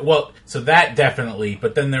Cuba, well, so that definitely,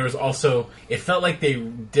 but then there was also... It felt like they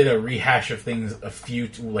did a rehash of things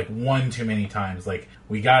one too many times. Like,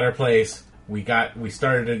 we got our place... We got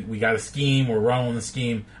a scheme, we're rolling the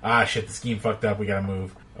scheme. Ah, shit, the scheme fucked up, we gotta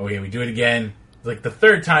move. Okay, we do it again. Like, the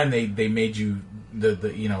third time they made you,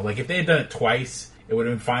 like, if they had done it twice, it would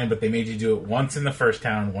have been fine, but they made you do it once in the first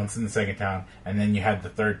town, once in the second town, and then you had the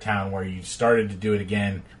third town where you started to do it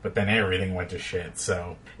again, but then everything went to shit.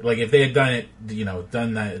 So, like, if they had done it,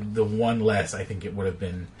 done the one less, I think it would have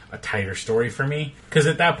been a tighter story for me. Because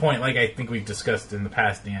at that point, like I think we've discussed in the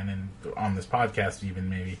past, Dan, and on this podcast even,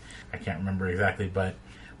 maybe, I can't remember exactly, but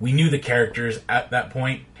we knew the characters at that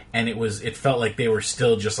point, and it felt like they were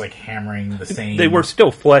still just like hammering the same... They were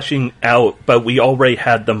still fleshing out, but we already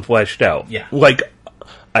had them fleshed out. Yeah. Like,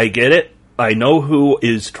 I get it. I know who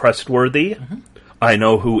is trustworthy. Mm-hmm. I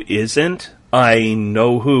know who isn't. I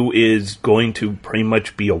know who is going to pretty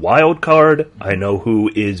much be a wild card. I know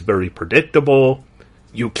who is very predictable.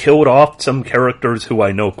 You killed off some characters who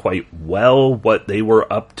I know quite well what they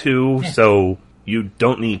were up to, so you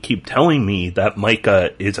don't need to keep telling me that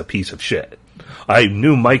Micah is a piece of shit. I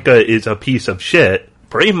knew Micah is a piece of shit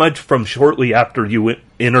pretty much from shortly after you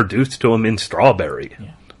introduced to him in Strawberry.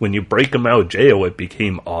 Yeah. When you break him out of jail, it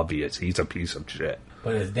became obvious he's a piece of shit.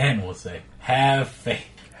 But as Dan will say, have faith.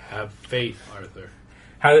 Have faith, Arthur.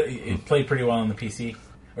 It played pretty well on the PC?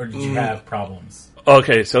 Or did you have problems?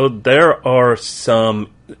 Okay, so there are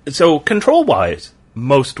some... So, control-wise,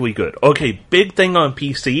 mostly good. Okay, big thing on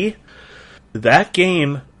PC, that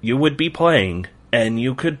game you would be playing, and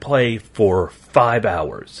you could play for 5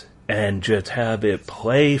 hours, and just have it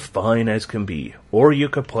play fine as can be. Or you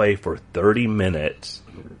could play for 30 minutes,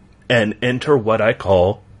 and enter what I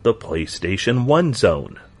call the PlayStation 1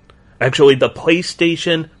 zone. Actually, the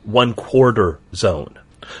PlayStation 1/4 zone.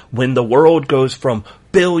 When the world goes from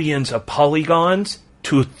billions of polygons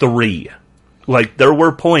to 3. Like, there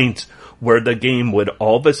were points where the game would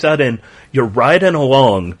all of a sudden, you're riding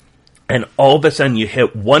along, and all of a sudden you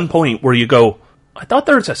hit one point where you go, I thought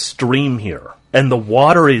there's a stream here, and the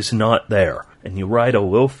water is not there. And you ride a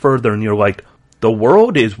little further, and you're like, the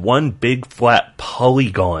world is one big flat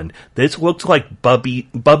polygon. This looks like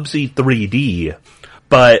Bubsy 3D,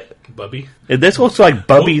 but... Bubby? This looks like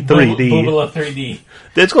Bubby 3D. Boobala 3D.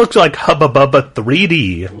 This looks like Hubba Bubba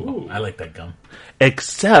 3D. Ooh, I like that gum.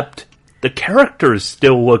 Except, the characters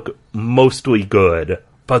still look mostly good,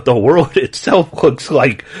 but the world itself looks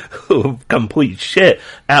like complete shit.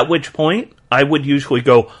 At which point, I would usually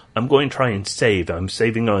go, I'm going to try and save. I'm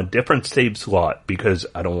saving on a different save slot because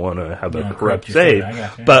I don't want to have a corrupt your save.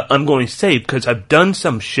 save. But I'm going to save because I've done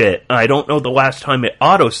some shit. I don't know the last time it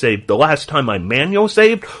auto-saved. The last time I manual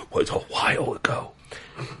saved was a while ago.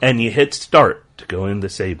 And you hit start to go in the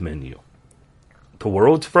save menu. The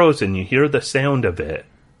world's frozen. You hear the sound of it.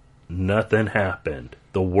 Nothing happened.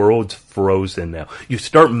 The world's frozen now. You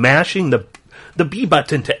start mashing the B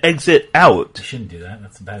button to exit out. You shouldn't do that.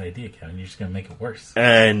 That's a bad idea, Kevin. You're just going to make it worse.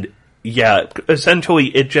 And, yeah, essentially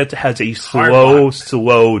it just has a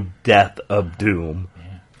slow death of doom.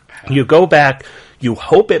 Yeah. You go back, you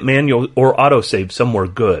hope it manual or autosave somewhere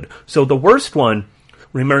good. So the worst one,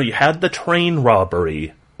 remember you had the train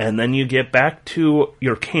robbery, and then you get back to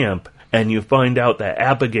your camp, and you find out that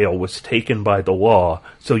Abigail was taken by the law,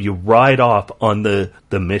 so you ride off on the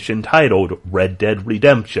mission titled Red Dead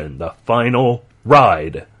Redemption, the final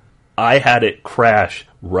ride. I had it crash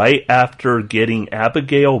right after getting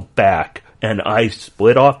Abigail back, and I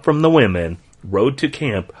split off from the women, rode to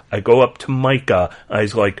camp, I go up to Micah, I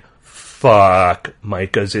was like, fuck,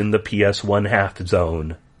 Micah's in the PS1 half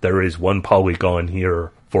zone. There is one polygon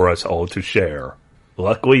here for us all to share.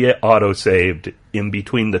 Luckily, it auto-saved in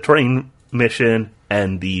between the train mission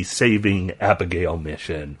and the saving Abigail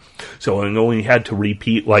mission. So I only had to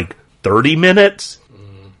repeat like 30 minutes.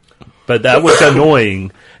 But that was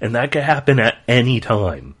annoying, and that could happen at any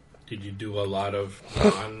time. Did you do a lot of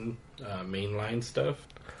non-mainline stuff?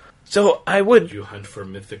 So I would... Did you hunt for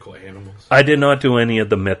mythical animals? I did not do any of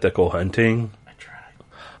the mythical hunting. I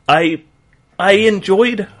tried. I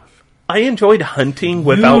enjoyed hunting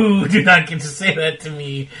without... You did not get to say that to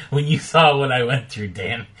me when you saw what I went through,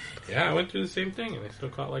 Dan. Yeah, I went through the same thing, and I still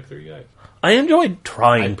caught like 3 guys. I enjoyed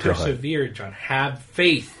trying to hunt. I persevered, John. Have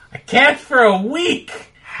faith. I camped for a week.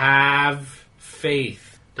 Have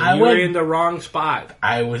faith. You were in the wrong spot.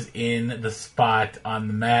 I was in the spot on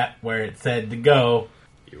the map where it said to go.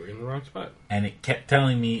 You were in the wrong spot. And it kept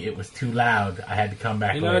telling me it was too loud. I had to come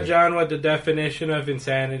back later. You know, John, what the definition of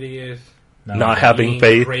insanity is? No, not having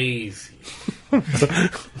faith. Crazy.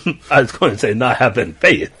 I was going to say not having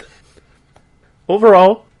faith.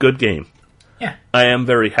 Overall, good game. Yeah. I am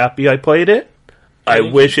very happy I played it. I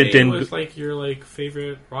wish it didn't... It was like your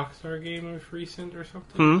favorite Rockstar game of recent or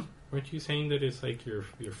something? Weren't you saying that it's like your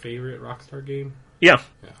favorite Rockstar game? Yeah.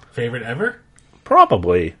 Favorite ever?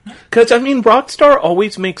 Probably. Because, I mean, Rockstar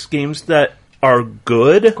always makes games that are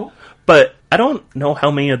good, but I don't know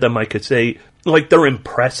how many of them I could say, like, they're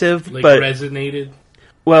impressive, like but... resonated?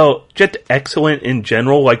 Well, just excellent in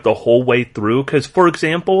general, like the whole way through. Because, for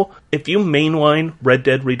example, if you mainline Red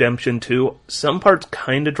Dead Redemption 2, some parts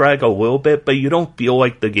kind of drag a little bit, but you don't feel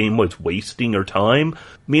like the game was wasting your time.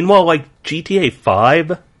 Meanwhile, like GTA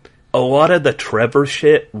 5, a lot of the Trevor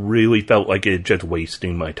shit really felt like it just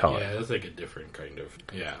wasting my time. Yeah, it was like a different kind of,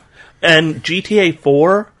 yeah. And GTA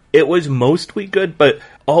 4, it was mostly good, but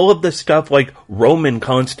all of the stuff like Roman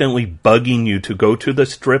constantly bugging you to go to the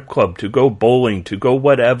strip club, to go bowling, to go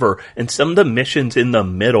whatever, and some of the missions in the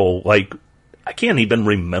middle, like, I can't even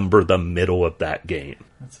remember the middle of that game.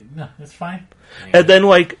 That's fine. And then,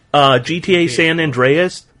 like, GTA San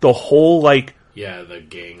Andreas, the whole, like... Yeah, the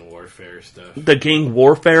gang warfare stuff. The gang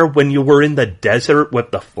warfare when you were in the desert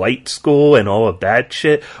with the flight school and all of that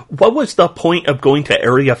shit. What was the point of going to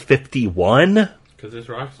Area 51? Because it's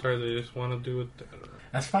Rockstar, they just want to do it.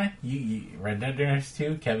 That's fine. You Red Dead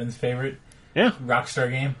Redemption 2, Kevin's favorite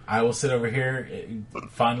Rockstar game. I will sit over here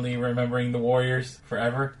fondly remembering the Warriors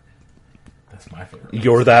forever. That's my favorite.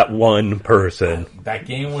 You're that one person. That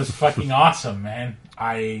game was fucking awesome, man.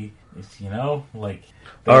 They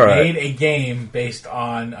made a game based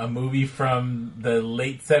on a movie from the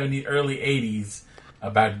late 70s, early 80s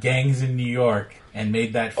about gangs in New York and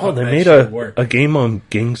made that work. A game on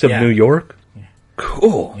gangs of New York? Yeah.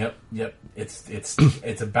 Cool. Yep.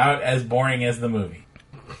 It's about as boring as the movie.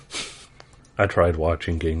 I tried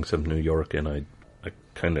watching Gangs of New York and I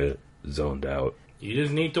kind of zoned out. You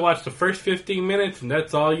just need to watch the first 15 minutes and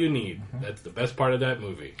that's all you need. That's the best part of that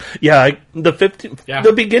movie. Yeah,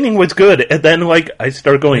 the beginning was good and then I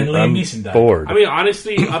started going, I'm bored. I mean,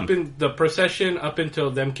 honestly, up in the procession, up until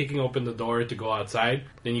them kicking open the door to go outside,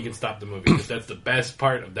 then you can stop the movie because that's the best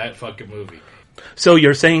part of that fucking movie. So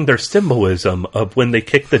you're saying there's symbolism of when they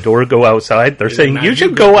kick the door, go outside? They're saying you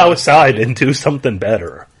should go outside and do something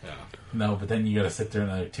better. Yeah. No, but then you gotta sit through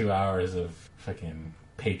another 2 hours of fucking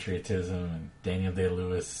patriotism and Daniel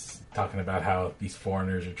Day-Lewis talking about how these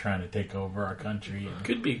foreigners are trying to take over our country.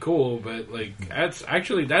 Could be cool, but that's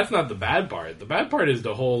not the bad part. The bad part is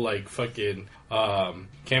the whole fucking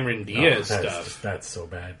Cameron Diaz stuff. That's so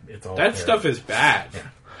bad. It's all that stuff is bad. Yeah.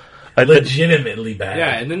 Legitimately bad.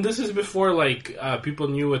 Yeah, and then this is before people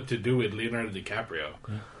knew what to do with Leonardo DiCaprio.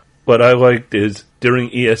 What I liked is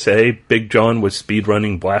during ESA, Big John was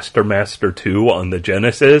speedrunning Blaster Master 2 on the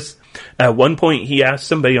Genesis. At one point, he asked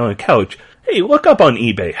somebody on a couch, "Hey, look up on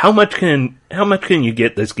eBay. How much can you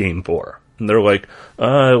get this game for?" And they're like,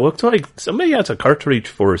 "It looks like somebody has a cartridge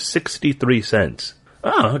for 63 cents."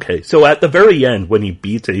 Oh, okay. So at the very end, when he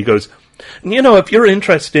beats it, he goes, "If you're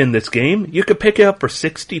interested in this game, you could pick it up for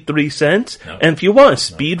 63 cents. No. And if you want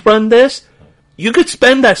to speedrun this, you could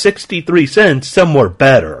spend that 63 cents somewhere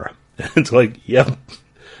better." It's like, yep.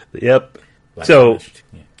 So,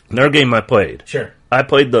 another game I played. Sure. I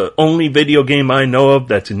played the only video game I know of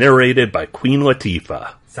that's narrated by Queen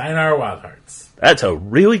Latifah. Sayonara Wild Hearts. That's a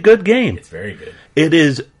really good game. It's very good. It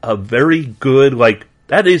is a very good,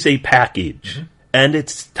 that is a package. Mm-hmm. And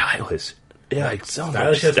it's stylish. So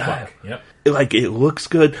stylish much as fuck. Yep. It looks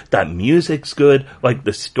good. That music's good.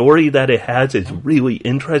 The story that it has is really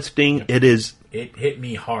interesting. Yep. It hit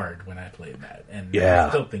me hard when I played that. And yeah. I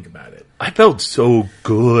still think about it. I felt so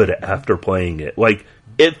good after playing it.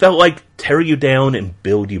 It felt like tear you down and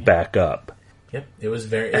build you back up. Yep, it was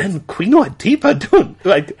very... And Queen Latifah doing,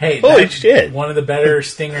 hey, holy shit. One of the better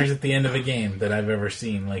stingers at the end of a game that I've ever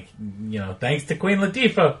seen. Thanks to Queen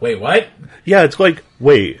Latifah. Wait, what? Yeah, it's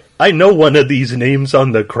wait, I know one of these names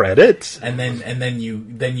on the credits. And then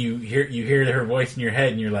you hear her voice in your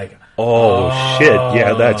head and you're like, oh shit,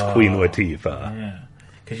 yeah, that's Queen Latifah. Yeah,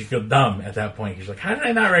 because you feel dumb at that point. You're like, how did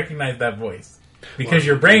I not recognize that voice? Because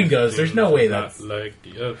your brain goes, there's no way that's... like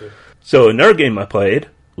the other. So another game I played,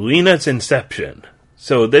 Lena's Inception.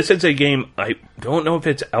 So this is a game, I don't know if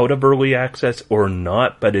it's out of early access or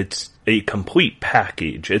not, but it's a complete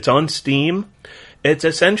package. It's on Steam. It's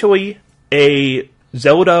essentially a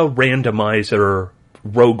Zelda randomizer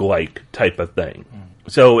roguelike type of thing.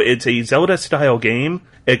 So it's a Zelda-style game,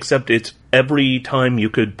 except it's every time you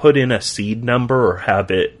could put in a seed number or have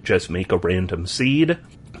it just make a random seed.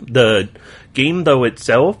 The game, though,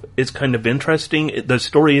 itself is kind of interesting. The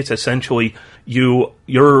story is essentially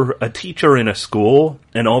you're a teacher in a school,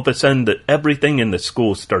 and all of a sudden everything in the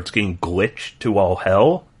school starts getting glitched to all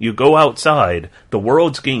hell. You go outside, the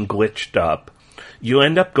world's getting glitched up. You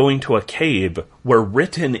end up going to a cave where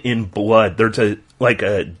written in blood, there's a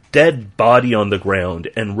dead body on the ground,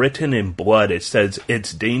 and written in blood it says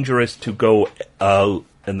it's dangerous to go out,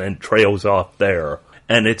 and then trails off there.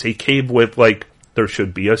 And it's a cave with there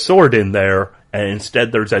should be a sword in there, and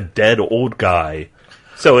instead there's a dead old guy.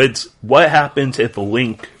 So it's what happens if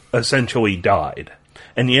Link essentially died.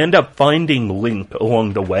 And you end up finding Link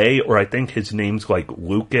along the way, or I think his name's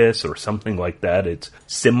Lucas or something like that. It's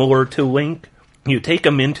similar to Link. You take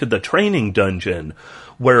him into the training dungeon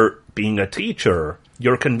where, being a teacher,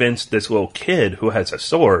 you're convinced this little kid who has a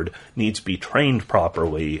sword needs to be trained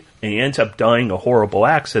properly, and he ends up dying a horrible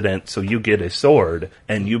accident, so you get his sword,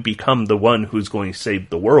 and you become the one who's going to save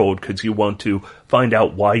the world because you want to find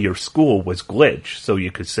out why your school was glitched so you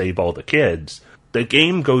could save all the kids. The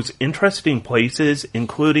game goes interesting places,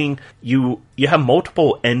 including you have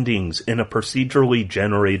multiple endings in a procedurally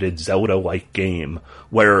generated Zelda-like game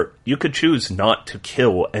where you could choose not to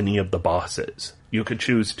kill any of the bosses. You could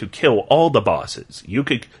choose to kill all the bosses. You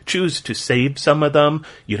could choose to save some of them.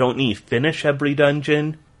 You don't need to finish every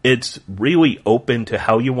dungeon. It's really open to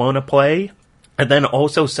how you want to play. And then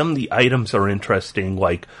also some of the items are interesting.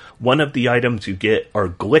 One of the items you get are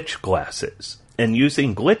glitch glasses. And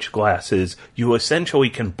using glitch glasses, you essentially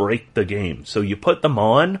can break the game. So you put them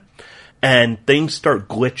on, and things start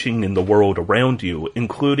glitching in the world around you,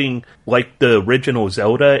 including, the original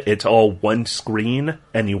Zelda, it's all one screen,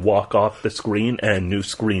 and you walk off the screen, and a new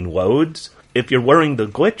screen loads. If you're wearing the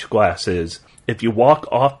glitch glasses, if you walk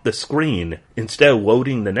off the screen, instead of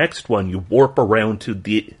loading the next one, you warp around to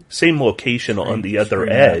the same location on the other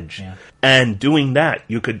edge. Yeah. And doing that,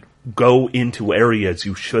 you could go into areas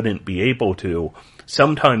you shouldn't be able to,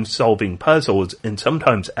 sometimes solving puzzles and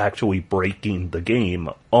sometimes actually breaking the game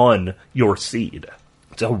on your seed.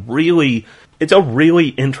 It's a really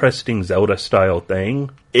interesting Zelda style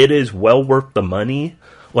thing. It is well worth the money.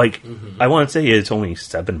 I want to say it's only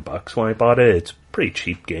 $7 when I bought it. It's a pretty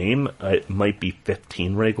cheap game. It might be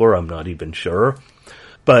 15 regular, I'm not even sure.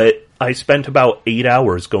 But I spent about 8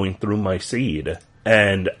 hours going through my seed.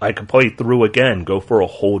 And I could play through again, go for a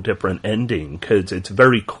whole different ending, because it's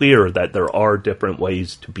very clear that there are different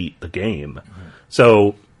ways to beat the game. Mm-hmm.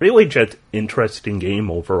 So, really just interesting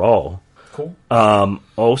game overall. Cool.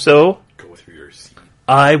 Also, go through your seed.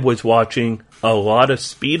 I was watching a lot of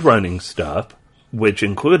speedrunning stuff which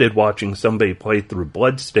included watching somebody play through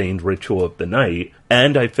Bloodstained Ritual of the Night,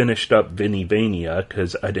 and I finished up Vinny-Vania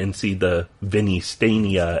because I didn't see the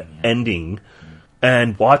Vinny-Stania ending,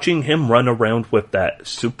 and watching him run around with that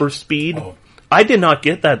super speed... Oh. I did not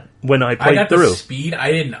get that when I played through. The speed. I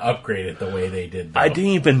didn't upgrade it the way they did, though. I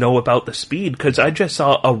didn't even know about the speed, because I just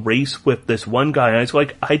saw a race with this one guy, and I was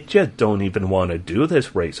like, I just don't even want to do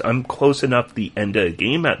this race. I'm close enough to the end of the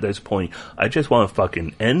game at this point. I just want to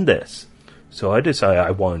fucking end this. So I decided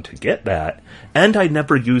I wanted to get that, and I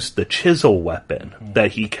never used the chisel weapon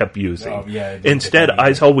that he kept using. Oh, yeah, instead, I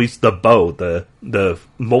was always the bow, the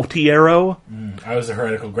multi-arrow. I was a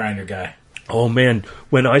heretical grinder guy. Oh man,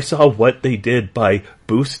 when I saw what they did by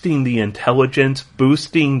boosting the intelligence,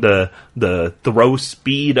 boosting the throw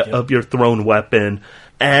speed of your thrown weapon,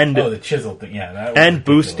 and... Oh, the chisel thing, yeah. That was and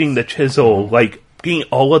ridiculous. Boosting the chisel, like, getting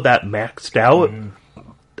all of that maxed out,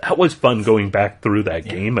 that was fun going back through that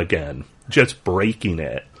game again. Just breaking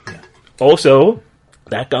it. Yeah. Also,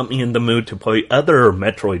 that got me in the mood to play other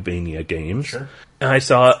Metroidvania games. Sure. And I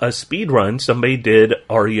saw a speed run. Somebody did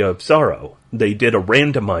Aria of Sorrow. They did a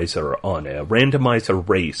randomizer on it, a randomizer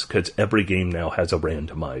race, because every game now has a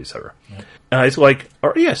randomizer. Yeah. And I was like,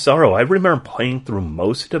 Aria of Sorrow, I remember playing through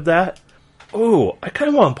most of that. Oh, I kind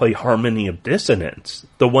of want to play Harmony of Dissonance.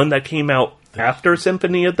 The one that came out after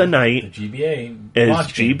Symphony of the Night. The GBA. Is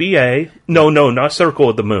GBA. No, not Circle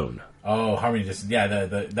of the Moon. Oh, Harmony of Dissonance. Yeah,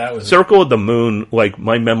 that was... Circle of the Moon, like,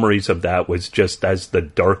 my memories of that was just as the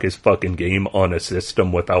darkest fucking game on a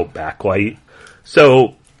system without backlight.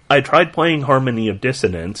 So, I tried playing Harmony of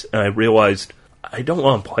Dissonance, and I realized I don't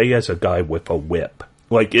want to play as a guy with a whip.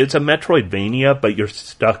 Like, it's a Metroidvania, but you're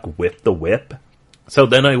stuck with the whip. So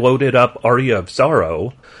then I loaded up Aria of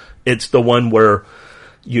Sorrow. It's the one where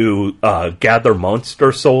you gather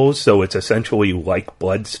monster souls, so it's essentially like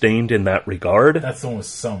Bloodstained in that regard. That's the one with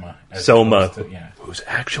Soma. Who's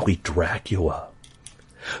actually Dracula.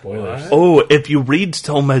 Spoilers. Oh, if you read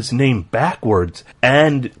Soma's name backwards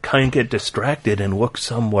and kind of get distracted and look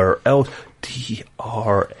somewhere else,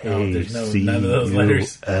 D-R-A-C-U-L. None of those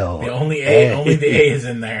letters. The only the A is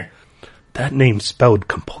in there. That name spelled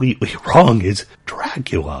completely wrong is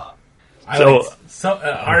Dracula.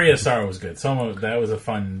 Aria of Sorrow was good. That was a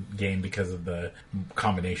fun game because of the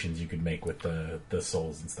combinations you could make with the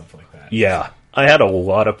souls and stuff like that. Yeah, I had a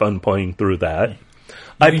lot of fun playing through that.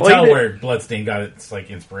 You can tell where Bloodstained got its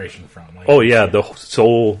inspiration from. The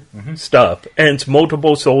soul stuff. And it's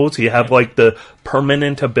multiple souls. You have the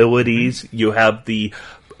permanent abilities. You have the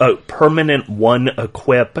permanent one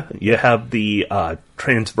equip. You have the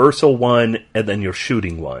transversal one, and then your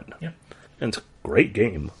shooting one. Yep. And it's a great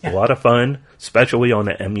game. Yeah. A lot of fun, especially on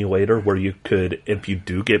an emulator where you could, if you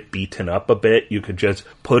do get beaten up a bit, you could just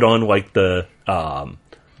put on the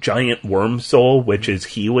giant worm soul, which is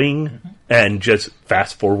healing, and just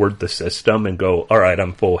fast forward the system and go, alright,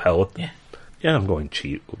 I'm full health. Yeah, I'm going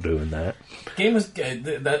cheat doing that. The game was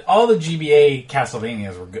good. All the GBA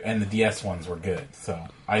Castlevanias were good, and the DS ones were good, so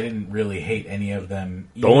I didn't really hate any of them.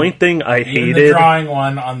 The only thing I hated... the drawing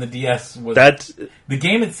one on the DS was... The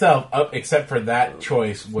game itself, except for that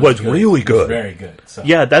choice, was really good. It was very good. So.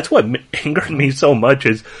 Yeah, that's what angered me so much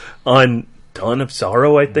is on Dawn of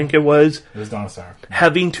Sorrow, I think it was. It was Dawn of Sorrow.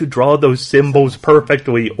 Having to draw those symbols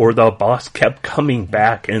perfectly or the boss kept coming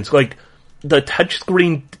back, and it's like... The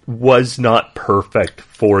touchscreen was not perfect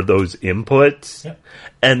for those inputs. Yep.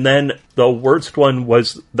 And then the worst one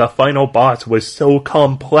was the final boss was so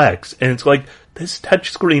complex. And it's like, this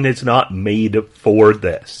touchscreen is not made for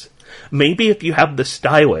this. Maybe if you have the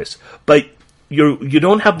stylus, but you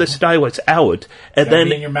don't have the stylus out. And then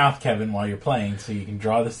be in your mouth, Kevin, while you're playing, so you can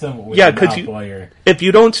draw the symbol with your mouth while you're... If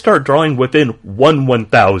you don't start drawing within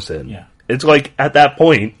 1/1000... It's like, at that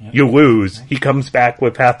point, you lose. He comes back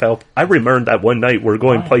with half health. I remember that one night we were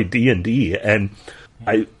going to play D&D, and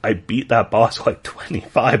I beat that boss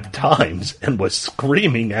 25 times and was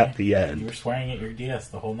screaming at the end. You were swearing at your DS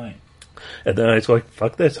the whole night. And then I was like,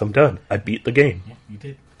 fuck this, I'm done. I beat the game. Yeah, you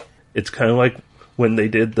did. It's kind of like when they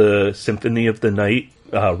did the Symphony of the Night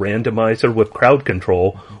randomizer with crowd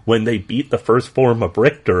control. When they beat the first form of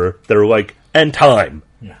Richter, they're like, and time.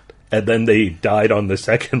 And then they died on the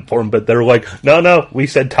second form, but they're like, no, we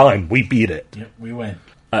said time. We beat it. Yep, we win.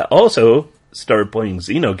 I also started playing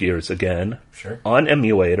Xenogears again on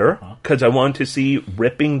emulator because I wanted to see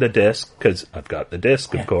ripping the disc, because I've got the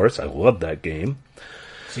disc, of course. I love that game.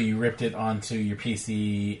 So you ripped it onto your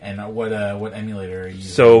PC, and what emulator are you using?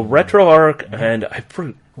 So RetroArch, and I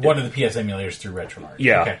one of the PS emulators through RetroArch.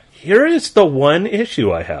 Yeah. Okay. Here is the one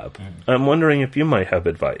issue I have. I'm wondering if you might have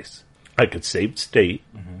advice. I could save state,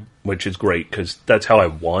 which is great because that's how I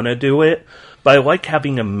want to do it. But I like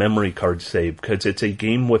having a memory card save because it's a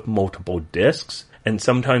game with multiple discs, and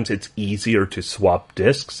sometimes it's easier to swap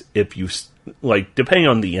discs if you, like, depending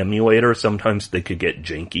on the emulator, sometimes they could get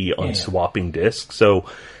janky on swapping discs. So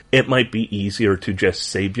it might be easier to just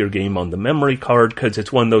save your game on the memory card because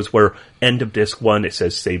it's one of those where end of disc 1, it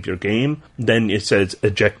says save your game. Then it says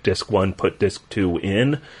eject disc 1, put disc 2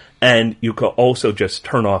 in. And you could also just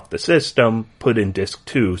turn off the system, put in disc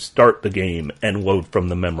 2, start the game, and load from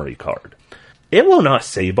the memory card. It will not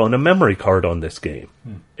save on a memory card on this game.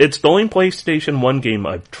 It's the only PlayStation 1 game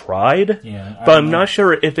I've tried, but I'm not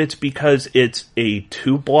sure if it's because it's a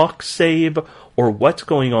 2-block save or what's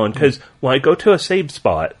going on. Because when I go to a save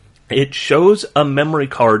spot, it shows a memory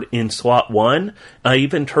card in slot 1. I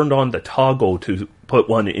even turned on the toggle to put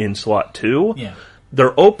one in slot 2. Yeah.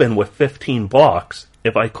 They're open with 15 blocks.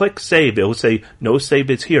 If I click save, it will say, no save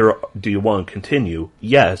is here. Do you want to continue?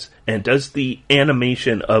 Yes. And does the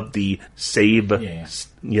animation of the save,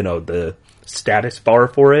 the status bar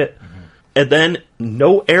for it. And then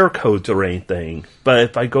no error codes or anything. But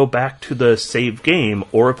if I go back to the save game,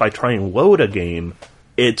 or if I try and load a game,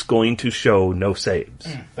 it's going to show no saves.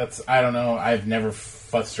 I don't know. I've never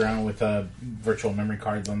futzed around with virtual memory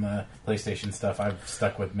cards on the PlayStation stuff. I've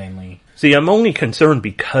stuck with mainly... See, I'm only concerned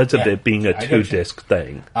because of it being a 2-disc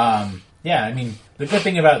thing. Yeah, I mean, the good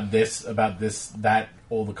thing about that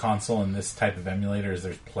old console and this type of emulator is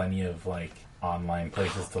there's plenty of, like, online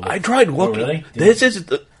places to look. I tried looking. Oh,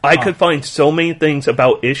 really? I could find so many things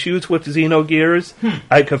about issues with Xenogears.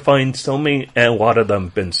 I could find so many, and a lot of them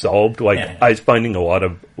have been solved. Like, I was finding a lot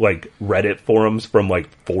of, like, Reddit forums from, like,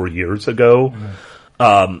 4 years ago.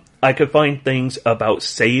 I could find things about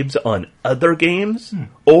saves on other games,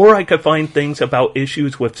 or I could find things about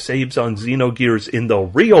issues with saves on Xenogears in the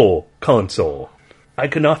real console. I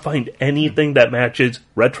could not find anything that matches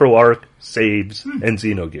RetroArch, saves, and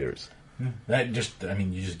Xenogears. That just, I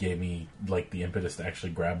mean, you just gave me, like, the impetus to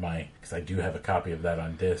actually grab because I do have a copy of that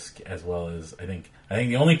on disc, as well as, I think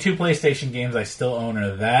the only 2 PlayStation games I still own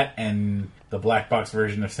are that and the black box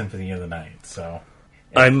version of Symphony of the Night, so...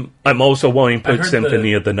 I'm also wanting to put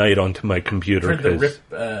Symphony of the Night onto my computer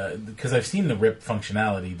because I've seen the RIP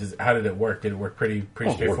functionality. How did it work? Did it work pretty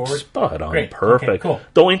straightforward? Spot on, Great. perfect. Okay, cool.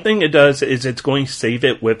 The only thing it does is it's going to save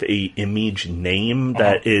it with a image name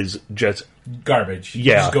that is just garbage.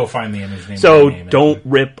 Yeah, just go find the image name. So don't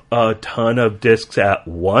rip a ton of discs at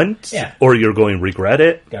once, or you're going to regret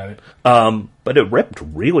it. Got it. But it ripped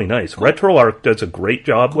really nice. Cool. RetroArch does a great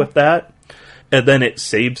job with that. And then it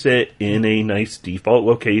saves it in a nice default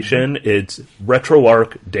location. It's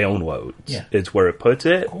RetroArch downloads. Yeah. It's where it puts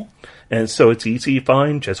it. Cool. And so it's easy to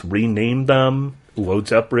find. Just rename them.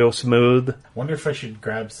 Loads up real smooth. Wonder if I should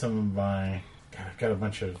grab some of my... God, I've got a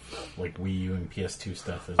bunch of like Wii U and PS2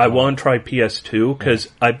 stuff as well. I want to try PS2 because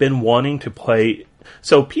I've been wanting to play...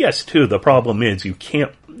 So PS2, the problem is you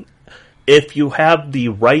can't... If you have the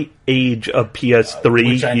right age of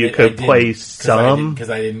PS3, you could play some.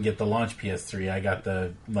 Because I didn't get the launch PS3. I got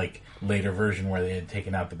the later version where they had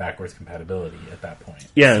taken out the backwards compatibility at that point.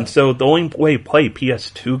 Yeah, and so the only way to play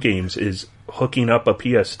PS2 games is hooking up a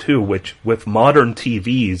PS2, which with modern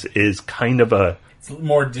TVs is kind of It's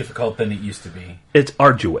more difficult than it used to be. It's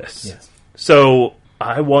arduous. Yes. So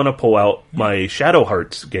I want to pull out my Shadow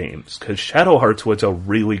Hearts games, because Shadow Hearts was a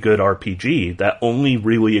really good RPG that only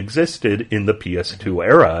really existed in the PS2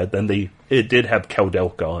 era. Then it did have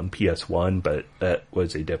Kaudelka on PS1, but that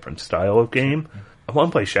was a different style of game. I want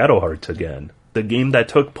to play Shadow Hearts again. The game that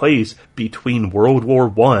took place between World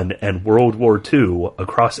War I and World War II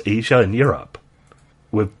across Asia and Europe,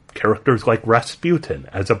 with characters like Rasputin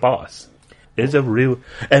as a boss.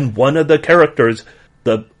 And one of the characters,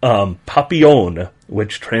 the Papillon,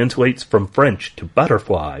 which translates from French to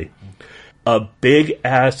butterfly, a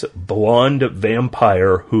big-ass blonde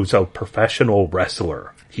vampire who's a professional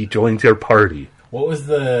wrestler. He joins your party. What was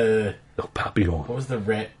the... Papillon. What was the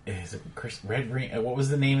Red... Is it Red Ring? What was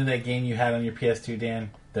the name of that game you had on your PS2,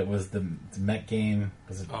 Dan? That was the Met game?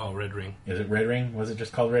 Was it... Oh, Red Ring. Is it Red Ring? Was it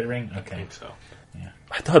just called Red Ring? Okay. I think so. Yeah.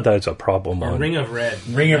 I thought that was a problem on... Ring of Red.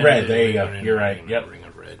 Ring of Red, there you go. You're right. Yep. Ring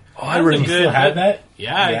of Red. Oh, I really still have that?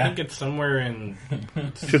 Yeah, I think it's somewhere in...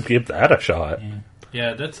 Should give that a shot.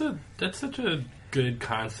 Yeah, that's such a good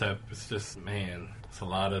concept. It's just, man, it's a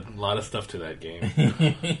lot of stuff to that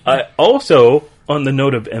game. I also, on the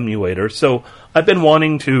note of emulators, so I've been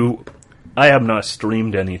wanting to... I have not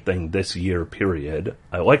streamed anything this year, period.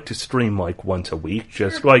 I like to stream like once a week,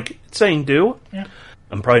 just like saying do. Yeah.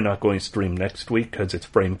 I'm probably not going to stream next week because it's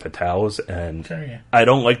Frame Fatales, and Sure, yeah. I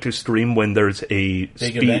don't like to stream when there's a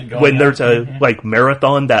event going when there's on. a like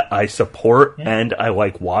marathon that I support and I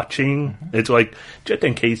like watching. It's like just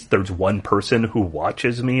in case there's one person who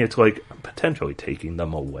watches me, it's like I'm potentially taking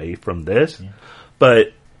them away from this.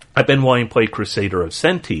 But I've been wanting to play Crusader of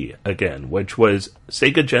Senti again, which was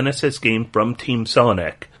Sega Genesis game from Team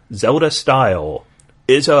Sonic, Zelda style.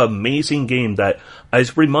 Is an amazing game that I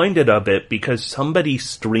was reminded of it because somebody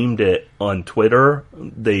streamed it on Twitter.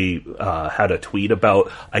 They had a tweet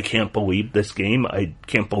about, I can't believe this game. I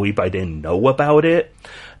can't believe I didn't know about it.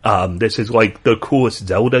 This is like the coolest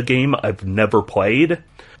Zelda game I've never played.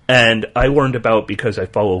 And I learned about because I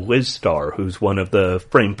follow Liz Star, who's one of the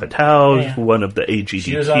Frame Fatales, one of the AGDQ.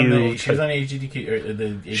 She was on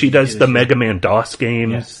AGDQ. She does the Mega Man DOS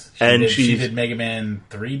games. Yes. She did Mega Man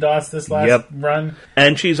 3 DOS this last run.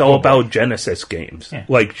 And she's all about Genesis games. Yeah.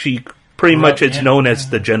 Like, she pretty much is known as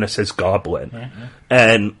the Genesis Goblin.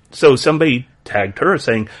 And so somebody tagged her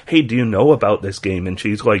saying, hey, do you know about this game? And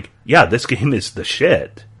she's like, yeah, this game is the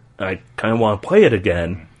shit. I kind of want to play it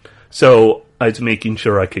again. So I was making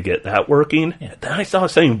sure I could get that working. Yeah. Then I saw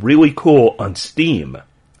something really cool on Steam.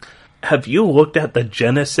 Have you looked at the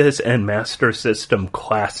Genesis and Master System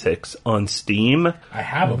classics on Steam? I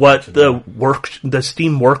have. What the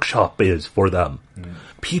Steam Workshop is for them.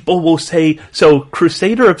 People will say, so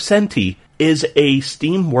Crusader of Senti is a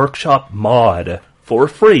Steam Workshop mod for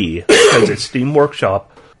free, because it's Steam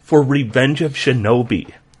Workshop, for Revenge of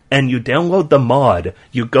Shinobi. And you download the mod,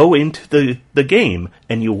 you go into the game,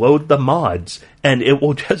 and you load the mods, and it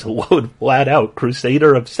will just load flat out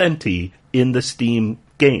Crusader of Senti in the Steam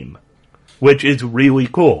game, which is really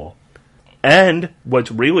cool. And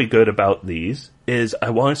what's really good about these is, I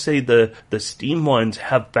want to say the Steam ones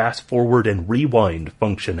have fast forward and rewind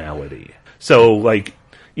functionality. So, like,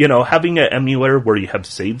 you know, having an emulator where you have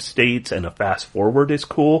save states and a fast forward is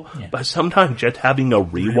cool, but sometimes just having a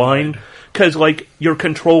rewind, because, like, your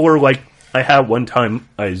controller, like, I had one time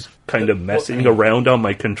I was kind of messing around on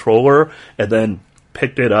my controller and then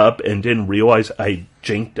picked it up and didn't realize I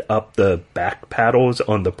jinked up the back paddles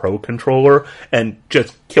on the Pro controller and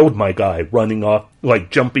just killed my guy running off, like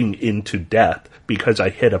jumping into death because I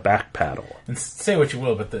hit a back paddle. And say what you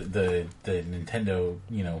will, but the Nintendo,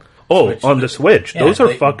 you know... Switch, on the Switch. Those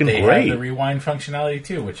are fucking they great. They have the rewind functionality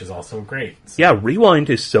too, which is also great. So. Yeah, rewind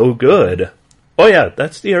is so good. Oh yeah,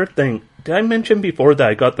 that's the other thing. Did I mention before that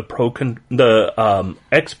I got the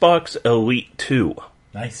Xbox Elite 2?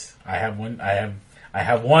 Nice. I have one. I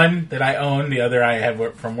have one that I own. The other I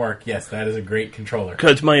have from work. Yes, that is a great controller.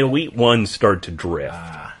 Because my Elite 1 started to drift.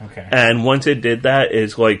 Okay. And once it did that,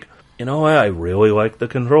 it's like, you know what? I really like the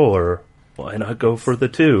controller. Why not go for the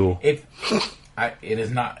 2? It is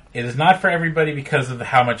not for everybody because of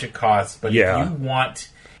how much it costs. But if you want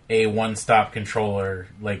a one-stop controller,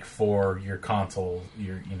 like for your console,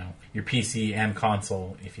 your PC and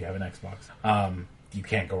console, if you have an Xbox, you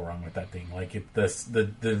can't go wrong with that thing. Like the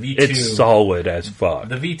V2, it's solid as fuck.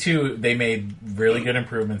 The V2, they made really good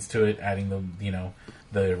improvements to it, adding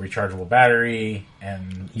the rechargeable battery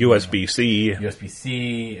and USB-C,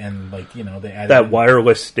 and they added that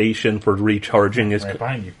wireless station for recharging is right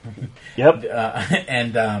behind you. Yep,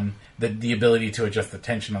 and the ability to adjust the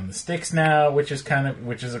tension on the sticks now, which is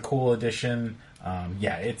a cool addition.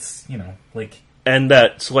 It's and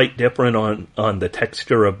that slight difference on the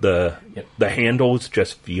texture of the handles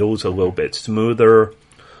just feels a little bit smoother.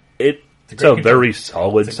 It's a very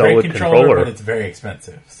solid controller, but it's very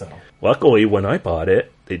expensive. So luckily, when I bought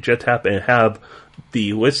it, they just happened to have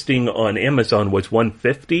the listing on Amazon was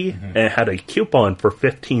 $150 and it had a coupon for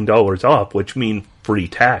 $15 off, which means free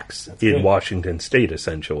tax in Washington State,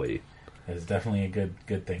 essentially. That is definitely a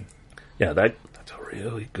good thing. Yeah, that's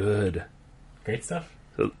really good. Great stuff.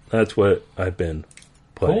 So that's what I've been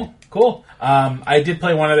playing. Cool. I did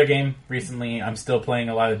play one other game recently. I'm still playing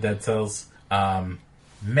a lot of Dead Cells.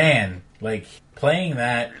 Man, playing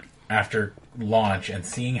that after launch and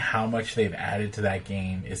seeing how much they've added to that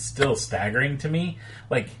game is still staggering to me.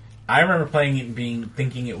 I remember playing it and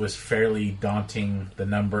thinking it was fairly daunting, the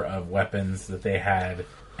number of weapons that they had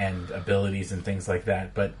and abilities and things like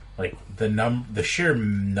that. But the sheer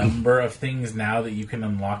number of things now that you can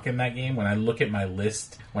unlock in that game. When I look at my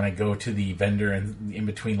list, when I go to the vendor and in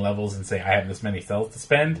between levels and say I have this many cells to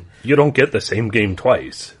spend, you don't get the same game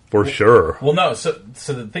twice for sure. Well, no. So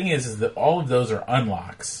the thing is that all of those are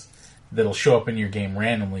unlocks, that'll show up in your game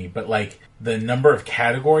randomly, but like the number of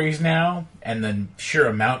categories now and the sheer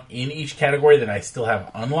amount in each category that I still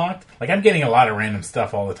have unlocked, like I'm getting a lot of random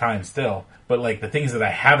stuff all the time still, but like the things that I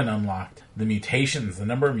haven't unlocked, the mutations, the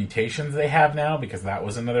number of mutations they have now, because that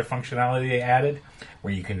was another functionality they added,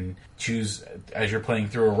 where you can choose, as you're playing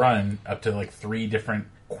through a run, up to like 3 different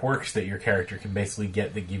quirks that your character can basically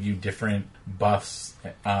get that give you different buffs.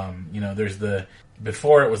 There's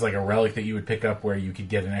before it was like a relic that you would pick up where you could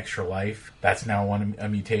get an extra life. That's now a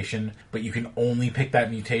mutation, but you can only pick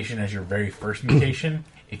that mutation as your very first mutation.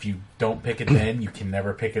 If you don't pick it then, you can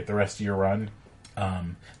never pick it the rest of your run.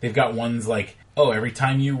 They've got ones like, every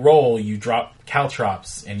time you roll, you drop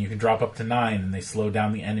caltrops, and you can drop up to 9, and they slow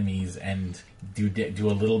down the enemies and do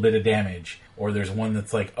a little bit of damage. Or there's one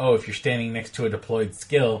that's like, if you're standing next to a deployed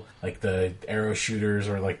skill, like the arrow shooters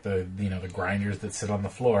or like the grinders that sit on the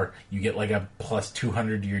floor, you get like a plus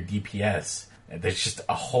 200 to your DPS. There's just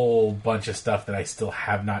a whole bunch of stuff that I still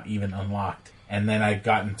have not even unlocked. And then I've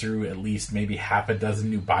gotten through at least maybe half a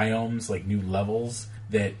dozen new biomes, like new levels,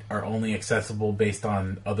 that are only accessible based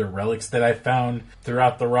on other relics that I've found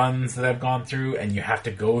throughout the runs that I've gone through, and you have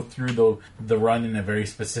to go through the run in a very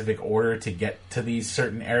specific order to get to these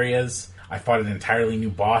certain areas. I fought an entirely new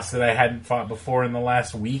boss that I hadn't fought before in the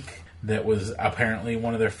last week that was apparently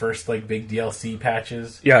one of their first like big DLC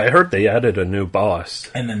patches. Yeah, I heard they added a new boss.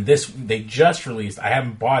 And then they just released, I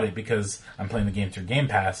haven't bought it because I'm playing the game through Game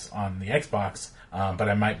Pass on the Xbox, but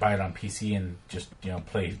I might buy it on PC and just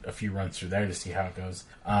play a few runs through there to see how it goes.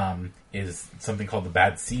 Is something called the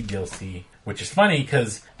Bad Seed DLC, which is funny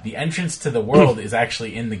because the entrance to the world is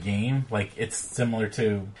actually in the game. Like, it's similar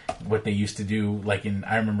to what they used to do. Like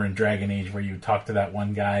I remember in Dragon Age where you would talk to that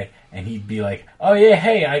one guy and he'd be like, "Oh yeah,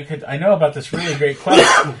 hey, I know about this really great quest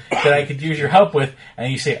that I could use your help with,"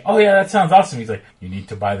 and you say, "Oh yeah, that sounds awesome." He's like, "You need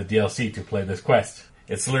to buy the DLC to play this quest."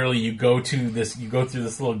 It's literally you go through this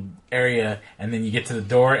little area, and then you get to the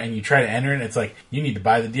door, and you try to enter, and it's like, you need to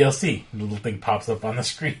buy the DLC. The little thing pops up on the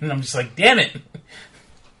screen, and I'm just like, damn it!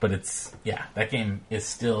 But that game is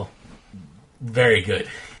still very good.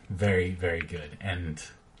 Very, very good. And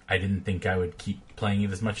I didn't think I would keep playing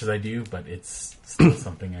it as much as I do, but it's still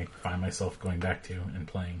something I find myself going back to and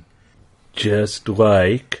playing. Just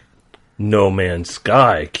like No Man's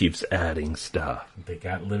Sky keeps adding stuff. They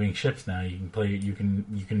got living ships now. You can play. You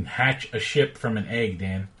can hatch a ship from an egg,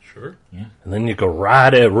 Dan. Sure. Yeah. And then you go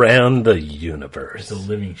ride it around the universe. It's a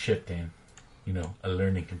living ship, Dan. A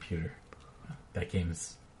learning computer. That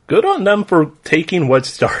game's good on them for taking what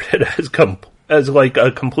started as like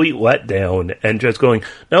a complete letdown and just going,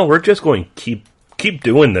 no, we're just going to keep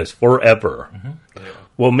doing this forever. Mm-hmm. Yeah.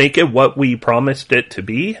 We'll make it what we promised it to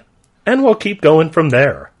be, and we'll keep going from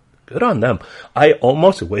there. Good on them. I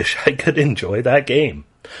almost wish I could enjoy that game.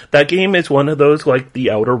 That game is one of those like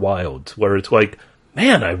the Outer Wilds, where it's like,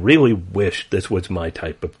 man, I really wish this was my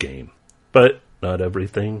type of game. But not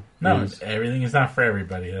everything. Everything is not for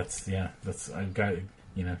everybody. I've got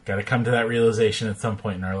to come to that realization at some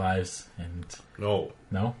point in our lives. And no,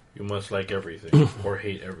 you must like everything or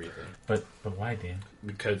hate everything. But why, Dan?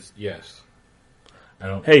 Because yes.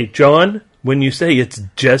 Hey, John, when you say it's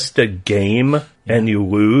just a game and you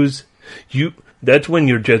lose, that's when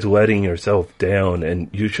you're just letting yourself down, and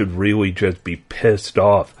you should really just be pissed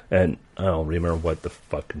off. And I don't remember what the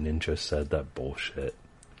fuck Ninja said, that bullshit.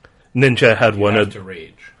 Ninja had one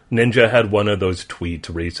of those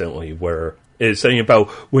tweets recently where it's saying about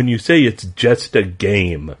when you say it's just a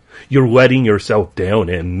game, you're letting yourself down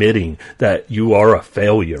and admitting that you are a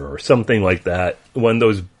failure or something like that. One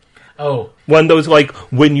of those like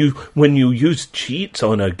when you use cheats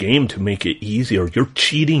on a game to make it easier, you're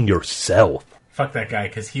cheating yourself. Fuck that guy,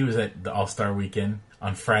 because he was at the All-Star Weekend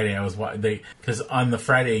on Friday. Because on the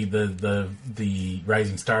Friday the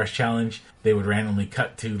Rising Stars Challenge, they would randomly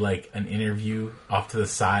cut to like an interview off to the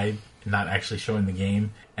side, not actually showing the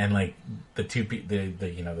game, and like the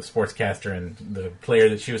sportscaster and the player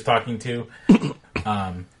that she was talking to,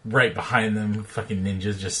 right behind them, fucking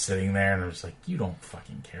Ninja's just sitting there, and I was like, you don't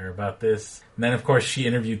fucking care about this. And then of course she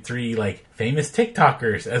interviewed 3 like famous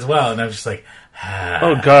TikTokers as well, and I was just like,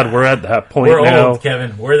 oh god, we're at that point we're now. Old,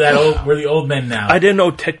 Kevin. We're that old. We're the old men now. I didn't know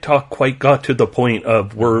TikTok quite got to the point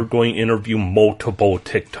of we're going to interview multiple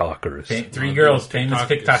TikTokers. 3 girls, famous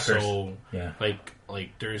TikTokers. So, yeah, like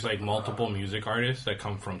there's like multiple music artists that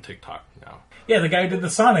come from TikTok now. Yeah, the guy who did the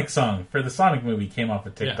Sonic song for the Sonic movie came off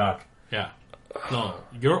of TikTok. Yeah. No,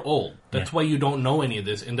 you're old. That's why you don't know any of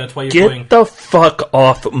this, and that's why you're Get the fuck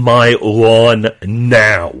off my lawn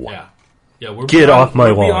now. Yeah, we're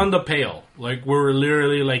beyond the pale. Like, we're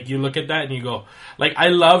literally, like, you look at that and you go, like, I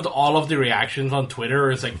loved all of the reactions on Twitter.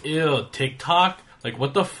 It's like, ew, TikTok? Like,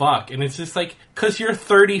 what the fuck? And it's just like, because you're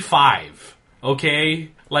 35,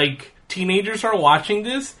 okay? Like, teenagers are watching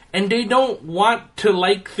this, and they don't want to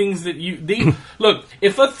like things that they look,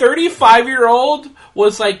 if a 35-year-old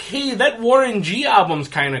was like, hey, that Warren G album's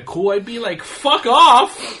kind of cool, I'd be like, fuck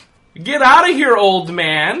off! Get out of here, old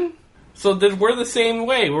man! So we're the same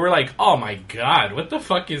way. We're like, oh my god, what the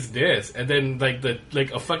fuck is this? And then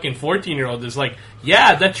like a fucking 14-year-old is like,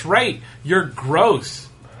 yeah, that's right, you're gross.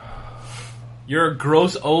 You're a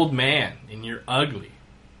gross old man, and you're ugly.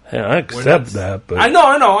 Yeah, I accept that, but I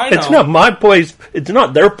know. It's not my place. It's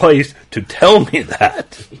not their place to tell me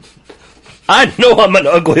that. I know I'm an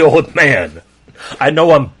ugly old man. I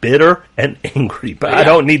know I'm bitter and angry, but I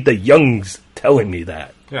don't need the youngs telling me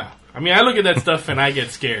that. Yeah. I mean, I look at that stuff and I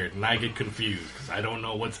get scared and I get confused because I don't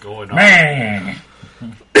know what's going on.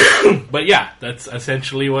 But yeah, that's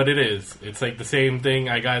essentially what it is. It's like the same thing.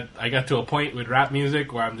 I got to a point with rap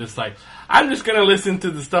music where I'm just like, I'm just going to listen to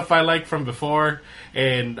the stuff I like from before,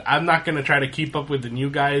 and I'm not going to try to keep up with the new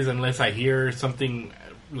guys unless I hear something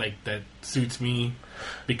like that suits me,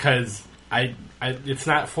 because it's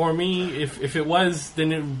not for me. If it was,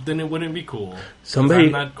 then it wouldn't be cool.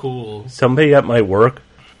 I'm not cool. Somebody at my work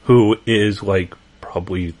who is like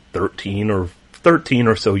probably 13 or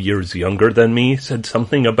so years younger than me said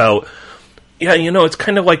something about, yeah, it's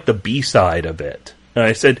kind of like the B-side of it. And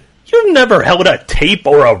I said, you've never held a tape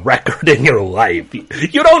or a record in your life.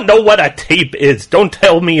 You don't know what a tape is. Don't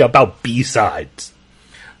tell me about B-sides.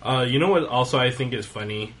 You know what also I think is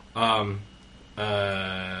funny?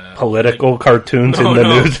 Political cartoons in the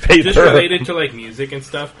newspaper. Just related to like music and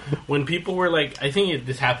stuff. When people were like, I think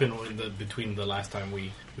this happened between the last time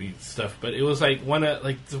we stuff, but it was like one of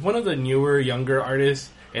the newer, younger artists,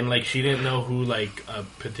 and like she didn't know who like a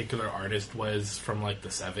particular artist was from like the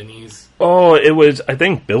 70s. Oh, it was, I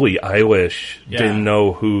think, Billie Eilish didn't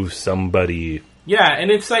know who somebody. Yeah, and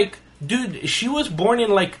it's like, dude, she was born in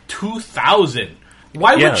like 2000.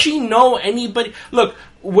 Why would she know anybody? Look,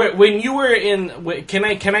 when you were in, can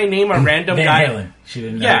I name a random guy? Van Halen. She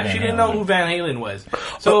didn't know. She didn't know who Van Halen was.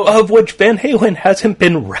 So of which Van Halen hasn't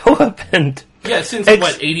been relevant. Yeah, since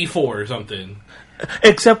 84 or something.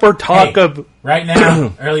 Except for talk of right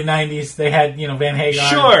now, early 90s, they had Van Halen.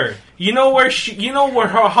 Sure,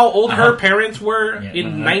 how old her parents were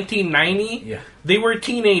in 1990. Yeah, they were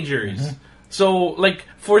teenagers. Mm-hmm. So, like,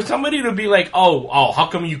 for somebody to be like,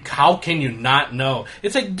 how can you not know?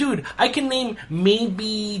 It's like, dude, I can name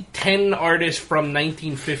maybe 10 artists from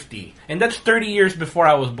 1950, and that's 30 years before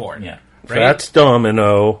I was born. Yeah, right? Fats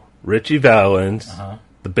Domino, Richie Valens,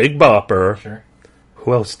 the Big Bopper. Sure.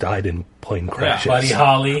 Who else died in plane crashes?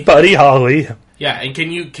 Buddy Holly. Yeah, and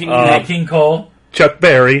can you Nat King Cole, Chuck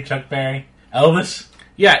Berry, Elvis.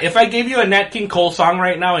 Yeah, if I gave you a Nat King Cole song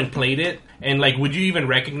right now and played it, and like, would you even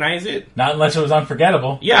recognize it? Not unless it was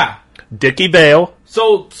unforgettable. Yeah. Dickie Vale.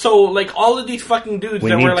 So like all of these fucking dudes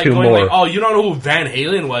that were like going like, oh, you don't know who Van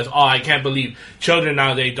Halen was? Oh, I can't believe children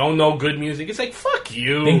nowadays don't know good music. It's like, fuck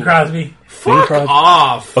you. Bing Crosby. Fuck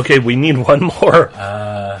off. Okay, we need one more.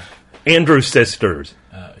 Andrews Sisters.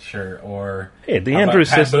 Sure, or hey, the Andrews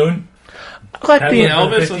Sisters. Boone.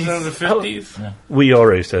 Elvis was in the 50s. Yeah. We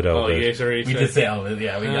already said Elvis. Oh, you guys already said. We did say Elvis.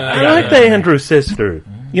 Yeah, we got. I like the Andrews Sisters.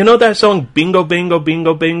 You know that song, Bingo, Bingo,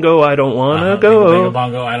 Bingo, Bingo, I don't want to go. Bingo, Bingo,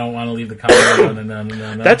 Bongo, I don't want to leave the car.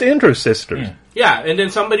 No. That's Andrews Sisters. Yeah, and then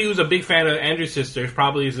somebody who's a big fan of Andrew's Sisters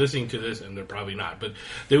probably is listening to this, and they're probably not, but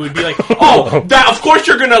they would be like, of course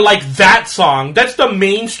you're gonna like that song. That's the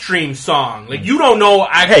mainstream song. Like, you don't know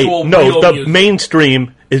actual real the music.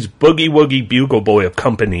 Mainstream is Boogie Woogie Bugle Boy of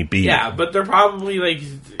Company B. Yeah, but they're probably like...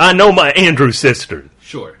 I know my Andrews Sisters.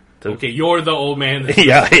 Sure. Okay, you're the old man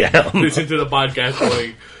that listen to the podcast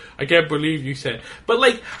going, I can't believe you said... But,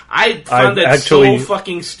 like, I found that so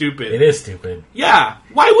fucking stupid. It is stupid. Yeah.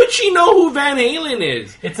 Why would she know who Van Halen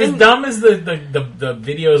is? It's as dumb as the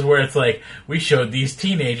videos where it's like, we showed these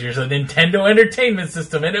teenagers a Nintendo Entertainment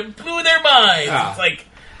System and it blew their minds. It's like...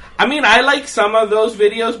 I mean, I like some of those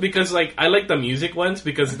videos because, like, I like the music ones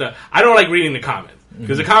because I don't like reading the comments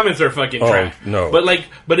because the comments are fucking trash. No.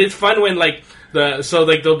 But it's fun when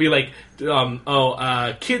they'll be like,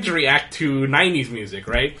 kids react to 90s music,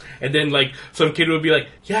 right? And then like some kid would be like,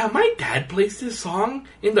 yeah, my dad plays this song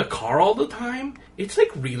in the car all the time. It's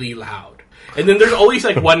like really loud. And then there's always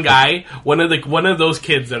like one guy, one of those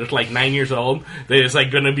kids that is like 9 years old that is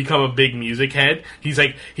like gonna become a big music head. He's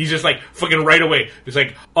just like fucking right away. It's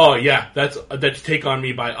like, oh yeah, that's Take On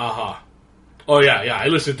Me by Aha. Oh yeah, I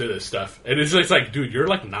listen to this stuff. And it's just like, dude, you're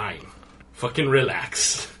like 9. Fucking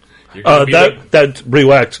relax.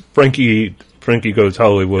 Relax. Frankie Frankie Goes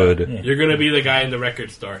Hollywood. Yeah. You're gonna be the guy in the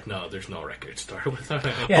record store. No, there's no record store.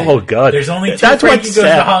 Yeah, Oh, God. There's only 2 That's Frankie what's Goes to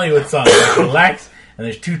sad. Hollywood songs. There's Relax, and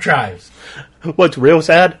there's 2 Tribes. What's real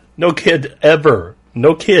sad? No kid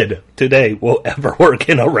today will ever work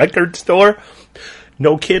in a record store.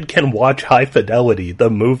 No kid can watch High Fidelity, the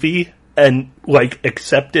movie, and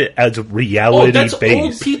accept it as reality that's based.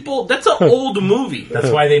 old people. That's an old movie.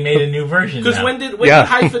 That's why they made a new version. Because now. when did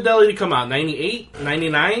High Fidelity come out? 98?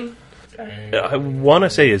 99? I want to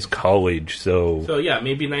say it's college, so So yeah,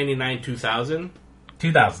 maybe 99, 2000.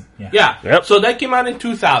 2000. Yeah. Yeah. Yep. So that came out in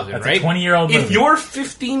 2000, That's right? a 20-year-old movie. If you're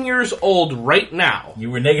 15 years old right now, You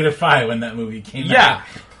were -5 when that movie came out. yeah,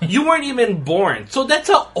 you weren't even born. So that's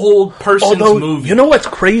an old person's although movie. you know what's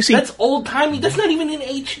crazy? That's old timey. That's not even in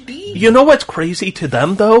HD. You know what's crazy to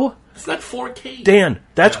them though? It's not 4K. Dan,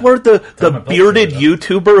 that's where the on a poster, bearded though.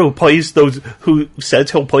 YouTuber who says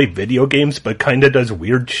he'll play video games but kind of does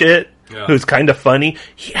weird shit, Yeah. who's kind of funny,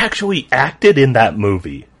 he actually acted in that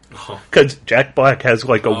movie. Because Jack Black has a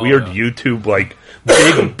weird yeah. YouTube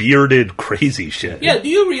big bearded crazy shit. Yeah, do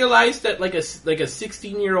you realize that a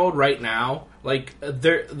 16-year-old right now,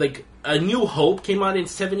 they're A New Hope came out in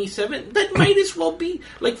 1977? That might as well be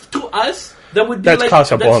to us. That would be That's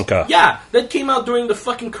Casablanca. That came out during the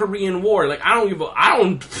fucking Korean War. I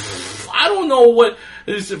don't know what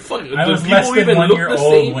is fucking. I Do was people less than even 1 look year the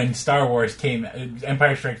old same? when Star Wars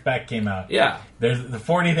Empire Strikes Back came out. Yeah, There's the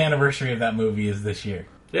 40th anniversary of that movie is this year.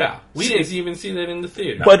 yeah. We didn't even see that in the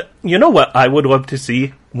theater. But you know what I would love to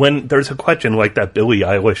see? When there's a question like that Billie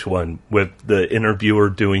Eilish one with the interviewer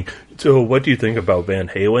doing, so what do you think about Van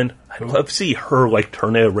Halen? I'd love to see her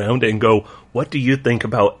turn it around and go, what do you think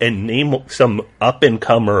about, and name some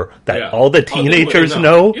up-and-comer that Yeah. all the Oh, they teenagers wouldn't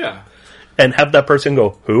know, Yeah, and have that person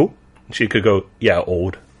go, who? She could go, yeah,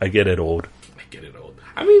 old. I get it, old. I get it old.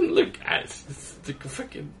 I mean, look,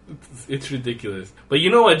 it's ridiculous. But you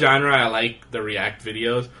know what genre I like? The React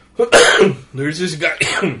videos. There's this guy.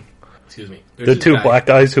 Excuse me. There's The this 2 guy. black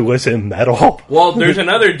guys who listen metal. Well, there's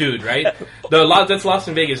another dude, right? That's Lost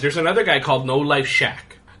in Vegas. There's another guy called No Life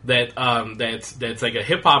Shack that's like a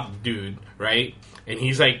hip hop dude, right? And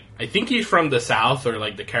he's I think he's from the South or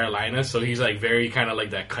the Carolinas, so he's very kind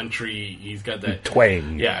of that country. He's got that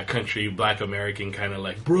Twang. yeah, country Black American kind of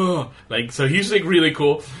bruh. So he's really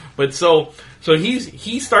cool. But so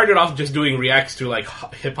he started off just doing reacts to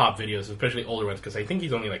hip hop videos, especially older ones, because I think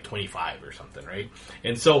he's only 25 or something, right?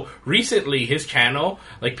 And so recently his channel,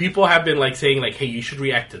 people have been saying hey, you should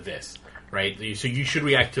react to this, right? So you should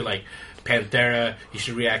react to Pantera, you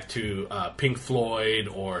should react to Pink Floyd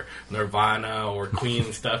or Nirvana or Queen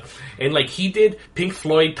and stuff. And he did Pink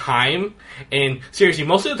Floyd Time, and seriously,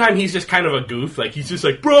 most of the time he's just kind of a goof. He's just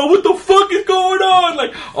bro, what the fuck is going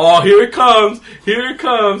on? Oh, here it comes.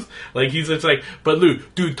 He's just but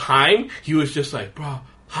Luke, dude, Time, he was just bro,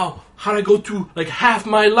 how'd I go through half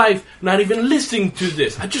my life not even listening to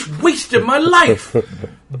this? I just wasted my life.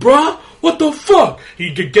 Bruh, what the fuck?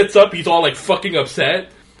 He gets up, he's all fucking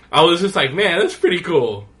upset. I was just man, that's pretty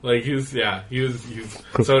cool. He was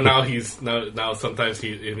so now now sometimes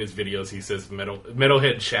in his videos he says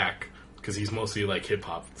Metalhead Shack, because he's mostly hip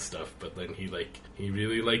hop stuff, but then he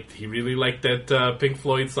really liked that Pink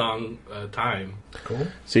Floyd song Time. Cool.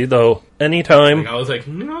 See, though, anytime I was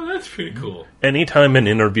no, that's pretty cool. Anytime an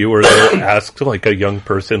interviewer though asks a young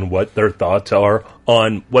person what their thoughts are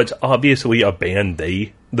on what's obviously a band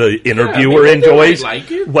the interviewer maybe they enjoys, might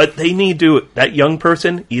like it. what they need to, that young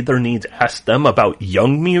person either needs to ask them about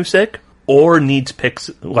young music or needs picks,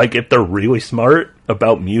 if they're really smart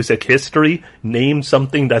about music history, name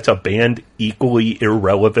something that's a band equally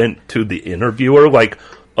irrelevant to the interviewer.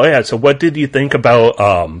 Oh yeah, so what did you think about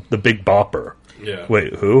the Big Bopper? Yeah.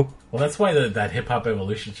 Wait, who? Well, that's why that Hip Hop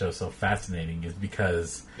Evolution show is so fascinating, is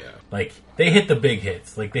because they hit the big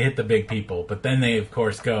hits, they hit the big people, but then they of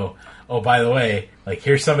course go, oh, by the way,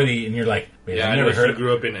 here's somebody, and you're wait, Yeah, I've never if heard you of.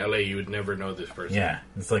 grew up in LA, you would never know this person. Yeah,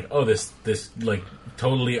 it's oh, this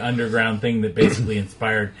totally underground thing that basically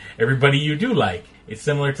inspired everybody you do like. It's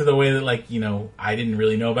similar to the way that I didn't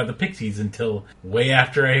really know about the Pixies until way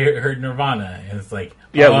after I heard Nirvana, and it's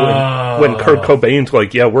Yeah, when Kurt Cobain's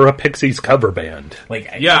yeah, we're a Pixies cover band.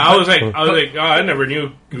 I was oh, I never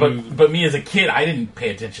knew. But me as a kid, I didn't pay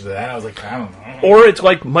attention to that. I was I don't know. Or it's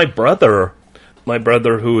my brother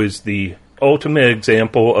who is the ultimate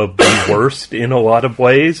example of the worst in a lot of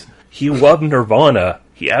ways. He loved Nirvana.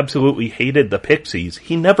 He absolutely hated the Pixies.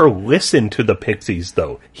 He never listened to the Pixies,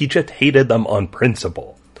 though. He just hated them on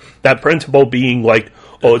principle. That principle being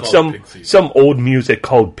oh, it's some old music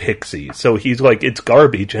called Pixies. So he's it's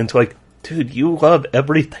garbage. And it's dude, you love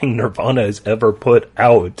everything Nirvana has ever put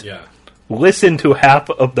out. Yeah. Listen to half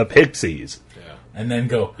of the Pixies. Yeah. and then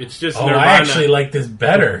go, It's just oh, Nirvana. I actually like this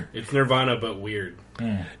better. It's Nirvana, but weird.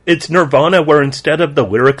 Yeah. It's Nirvana where instead of the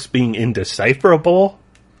lyrics being indecipherable,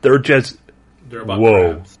 they're just, They're about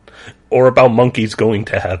whoa. crabs. Or about monkeys going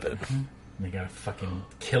to heaven. They got a fucking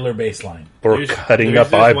killer bass line. Or cutting there's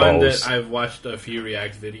up this one eyeballs. that I've watched a few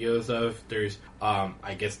React videos of. There's,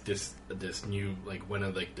 I guess this new, like, one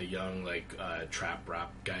of, like, the young, like, trap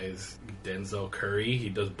rap guys, Denzel Curry. He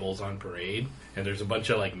does Bulls on Parade. And there's a bunch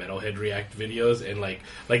of, like, metalhead React videos. And, like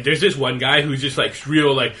there's this one guy who's just, like,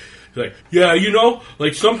 real, like, yeah, you know,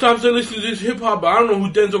 like, sometimes I listen to this hip-hop, but I don't know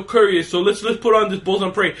who Denzel Curry is, so let's put on this Bulls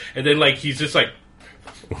on Parade. And then, like, he's just, like,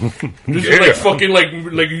 this is like fucking like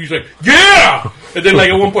he's like, yeah, and then like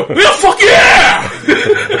at one point, yeah, fuck yeah.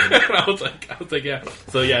 And I was like, yeah.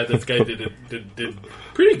 So yeah, this guy did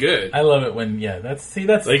pretty good. I love it when that's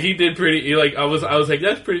like he did pretty. Like I was like,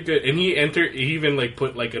 that's pretty good. And he even like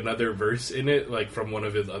put like another verse in it, like from one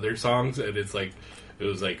of his other songs, and it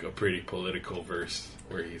was like a pretty political verse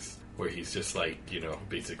where he's just like, you know,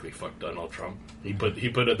 basically fuck Donald Trump. He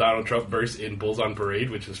put a Donald Trump verse in Bulls on Parade,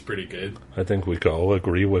 which was pretty good. I think we can all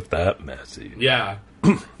agree with that, Massey. Yeah.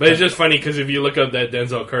 But it's just funny because if you look up that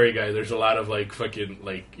Denzel Curry guy, there's a lot of like fucking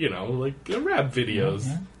like, you know, like rap videos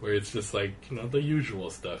where it's just like, you know, the usual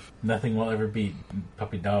stuff. Nothing will ever beat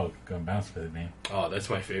Puppy Dog going bounce for the name. Oh, that's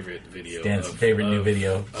my favorite video. Stan's favorite new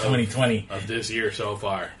video, 2020 of this year so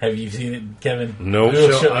far. Have you seen it, Kevin? Nope.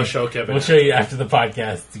 I'll show Kevin. We'll show you after the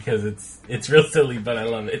podcast because it's real silly, but I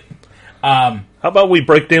love it. How about we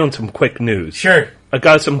break down some quick news? Sure. I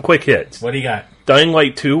got some quick hits. What do you got? Dying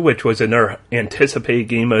Light 2, which was an anticipated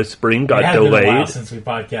game of spring, got It has delayed. been a while since we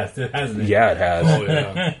podcasted, hasn't it? Yeah, it has.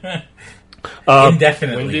 Oh yeah.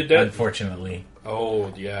 Indefinitely, when did that? unfortunately.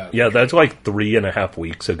 Oh yeah. Yeah, that's like 3.5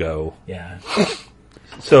 weeks ago. Yeah.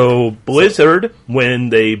 So Blizzard, when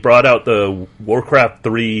they brought out the Warcraft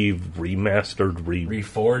 3 remastered,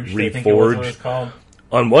 Reforged, I think it was what it's called.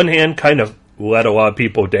 on one hand, kind of let a lot of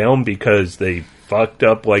people down because they fucked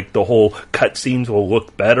up, like, the whole cutscenes will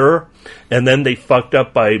look better. And then they fucked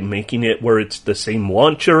up by making it where it's the same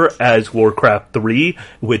launcher as Warcraft 3,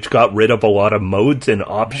 which got rid of a lot of modes and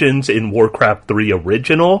options in Warcraft 3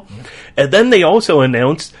 original. And then they also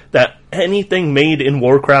announced that anything made in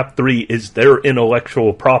Warcraft 3 is their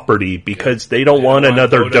intellectual property because they don't want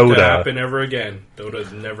another Dota. to happen ever again.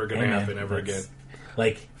 Dota's never going to happen ever again.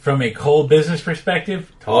 Like, from a cold business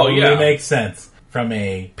perspective, totally makes sense. From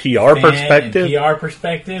a PR fan perspective? and PR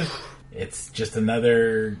perspective, it's just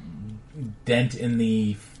another dent in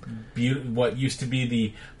the what used to be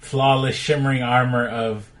the flawless, shimmering armor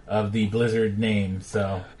of the Blizzard name.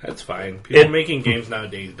 So that's fine. People making games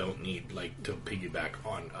nowadays don't need like to piggyback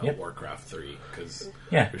on Warcraft 3 because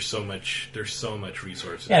there's so much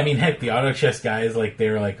resources. Yeah, I mean, heck, the auto chess guys, like, they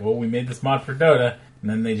were like, "Well, we made this mod for Dota," and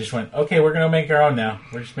then they just went, "Okay, we're gonna make our own now.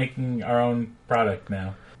 We're just making our own product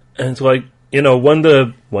now." And it's like, you know, one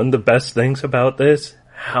of the best things about this,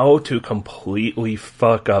 how to completely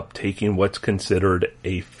fuck up taking what's considered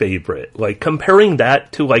a favorite. Like, comparing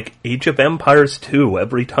that to, like, Age of Empires 2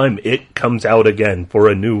 every time it comes out again for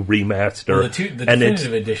a new remaster. Well, the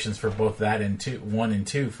definitive editions for both that and 1 and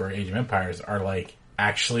 2 for Age of Empires are, like,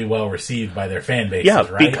 actually well received by their fan bases,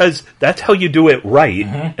 right? Yeah, because that's how you do it right.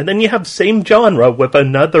 Mm-hmm. And then you have same genre with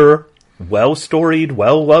another well-storied,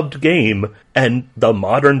 well-loved game, and the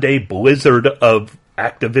modern-day Blizzard of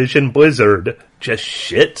Activision Blizzard just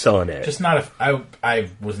shits on it. Just not I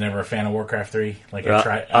was never a fan of Warcraft 3. Like, I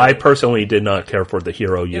tried. I personally did not care for the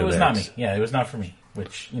hero units. It was not me. Yeah, it was not for me.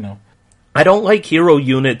 Which, you know, I don't like hero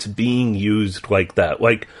units being used like that.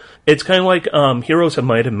 Like, it's kind of like Heroes of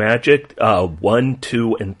Might and Magic 1,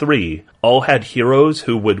 2, and 3 all had heroes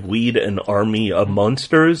who would lead an army of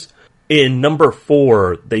monsters. In number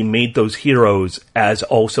 4, they made those heroes as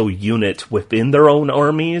also units within their own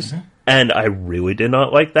armies, and I really did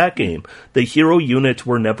not like that game. The hero units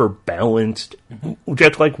were never balanced,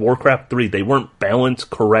 just like Warcraft 3. They weren't balanced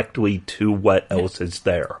correctly to what else is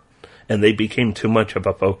there, and they became too much of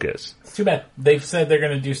a focus. It's too bad. They've said they're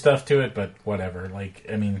going to do stuff to it, but whatever. Like,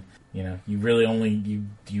 I mean, you know, you really only, you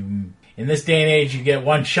in this day and age, you get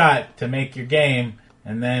one shot to make your game,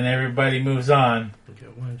 and then everybody moves on.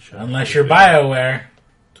 Unless you're BioWare.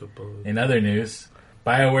 In other news,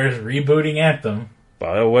 BioWare's rebooting Anthem.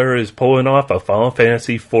 BioWare is pulling off a Final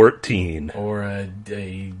Fantasy XIV. Or a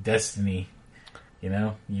Destiny. You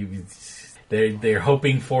know? They're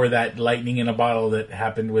hoping for that lightning in a bottle that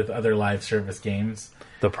happened with other live service games.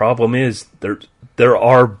 The problem is, there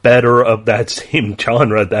are better of that same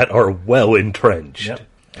genre that are well entrenched. Yep.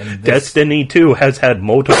 And Destiny 2 has had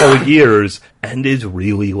multiple years and is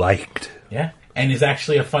really liked. Yeah. And is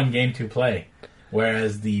actually a fun game to play.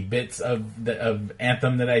 Whereas the bits of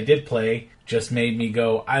Anthem that I did play just made me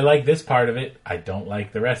go, I like this part of it, I don't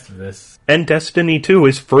like the rest of this. And Destiny 2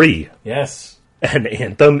 is free. Yes. And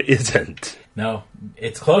Anthem isn't. No,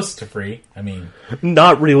 it's close to free. I mean...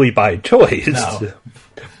 Not really by choice. No.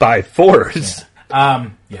 By force. Yeah,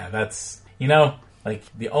 that's... You know, like,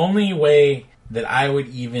 the only way that I would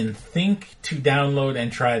even think to download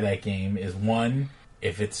and try that game is, one,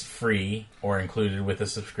 if it's free or included with a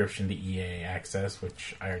subscription to EA Access,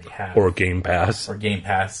 which I already have. Or Game Pass.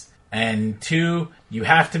 And two, you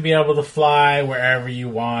have to be able to fly wherever you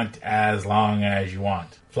want as long as you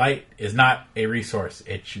want. Flight is not a resource.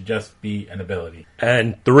 It should just be an ability.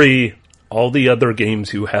 And three, all the other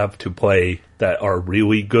games you have to play that are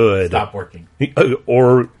really good... Stop working.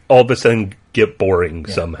 Or all of a sudden get boring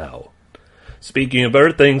somehow. Speaking of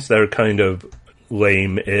other things that are kind of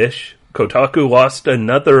lame-ish, Kotaku lost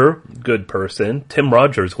another good person. Tim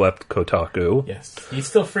Rogers left Kotaku. Yes. He's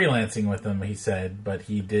still freelancing with them, he said, but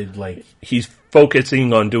he did, like... He's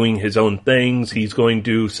focusing on doing his own things. He's going to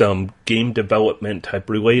do some game development type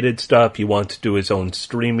related stuff. He wants to do his own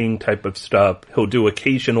streaming type of stuff. He'll do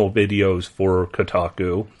occasional videos for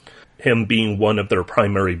Kotaku. Him being one of their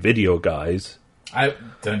primary video guys. I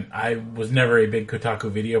was never a big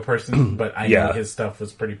Kotaku video person, but I knew his stuff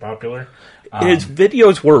was pretty popular. His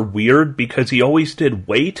videos were weird because he always did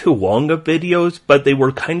way too long of videos, but they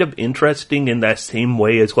were kind of interesting in that same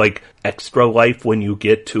way as, like, Extra Life when you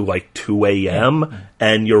get to, like, 2 a.m.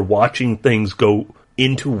 and you're watching things go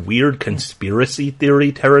into weird conspiracy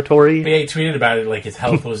theory territory. But yeah, he tweeted about it like his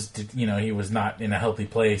health was, he was not in a healthy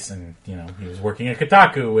place, and, he was working at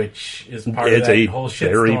Kotaku, which is part of that whole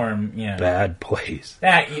shitstorm. It's a very bad place.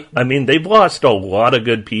 Yeah, I mean, they've lost a lot of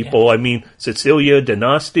good people. Yeah. I mean, Cecilia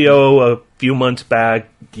Dinastio a few months back,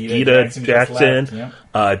 Gita Jackson,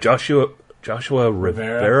 Joshua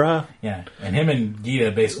Rivera. Yeah, and him and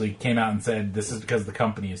Gita basically came out and said, this is because the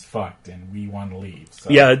company is fucked and we want to leave. So.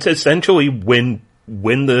 Yeah, it's essentially when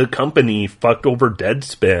the company fucked over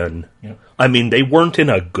Deadspin. Yep. I mean, they weren't in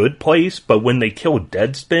a good place, but when they killed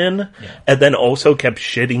Deadspin, and then also kept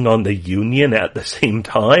shitting on the union at the same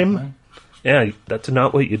time, that's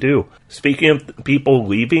not what you do. Speaking of people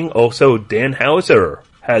leaving, also Dan Houser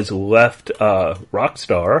has left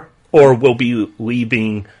Rockstar, or will be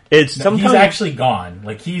leaving. He's actually gone.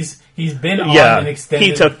 Like, he's been on an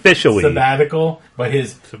extended sabbatical, but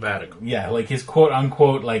his his quote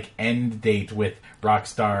unquote like end date with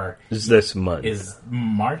Rockstar is this month. Is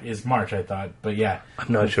March, I thought, but yeah,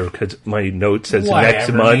 I'm not sure because my note says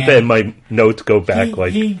next month, and my notes go back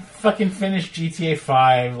he fucking finished GTA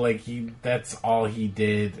 5. Like, that's all he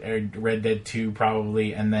did. Red Dead 2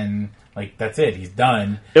 probably, and then like that's it. He's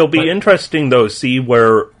done. It'll be interesting though. See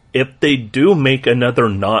where. If they do make another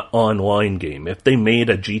not online game, if they made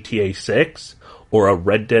a GTA 6 or a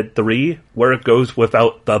Red Dead 3, where it goes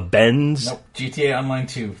without the bends. Nope, GTA Online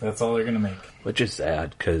 2, that's all they're going to make. Which is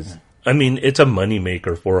sad, because, I mean, it's a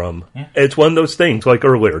moneymaker for them. Yeah. It's one of those things, like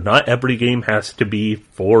earlier, not every game has to be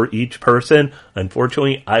for each person.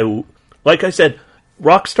 Unfortunately, like I said,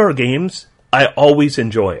 Rockstar games, I always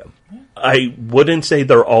enjoy them. I wouldn't say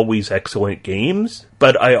they're always excellent games,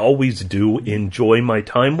 but I always do enjoy my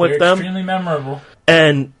time with them. They're extremely memorable.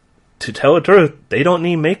 And to tell the truth, they don't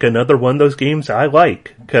need to make another one of those games I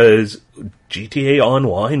like, because GTA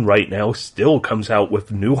Online right now still comes out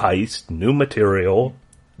with new heists, new material.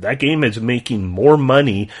 That game is making more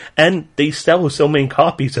money, and they sell so many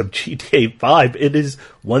copies of GTA 5. It is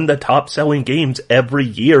one of the top-selling games every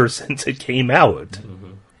year since it came out.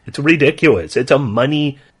 Mm-hmm. It's ridiculous.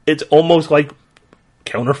 It's almost like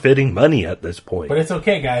counterfeiting money at this point. But it's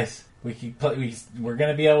okay, guys. We're going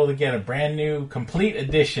to be able to get a brand new, complete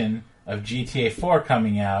edition of GTA 4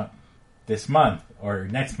 coming out this month, or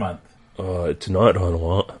next month. It's not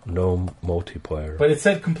on no multiplayer. But it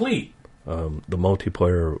said complete. The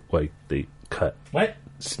multiplayer, like, they cut. What?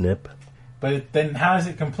 Snip. But then how is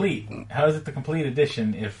it complete? How is it the complete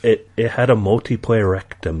edition if... It had a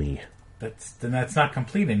multiplayerectomy. That's not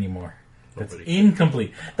complete anymore. That's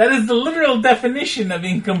incomplete. That is the literal definition of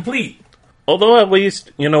incomplete. Although at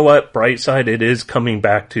least, you know what, bright side, it is coming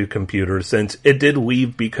back to computers, since it did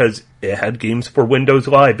leave because it had games for Windows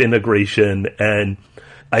Live integration, and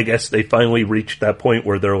I guess they finally reached that point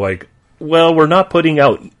where they're like, well, we're not putting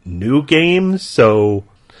out new games, so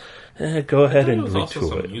go ahead and retool it. There was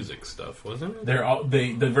also some music stuff, wasn't it?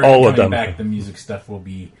 The version coming back, the music stuff will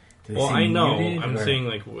be... Well, I know. I'm saying,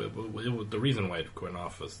 like, the reason why it went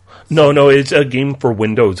off was... No, it's a game for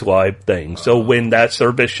Windows Live thing. So when that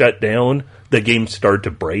service shut down, the game started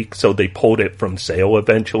to break, so they pulled it from sale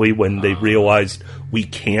eventually when they realized we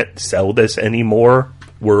can't sell this anymore.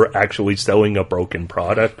 we're actually selling a broken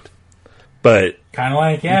product. But kind of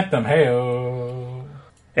like Anthem. Hey-oh.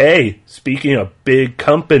 Hey, speaking of big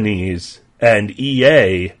companies and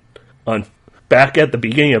EA, back at the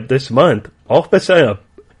beginning of this month, all of a sudden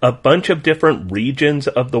a bunch of different regions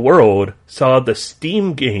of the world saw the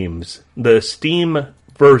Steam games, the Steam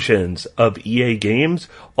versions of EA games,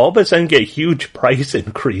 all of a sudden get huge price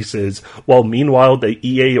increases, while meanwhile the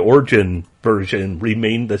EA Origin version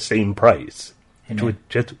remained the same price. Which was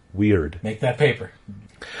just weird. Make that paper.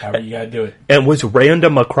 However you gotta do it. And was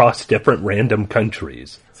random across different random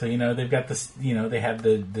countries. So, they've got this, they had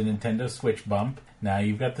the Nintendo Switch bump. Now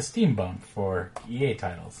you've got the Steam bump for EA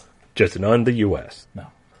titles. Just not in the U.S. No.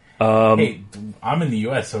 Hey, I'm in the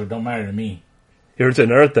U.S., so it don't matter to me. Here's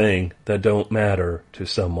another thing that don't matter to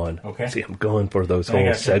someone. Okay. See, I'm going for those whole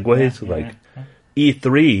segues. Yeah.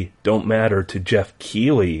 E3 don't matter to Jeff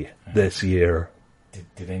Keighley this year.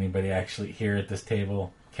 Did anybody actually here at this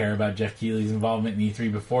table care about Jeff Keighley's involvement in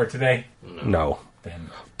E3 before today? No.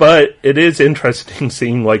 Then. But it is interesting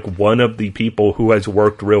seeing one of the people who has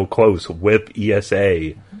worked real close with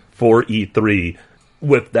ESA for E3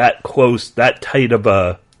 with that close, that tight of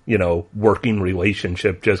a, working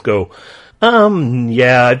relationship just go,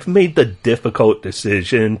 yeah, I've made the difficult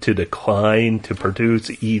decision to decline to produce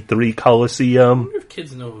E3 Coliseum. I wonder if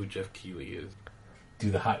kids know who Jeff Keighley is.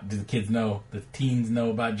 Do the kids know, the teens know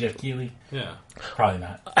about Jeff Keighley? Yeah. Probably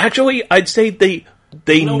not. Actually, I'd say they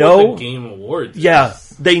know what the Game Awards yeah, is.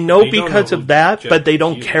 they know because of that, Jeff but they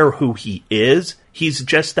don't Keighley. care who he is. He's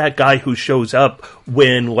just that guy who shows up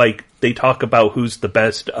when, they talk about who's the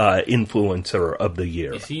best influencer of the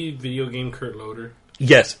year. Is he video game Kurt Loder?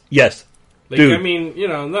 Yes. Dude. I mean,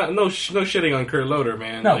 no shitting on Kurt Loder,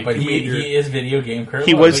 man. No, but he is video game Kurt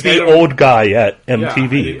He Loder. was the old guy at MTV. Yeah, I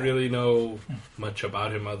didn't really know much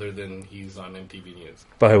about him other than he's on MTV News.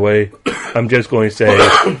 By the way, I'm just going to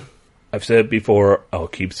say, I've said it before, I'll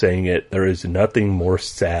keep saying it, there is nothing more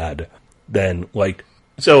sad than,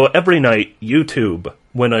 so every night, YouTube,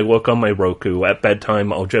 when I look on my Roku, at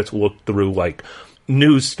bedtime, I'll just look through,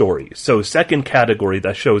 news stories. So second category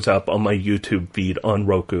that shows up on my YouTube feed on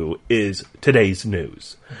Roku is today's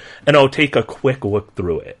news. And I'll take a quick look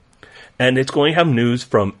through it. And it's going to have news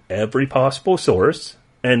from every possible source,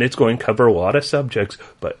 and it's going to cover a lot of subjects,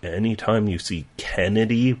 but anytime you see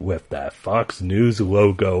Kennedy with that Fox News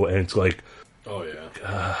logo, and it's oh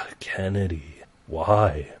yeah, Kennedy,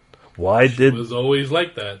 why? She was always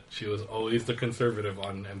like that. She was always the conservative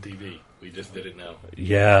on MTV. We just didn't know.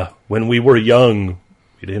 Yeah, when we were young,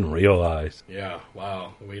 we didn't realize. Yeah,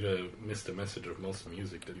 wow. Way to miss the message of most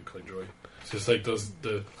music that you can enjoy. It's just like it's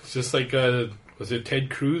just like, was it Ted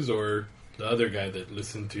Cruz or the other guy that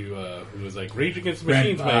listened to, who was like, Rage Against the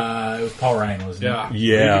Machines? It was Paul Ryan, wasn't it?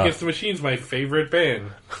 Yeah. Rage Against the Machines, my favorite band.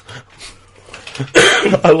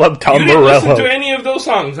 I love Tom You didn't Morello. listen to any of those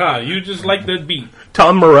songs, huh? You just like that beat.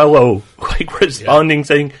 Tom Morello, responding,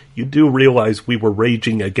 saying, you do realize we were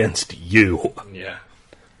raging against you. Yeah.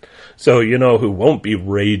 So, who won't be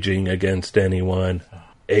raging against anyone?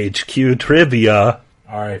 HQ Trivia.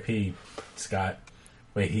 R.I.P. Scott.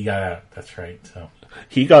 Wait, he got out. That's right. So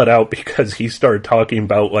He got out because he started talking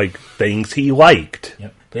about, things he liked.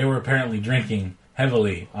 Yep. They were apparently drinking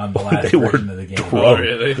heavily on the last They were version of the game. drunk. Oh,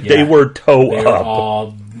 really? They Yeah. were They were up.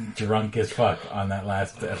 all drunk as fuck on that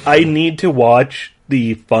last episode. I need to watch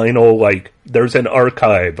the final, there's an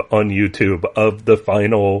archive on YouTube of the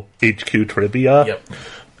final HQ Trivia. Yep.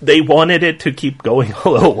 They wanted it to keep going a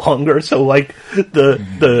little longer, so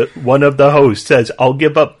the one of the hosts says, I'll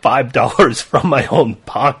give up $5 from my own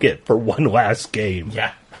pocket for one last game.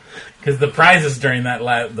 Yeah. Because the prizes during that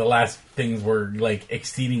the last things were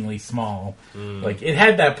exceedingly small. It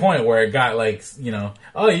had that point where it got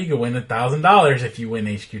oh, you could win $1,000 if you win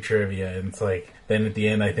HQ Trivia, and it's then at the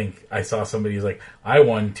end I think I saw somebody who's I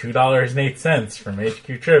won $2.08 from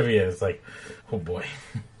HQ Trivia. It's oh boy.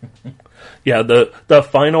 Yeah, the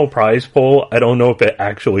final prize pool, I don't know if it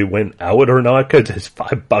actually went out or not because it's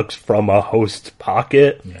 $5 from a host's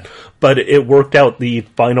pocket. Yeah. But it worked out the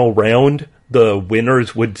final round. The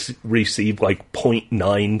winners would receive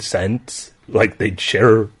 0.9 cents. They'd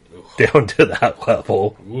share down to that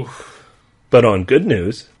level. Oof. But on good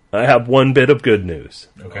news, I have one bit of good news.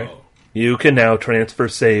 Okay. Oh. You can now transfer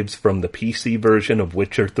saves from the PC version of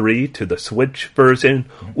Witcher 3 to the Switch version,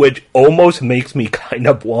 which almost makes me kind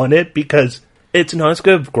of want it because it's not as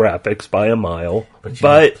good of graphics by a mile. But you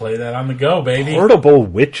can play that on the go, baby. Portable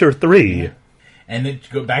Witcher 3. Yeah. And then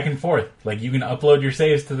go back and forth. You can upload your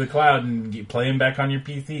saves to the cloud and play them back on your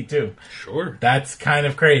PC too. Sure. That's kind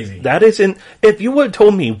of crazy. That isn't... If you would have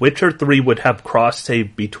told me Witcher 3 would have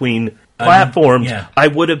cross-save between platforms, yeah. I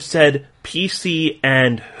would have said PC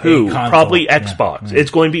and who? console, Probably yeah. Xbox.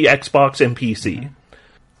 It's going to be Xbox and PC.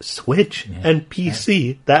 Switch and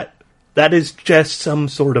PC, that is just some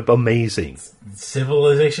sort of amazing.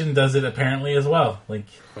 Civilization does it apparently as well. Like,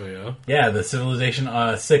 Oh, yeah? yeah, the Civilization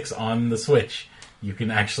 6 on the Switch. You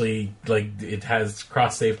can actually, like, it has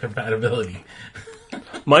cross-save compatibility.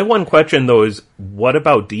 My one question, though, is what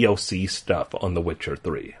about DLC stuff on The Witcher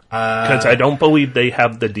 3? Because I don't believe they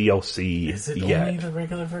have the DLC Is it yet. only the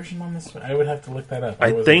regular version on this? I would have to look that up.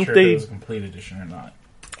 I wasn't think sure they- if it was a complete edition or not.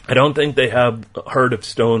 I don't think they have Heart of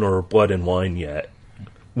Stone or Blood and Wine yet,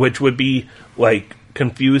 which would be, like,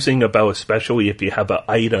 confusing about, especially if you have an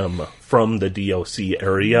item from the DLC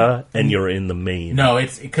area and you're in the main. No,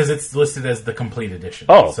 it's because it's listed as the complete edition.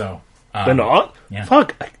 Oh. So, They're not? yeah.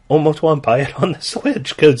 Fuck, I almost want to buy it on the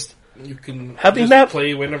Switch, because, You can Having just that-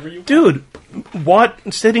 play whenever you want. dude,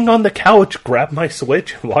 sitting on the couch, grab my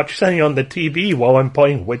Switch, and watch something on the TV while I'm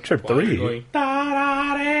playing Witcher While you're 3. going,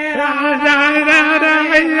 I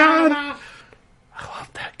love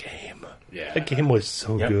that game. yeah. That game was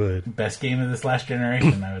so Yep. good. Best game of this last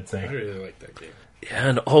generation, I would I say. really like that game. Yeah,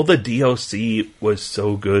 and all the DLC was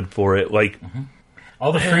so good for it. Like,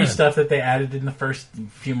 All the free stuff that they added in the first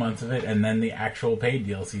few months of it, and then the actual paid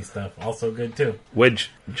DLC stuff, also good too. which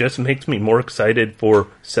just makes me more excited for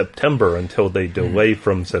September until they delay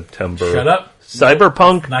from September. Shut up.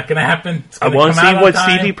 Cyberpunk. Not gonna happen. It's I gonna want to come see out what on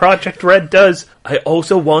time. CD Projekt Red does. I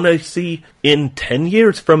also want to see in 10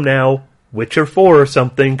 years from now Witcher 4 or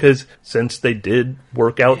something, because since they did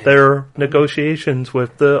work out their negotiations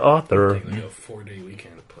with the author. Take like a 4-day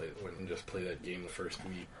weekend to play and just play that game the first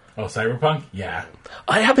week. Oh, Cyberpunk? Yeah.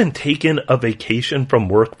 I haven't taken a vacation from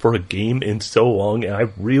work for a game in so long, and I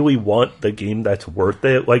really want the game that's worth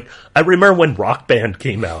it. Like, I remember when Rock Band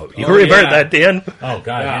came out. You Oh, remember yeah. that, Dan? Oh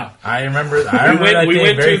god, Yeah. yeah. I remember that We day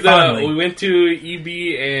went very to fondly. we went to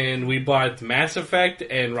EB and we bought Mass Effect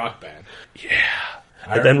and Rock Band.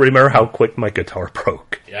 And then remember how quick my guitar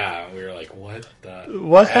broke. Yeah, we were like, what the?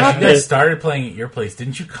 What You happened? guys started playing at your place.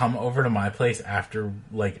 Didn't you come over to my place after,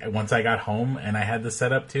 like, once I got home and I had the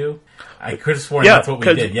setup too? I could have sworn that's what we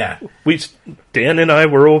 'cause did. Yeah, Dan and I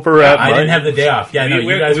were over at I my... didn't have the day off. Yeah, no,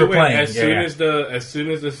 you guys were playing. as Yeah, soon yeah. as soon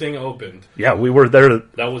as the thing opened. Yeah, we were there.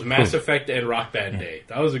 That was Mass Effect and Rock Band day.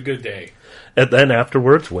 That was a good day. And then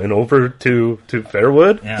afterwards went over to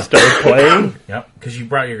Fairwood, Yeah. started playing. Yep, because you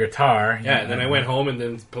brought your guitar. Yeah, and then I went home and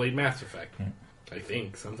then played Mass Effect. I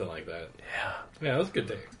think something like that. Yeah, that was a good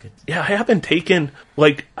day. Yeah, I haven't taken...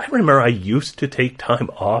 Like, I remember I used to take time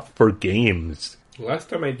off for games. Last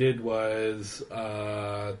time I did was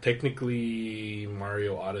technically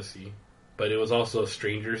Mario Odyssey, but it was also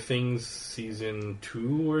Stranger Things Season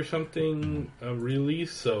 2 or something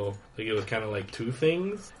release, so like it was kind of like two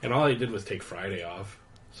things. And all I did was take Friday off,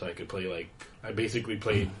 so I could play like... I basically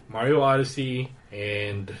played Mario Odyssey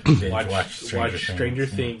and watch Stranger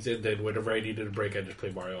Things, and then whenever I needed a break, I just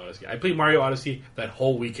played Mario Odyssey. I played Mario Odyssey that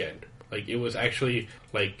whole weekend. Like, it was actually,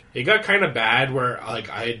 like, it got kind of bad where,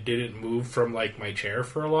 like, I didn't move from, like, my chair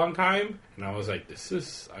for a long time. And I was like,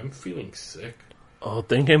 I'm feeling sick. Oh,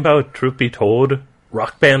 thinking about Truth Be Told,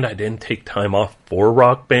 Rock Band, I didn't take time off for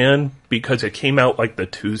Rock Band because it came out, like, the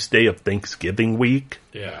Tuesday of Thanksgiving week.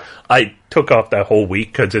 Yeah. I took off that whole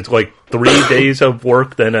week because it's, like, 3 days of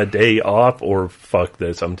work, then a day off, or fuck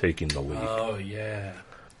this, I'm taking the week. Oh, yeah.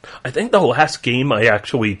 I think the last game I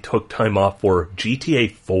actually took time off for,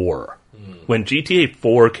 GTA 4. When GTA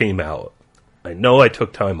 4 came out, I know I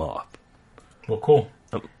took time off. Well, cool.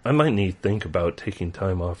 I might need to think about taking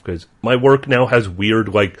time off because my work now has weird,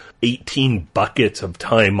 like, 18 buckets of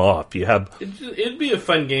time off. You have... It'd be a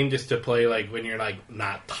fun game just to play, like, when you're, like,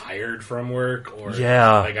 not tired from work. Or,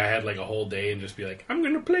 Yeah. like, I had, like, a whole day and just be like, I'm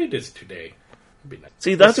going to play this today. It'd be nice.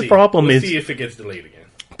 See, that's the problem We'll is... see if it gets delayed again.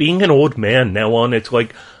 Being an old man now on, it's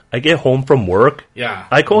like, I get home from work. Yeah.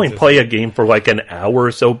 I can only play a game for like an hour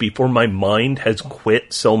or so before my mind has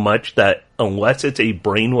quit so much that unless it's a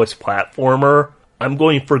brainless platformer, I'm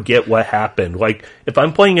going to forget what happened. Like, if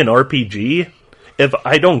I'm playing an RPG, if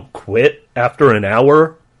I don't quit after an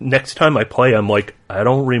hour, next time I play, I'm like, I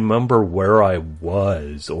don't remember where I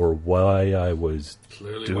was or why I was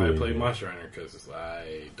Literally doing why I play it. Monster Hunter, because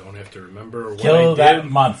I don't have to remember what I Kill did. that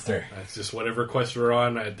monster. That's just whatever quest we're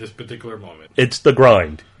on at this particular moment. It's the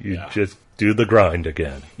grind. You Yeah. just do the grind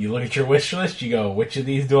again. You look at your wish list, you go, which of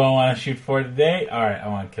these do I want to shoot for today? Alright, I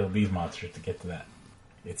want to kill these monsters to get to that.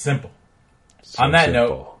 It's simple. So On that simple.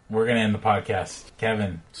 note, we're going to end the podcast.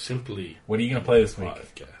 Kevin, Simply what are you going to play this week?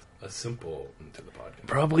 podcast. A simple into the podcast.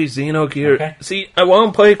 Probably Xenogear. Okay. See, I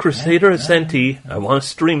want to play Crusader Ascenti. I want to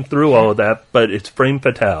stream through all of that, but it's Frame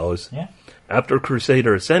Fatales. Yeah. After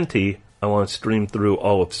Crusader Ascenti, I want to stream through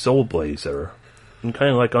all of Soul Blazer. I'm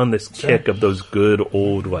kind of like on this kick of those good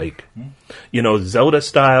old, like, Zelda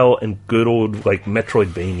style and good old, like,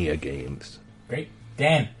 Metroidvania games. Great.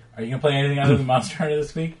 Dan, are you going to play anything other than Monster Hunter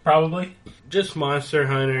this week? Probably? Just Monster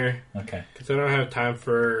Hunter. Okay. Because I don't have time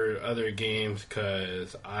for other games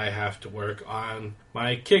because I have to work on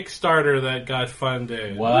my Kickstarter that got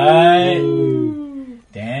funded. What? Ooh.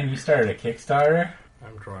 Dan, you started a Kickstarter?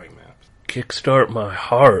 I'm drawing maps. Kickstart my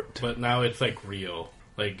heart. But now it's like real.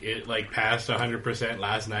 Like it passed 100%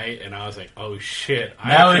 last night, and I was like, "Oh shit!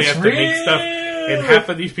 I actually have to make stuff." And half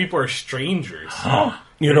of these people are strangers.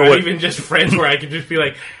 You know not what? Even just friends where I could just be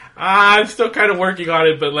like, "I'm still kind of working on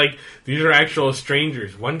it," but like these are actual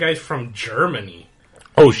strangers. One guy's from Germany.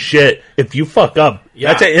 Oh shit! If you fuck up,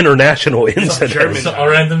 that's an international incident. German a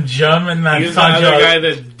random German. He's the other guy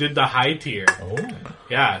that did the high tier. Oh.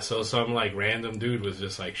 Yeah, so some like random dude was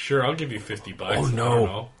just like, "Sure, I'll give you $50." Oh I don't no!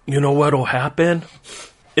 know. You know what'll happen?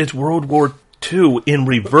 It's World War II in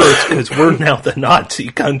reverse because we're now the Nazi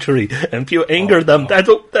country, and if you anger them,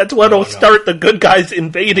 that's what'll start the good guys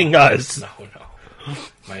invading us. No.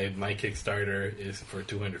 My Kickstarter is for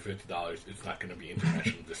 $250. It's not going to be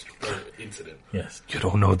international incident. Yes. You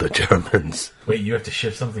don't know the Germans. Wait, you have to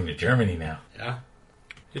ship something to Germany now. Yeah,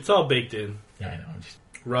 it's all baked in. Yeah, I know.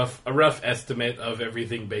 A rough estimate of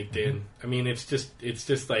everything baked in. I mean, it's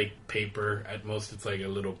just like paper. At most, it's like a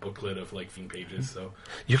little booklet of like 15 pages. So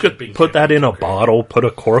you could put that in a bottle, put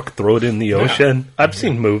a cork, throw it in the ocean. I've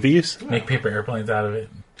seen movies. Make paper airplanes out of it.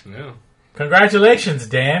 Yeah. Congratulations,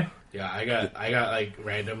 Dan. Yeah, I got like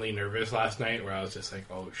randomly nervous last night where I was just like,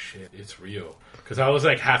 oh shit, it's real. Because I was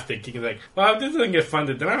like half thinking like, well, if this doesn't get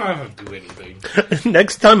funded, then I don't have to do anything.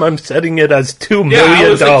 Next time I'm setting it as $2 million. I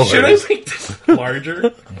was like, should I make this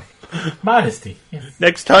larger? Modesty. Yes.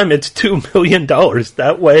 Next time it's $2 million.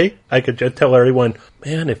 That way I could just tell everyone,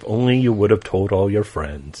 man, if only you would have told all your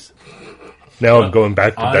friends. Now I'm going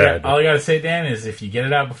back to bed. All I got to say, Dan, is if you get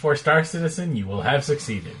it out before Star Citizen, you will have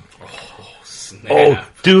succeeded. Oh,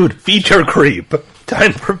 dude, feature creep.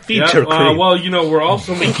 Time for feature creep. Well, we're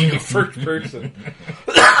also making a first person.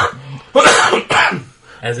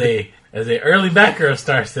 As a early backer of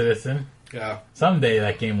Star Citizen, someday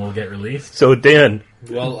that game will get released. So, Dan,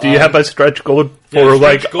 do you have a stretch goal for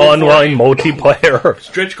online multiplayer?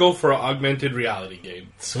 Stretch goal for an augmented reality game.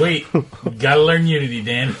 Sweet. Gotta learn Unity,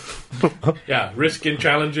 Dan. Yeah, risk and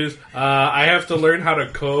challenges. I have to learn how to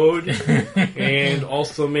code and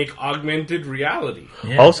also make augmented reality.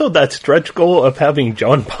 Yeah. Also, that stretch goal of having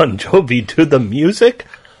Jon Bon Jovi do the music.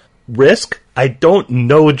 Risk, I don't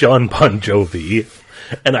know Jon Bon Jovi,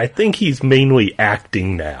 and I think he's mainly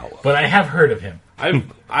acting now. But I have heard of him.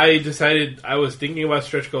 I decided, I was thinking about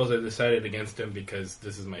stretch goals. I decided against him because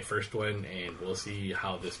this is my first one, and we'll see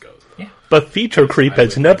how this goes. Yeah. But feature creep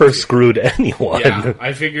has never screwed anyone. Yeah,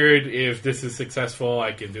 I figured if this is successful,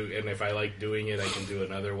 I can do, and if I like doing it, I can do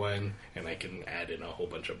another one, and I can add in a whole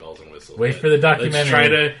bunch of bells and whistles. Wait for the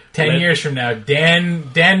documentary. 10 years from now,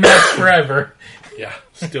 Dan Max forever. Yeah,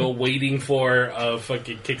 still waiting for a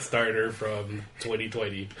fucking Kickstarter from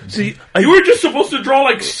 2020. See, you were just supposed to draw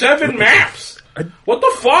like 7 maps. What the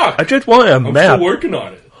fuck? I just want a map. I'm still working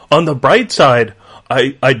on it. On the bright side,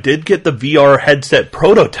 I did get the VR headset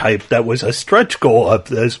prototype that was a stretch goal of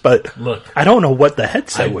this, but look, I don't know what the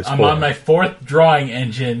headset was for. I'm on my 4th drawing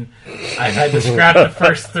engine. I've had to scrap the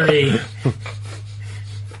first 3.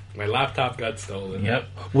 My laptop got stolen. Yep.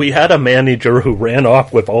 We had a manager who ran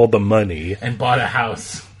off with all the money. And bought a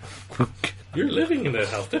house. You're living in that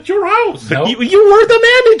house. That's your house. Nope. You were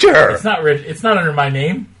the manager. It's not under my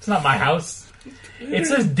name. It's not my house. It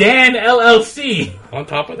says Dan LLC. On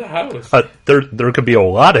top of the house. There could be a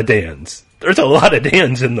lot of Dans. There's a lot of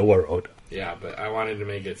Dans in the world. Yeah, but I wanted to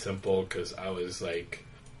make it simple because I was like,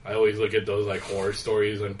 I always look at those like horror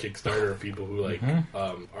stories on Kickstarter of people who like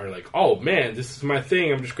are like, oh man, this is my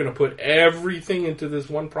thing. I'm just going to put everything into this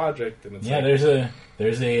one project. And it's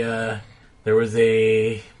there was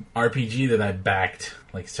a RPG that I backed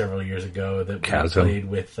like several years ago that we played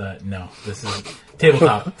with. No, this is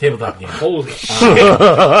tabletop game. Holy shit!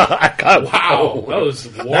 Wow, that was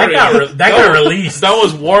Warren. That got released. That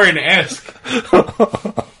was Warren-esque.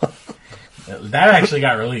 That actually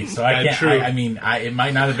got released, so I can't. It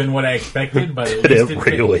might not have been what I expected, but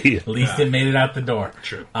at least it made it out the door.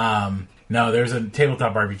 True. No, there's a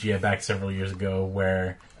tabletop RPG I backed several years ago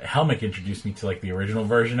where Helmick introduced me to like the original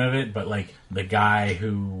version of it, but like the guy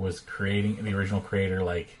who was creating the original creator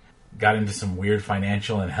like got into some weird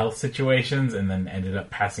financial and health situations and then ended up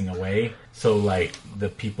passing away. So, like, the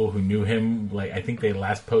people who knew him, like, I think they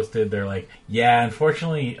last posted, they're like, yeah,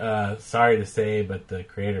 unfortunately, sorry to say, but the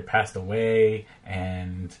creator passed away,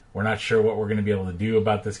 and we're not sure what we're going to be able to do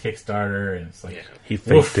about this Kickstarter. And it's like, he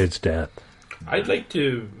faked his death. I'd like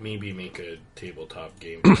to maybe make a tabletop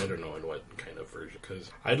game. I don't know in what kind of version, because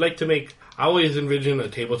I'd like to make... I always envision a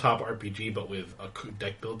tabletop RPG, but with a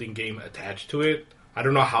deck building game attached to it. I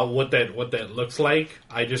don't know what that looks like.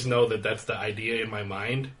 I just know that that's the idea in my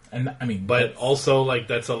mind. And I mean, but also like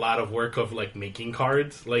that's a lot of work of like making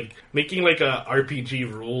cards, like making like a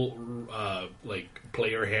RPG rule, like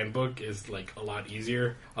player handbook is like a lot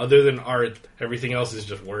easier. Other than art, everything else is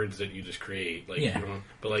just words that you just create. Like, yeah. You know,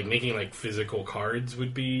 but like making like physical cards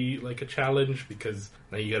would be like a challenge because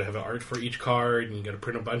now you got to have an art for each card and you got to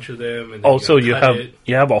print a bunch of them. And then also, you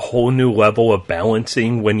have a whole new level of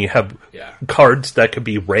balancing when you have cards that could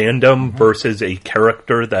be random versus a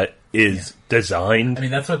character that is designed. I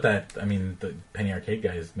mean, that's what the Penny Arcade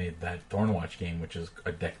guys made that Thornwatch game, which is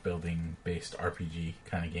a deck building based RPG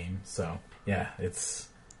kind of game. So yeah, that's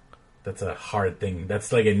a hard thing.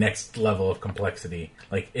 That's like a next level of complexity.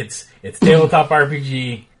 Like it's tabletop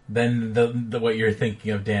RPG, then the what you're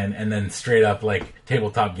thinking of, Dan, and then straight up like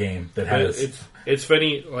tabletop game that has. It's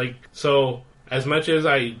funny, like, so as much as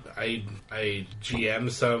I GM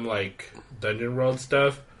some like Dungeon World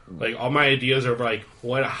stuff. Like, all my ideas are like,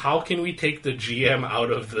 how can we take the GM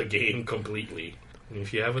out of the game completely? And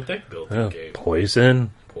if you have a deck building game.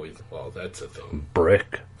 Poison. Well, that's a thing.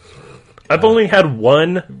 Brick. I've only had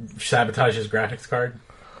one... Sabotage his graphics card?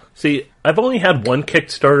 See, I've only had one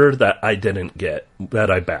Kickstarter that I didn't get,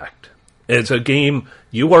 that I backed. It's a game,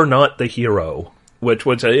 You Are Not the Hero, which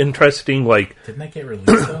was an interesting, like... Didn't that get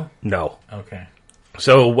released, though? No. Okay.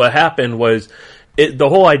 So what happened was... the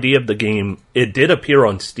whole idea of the game, it did appear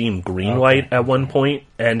on Steam Greenlight at one point,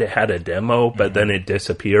 and it had a demo, but then it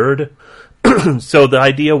disappeared. So the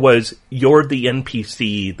idea was, you're the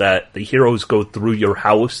NPC that the heroes go through your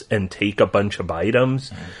house and take a bunch of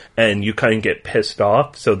items, and you kind of get pissed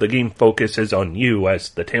off. So the game focuses on you as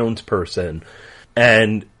the townsperson,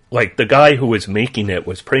 and... like, the guy who was making it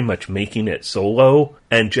was pretty much making it solo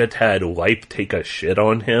and just had life take a shit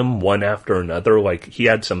on him one after another. Like, he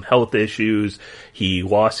had some health issues. He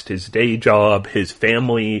lost his day job.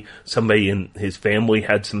 Somebody in his family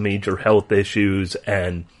had some major health issues.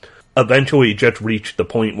 And eventually just reached the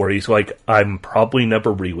point where he's like, I'm probably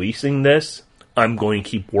never releasing this. I'm going to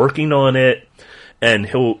keep working on it. And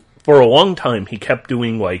for a long time, he kept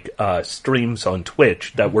doing, like, streams on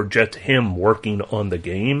Twitch that were just him working on the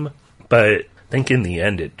game. But I think in the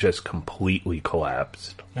end, it just completely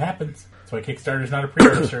collapsed. It happens. That's why Kickstarter's not a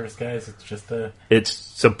pre-order service, guys. It's just it's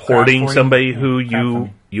supporting somebody who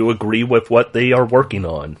you agree with what they are working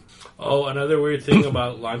on. Oh, another weird thing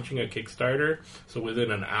about launching a Kickstarter. So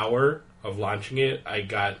within an hour of launching it, I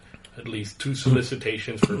got... at least 2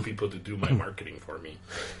 solicitations for people to do my marketing for me.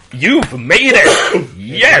 You've made it!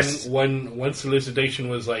 Yes! One solicitation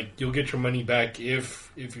was like, you'll get your money back if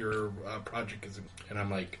your project isn't... And I'm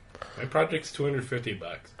like, my project's $250.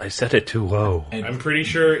 I set it too low. I'm pretty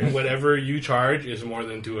sure whatever you charge is more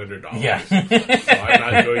than $200. Yeah. So I'm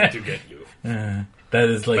not going to get you. That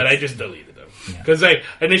is like... But I just deleted them. Because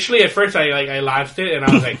initially, at first, I launched it, and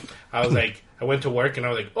I was like... I went to work and I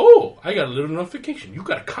was like, oh, I got a little notification. You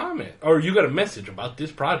got a comment. Or you got a message about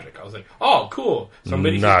this project. I was like, oh, cool.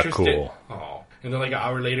 Somebody's not interested. Cool. Oh. And then like an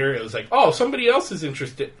hour later, it was like, oh, somebody else is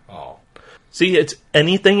interested. Oh. See, it's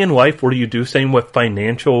anything in life where you do same with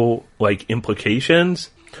financial, like,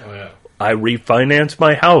 implications. Oh, yeah. I refinanced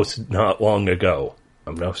my house not long ago.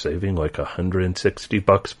 I'm now saving like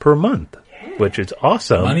 $160 per month, which is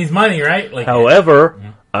awesome. Money's money, right? Like, however...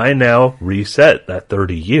 I now reset that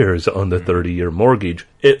 30 years on the 30-year mortgage.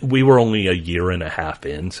 We were only a year and a half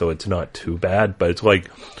in, so it's not too bad. But it's like,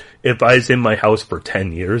 if I was in my house for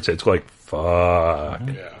 10 years, it's like, fuck.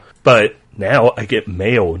 Yeah. But now I get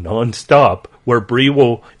mail nonstop, where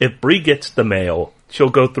if Bree gets the mail, she'll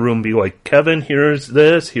go through and be like, Kevin, here's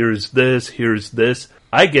this, here's this, here's this.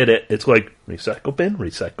 I get it. It's like, recycle bin,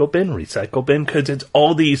 recycle bin, recycle bin, because it's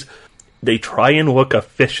all these... They try and look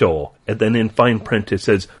official, and then in fine print it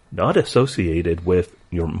says, not associated with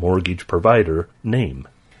your mortgage provider name.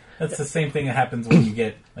 That's the same thing that happens when you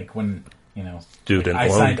get, like, when, you know... Student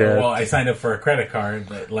loan debt. I signed up for a credit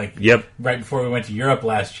card, right before we went to Europe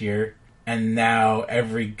last year, and now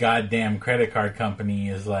every goddamn credit card company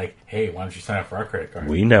is like, hey, why don't you sign up for our credit card?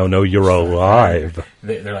 We now know you're alive.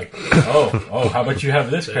 They're like, oh, how about you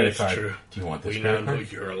have this credit card? True. Do you want this we credit now card? know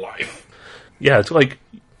you're alive. Yeah, it's like...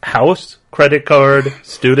 house, credit card,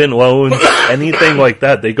 student loans, anything like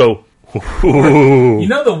that, they go, ooh. You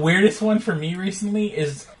know the weirdest one for me recently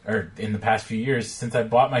is, or in the past few years, since I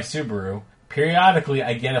bought my Subaru, periodically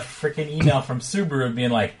I get a freaking email from Subaru being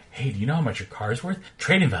like, hey, do you know how much your car's worth?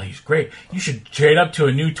 Trading value's great. You should trade up to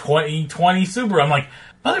a new 2020 Subaru. I'm like,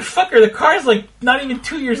 motherfucker, the car's like not even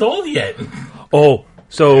 2 years old yet. Oh,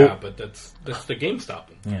 so... Yeah, but that's the GameStop.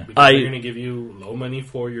 Yeah. Because they're going to give you low money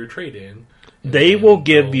for your trade-in. They will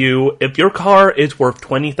give you, if your car is worth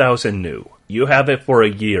 $20,000 new, you have it for a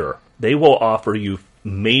year, they will offer you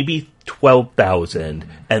maybe $12,000,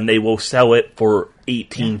 and they will sell it for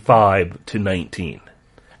 $18,500 to $19,000.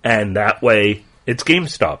 And that way, it's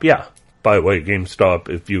GameStop, yeah. By the way, GameStop,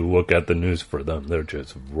 if you look at the news for them, they're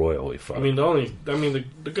just royally fucked. I mean,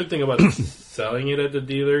 the good thing about selling it at the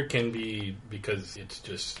dealer can be because it's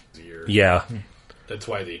just easier. Yeah. That's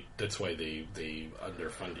why they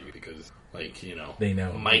underfund you, because, like, you know, they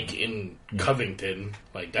know Mike in Covington,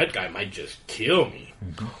 like, that guy might just kill me.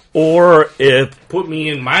 Or if... Put me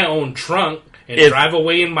in my own trunk and drive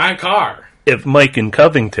away in my car. If Mike in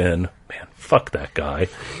Covington... Man, fuck that guy.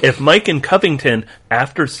 If Mike in Covington,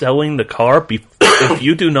 after selling the car, if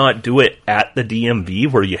you do not do it at the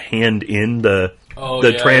DMV where you hand in the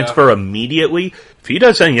transfer immediately, if he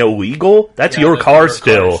does anything illegal, that's your car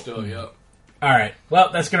still. Yeah. All right.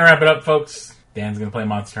 Well, that's going to wrap it up, folks. Dan's going to play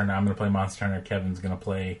Monster Hunter. I'm going to play Monster Hunter. Kevin's going to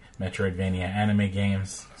play Metroidvania anime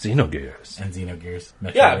games. Xenogears. And Xenogears.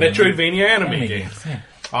 Metroidvania anime games.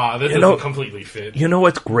 Yeah. This doesn't completely fit. You know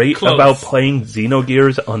what's great about playing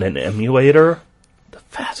Xenogears on an emulator? The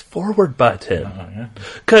fast forward button.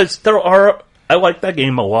 Because I like that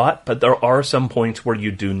game a lot, but there are some points where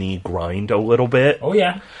you do need grind a little bit. Oh,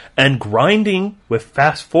 yeah. And grinding with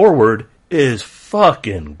fast forward is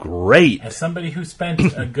fucking great. As somebody who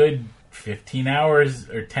spent a good 15 hours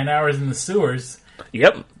or 10 hours in the sewers.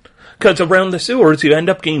 Yep. Because around the sewers, you end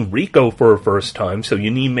up getting Rico for a first time, so you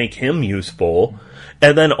need to make him useful.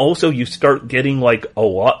 And then also you start getting, like, a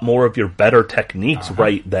lot more of your better techniques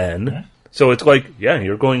right then. Yeah. So it's like, yeah,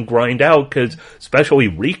 you're going grind out, because especially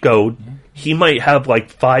Rico, he might have, like,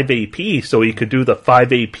 5 AP, so he could do the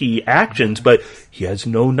 5 AP actions, but he has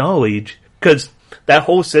no knowledge. Because that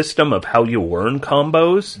whole system of how you learn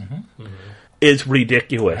combos is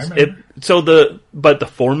ridiculous. But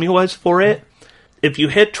the formulas for it, if you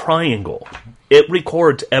hit triangle, it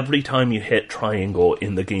records every time you hit triangle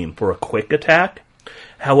in the game for a quick attack.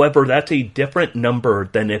 However, that's a different number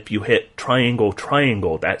than if you hit triangle.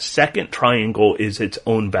 That second triangle is its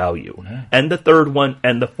own value. And the third one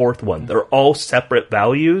and the fourth one, they're all separate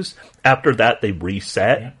values. After that, they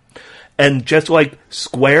reset. And just like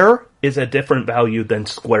square is a different value than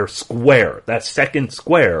square. That second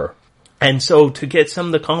square. And so to get some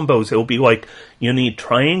of the combos, it'll be like, you need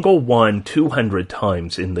triangle 1 200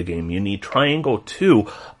 times in the game. You need triangle 2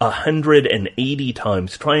 180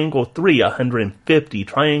 times. Triangle 3 150.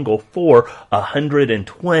 Triangle 4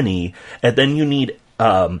 120. And then you need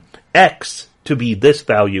X to be this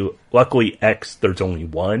value. Luckily, X, there's only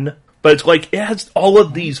one. But it's like, it has all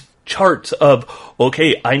of these charts of,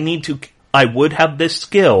 okay, I would have this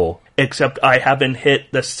skill, except I haven't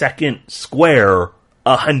hit the second square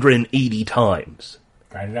 180 times.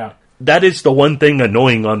 Grind it out. That is the one thing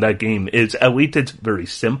annoying on that game, is at least it's very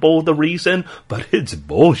simple, the reason, but it's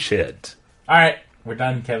bullshit. Alright, we're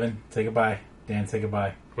done, Kevin. Say goodbye. Dan, say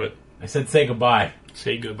goodbye. What? I said say goodbye.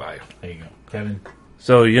 Say goodbye. There you go. Kevin.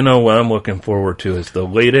 So, you know what I'm looking forward to is the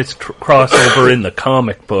latest crossover in the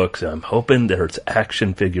comic books. I'm hoping there's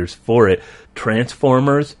action figures for it.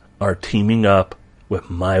 Transformers are teaming up with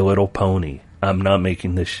My Little Pony. I'm not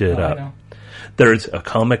making this shit up. I know. There's a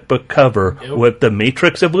comic book cover with the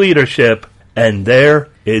Matrix of Leadership, and there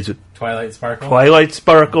is Twilight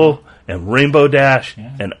Sparkle and Rainbow Dash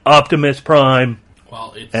and Optimus Prime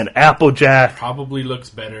and Applejack. Probably looks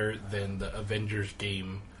better than the Avengers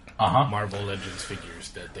game Marvel Legends figures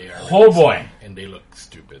that they are. Oh boy. And they look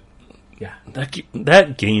stupid. Yeah.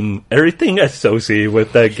 That game, everything associated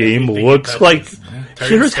with that game looks like,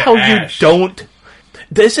 here's how ash. You don't.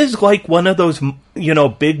 This is like one of those,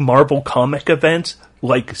 big Marvel comic events,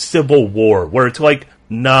 like Civil War, where it's like,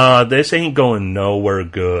 nah, this ain't going nowhere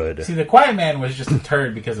good. See, The Quiet Man was just a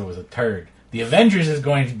turd because it was a turd. The Avengers is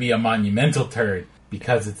going to be a monumental turd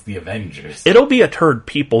because it's the Avengers. It'll be a turd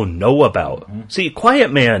people know about. See,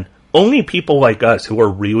 Quiet Man only people like us who are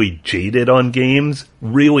really jaded on games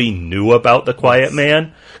really knew about the Quiet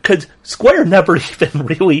Man. Because Square never even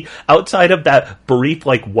really, outside of that brief,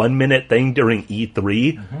 1 minute thing during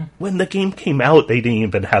E3, when the game came out, they didn't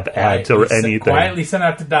even have ads or anything. Quietly sent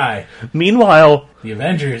out to die. Meanwhile, the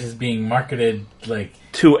Avengers is being marketed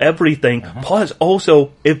to everything. Plus,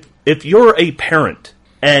 also, if you're a parent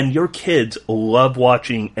and your kids love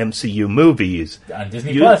watching MCU movies on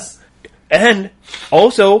Disney Plus, and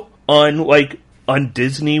also on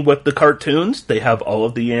Disney with the cartoons, they have all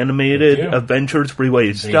of the animated Avengers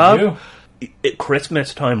related stuff.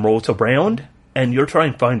 Christmas time rolls around, and you're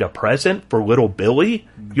trying to find a present for little Billy.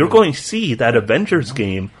 You're going to see that Avengers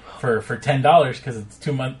game for $10 because it's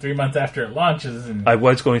 3 months after it launches. And I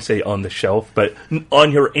was going to say on the shelf, but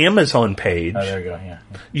on your Amazon page, there you go. Yeah,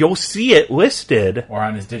 you'll see it listed, or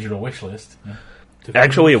on his digital wish list. Yeah.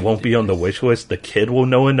 Actually, it won't be on the wish list. The kid will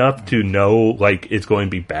know enough to know, it's going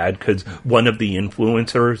to be bad, because one of the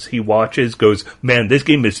influencers he watches goes, man, this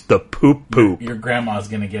game is the poop. Your grandma's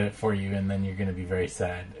going to get it for you, and then you're going to be very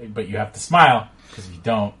sad. But you have to smile, because if you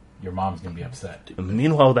don't, your mom's going to be upset. And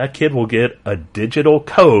meanwhile, that kid will get a digital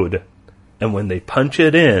code, and when they punch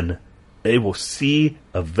it in, they will see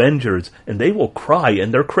Avengers, and they will cry,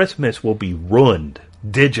 and their Christmas will be ruined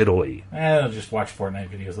digitally. They'll just watch Fortnite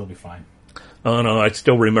videos. They'll be fine. Oh no, I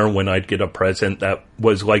still remember when I'd get a present that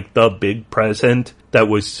was the big present that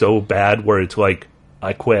was so bad where it's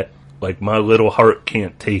I quit. My little heart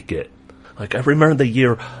can't take it. I remember the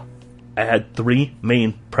year I had 3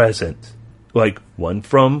 main presents. One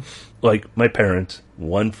from, my parents,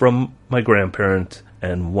 one from my grandparents,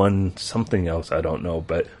 and one something else, I don't know,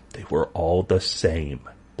 but they were all the same.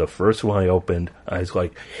 The first one I opened, I was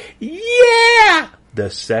yeah!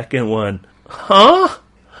 The second one, huh?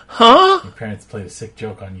 Your parents played a sick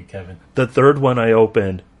joke on you, Kevin. The third one I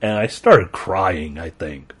opened, and I started crying, I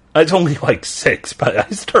think. I was only 6, but I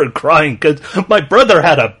started crying because my brother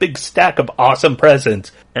had a big stack of awesome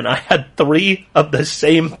presents, and I had 3 of the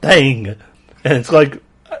same thing. And it's You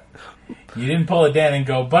didn't pull a Dan and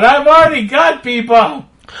go, but I've already got people!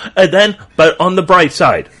 And then, but on the bright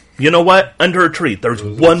side, you know what? Under a tree, there's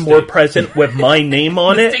one more present with my name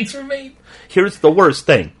on it. Mistakes were made. Here's the worst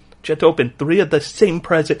thing. Just opened 3 of the same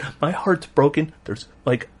present. My heart's broken. There's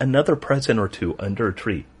another present or 2 under a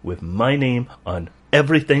tree with my name on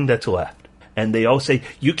everything that's left. And they all say,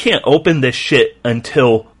 you can't open this shit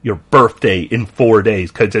until your birthday in 4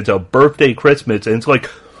 days because it's a birthday Christmas. And it's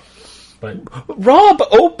but Rob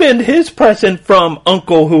opened his present from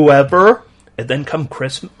Uncle whoever. And then come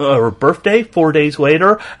Christmas or birthday 4 days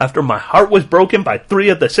later after my heart was broken by 3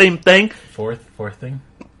 of the same thing. Fourth thing?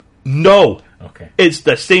 No. Okay. It's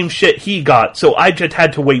the same shit he got, so I just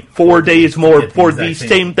had to wait 4 days more for the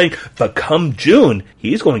same thing. But come June,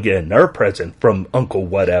 he's going to get another present from Uncle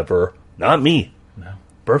whatever. Not me. No.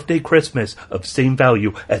 Birthday Christmas of same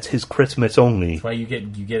value as his Christmas only. That's why you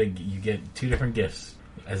get 2 different gifts.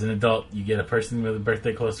 As an adult, you get a person with a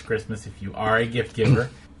birthday close to Christmas. If you are a gift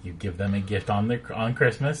giver, you give them a gift on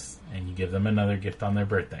Christmas, and you give them another gift on their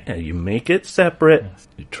birthday. Yeah, you make it separate. Yes.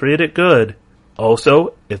 You treat it good.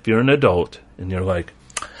 Also, if you're an adult and you're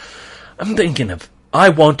I'm thinking I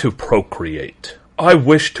want to procreate. I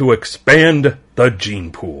wish to expand the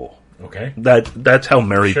gene pool. Okay. That's how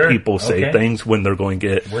married people say things when they're going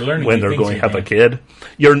to have a kid.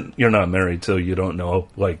 You're not married, so you don't know.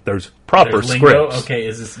 There's proper scripts. Okay,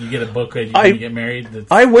 is this you get a book when you get married?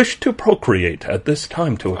 I wish to procreate at this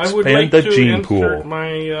time to expand the gene pool.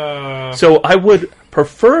 So I would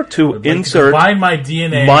prefer to insert my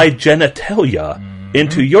DNA, my genitalia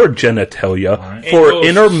into your genitalia for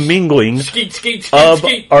intermingling of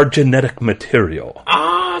our genetic material.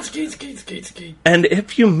 And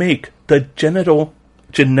if you make the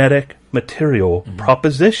genetic material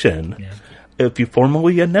proposition, if you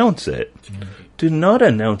formally announce it, do not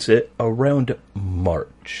announce it around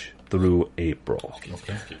March through April.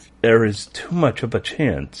 There is too much of a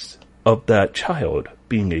chance of that child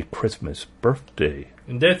being a Christmas birthday.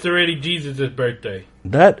 And that's already Jesus' birthday.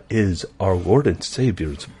 That is our Lord and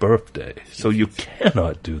Savior's birthday. So you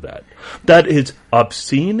cannot do that. That is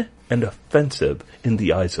obscene and offensive in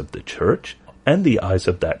the eyes of the church and the eyes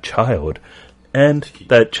of that child and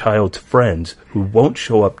that child's friends who won't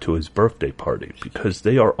show up to his birthday party because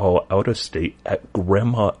they are all out of state at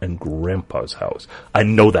Grandma and Grandpa's house. I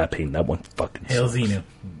know that pain. That one fucking Hail sucks. Zenu.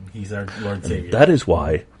 He's our Lord and Savior. That is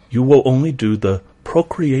why you will only do the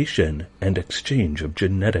procreation and exchange of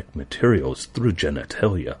genetic materials through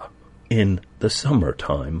genitalia in the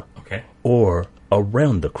summertime or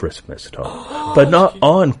around the Christmas time, but not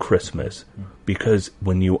on Christmas, because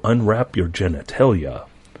when you unwrap your genitalia,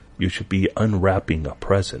 you should be unwrapping a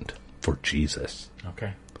present for Jesus.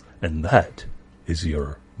 Okay. And that is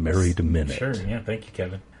your Married Minute. Sure, yeah. Thank you,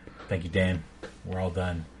 Kevin. Thank you, Dan. We're all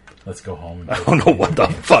done. Let's go home. I don't know what the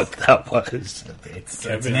fuck that was. It's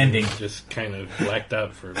an ending. Just kind of blacked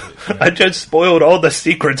out for a bit. I just spoiled all the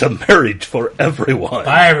secrets of marriage for everyone.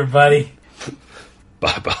 Bye, everybody.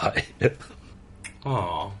 Bye-bye.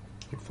 Aw.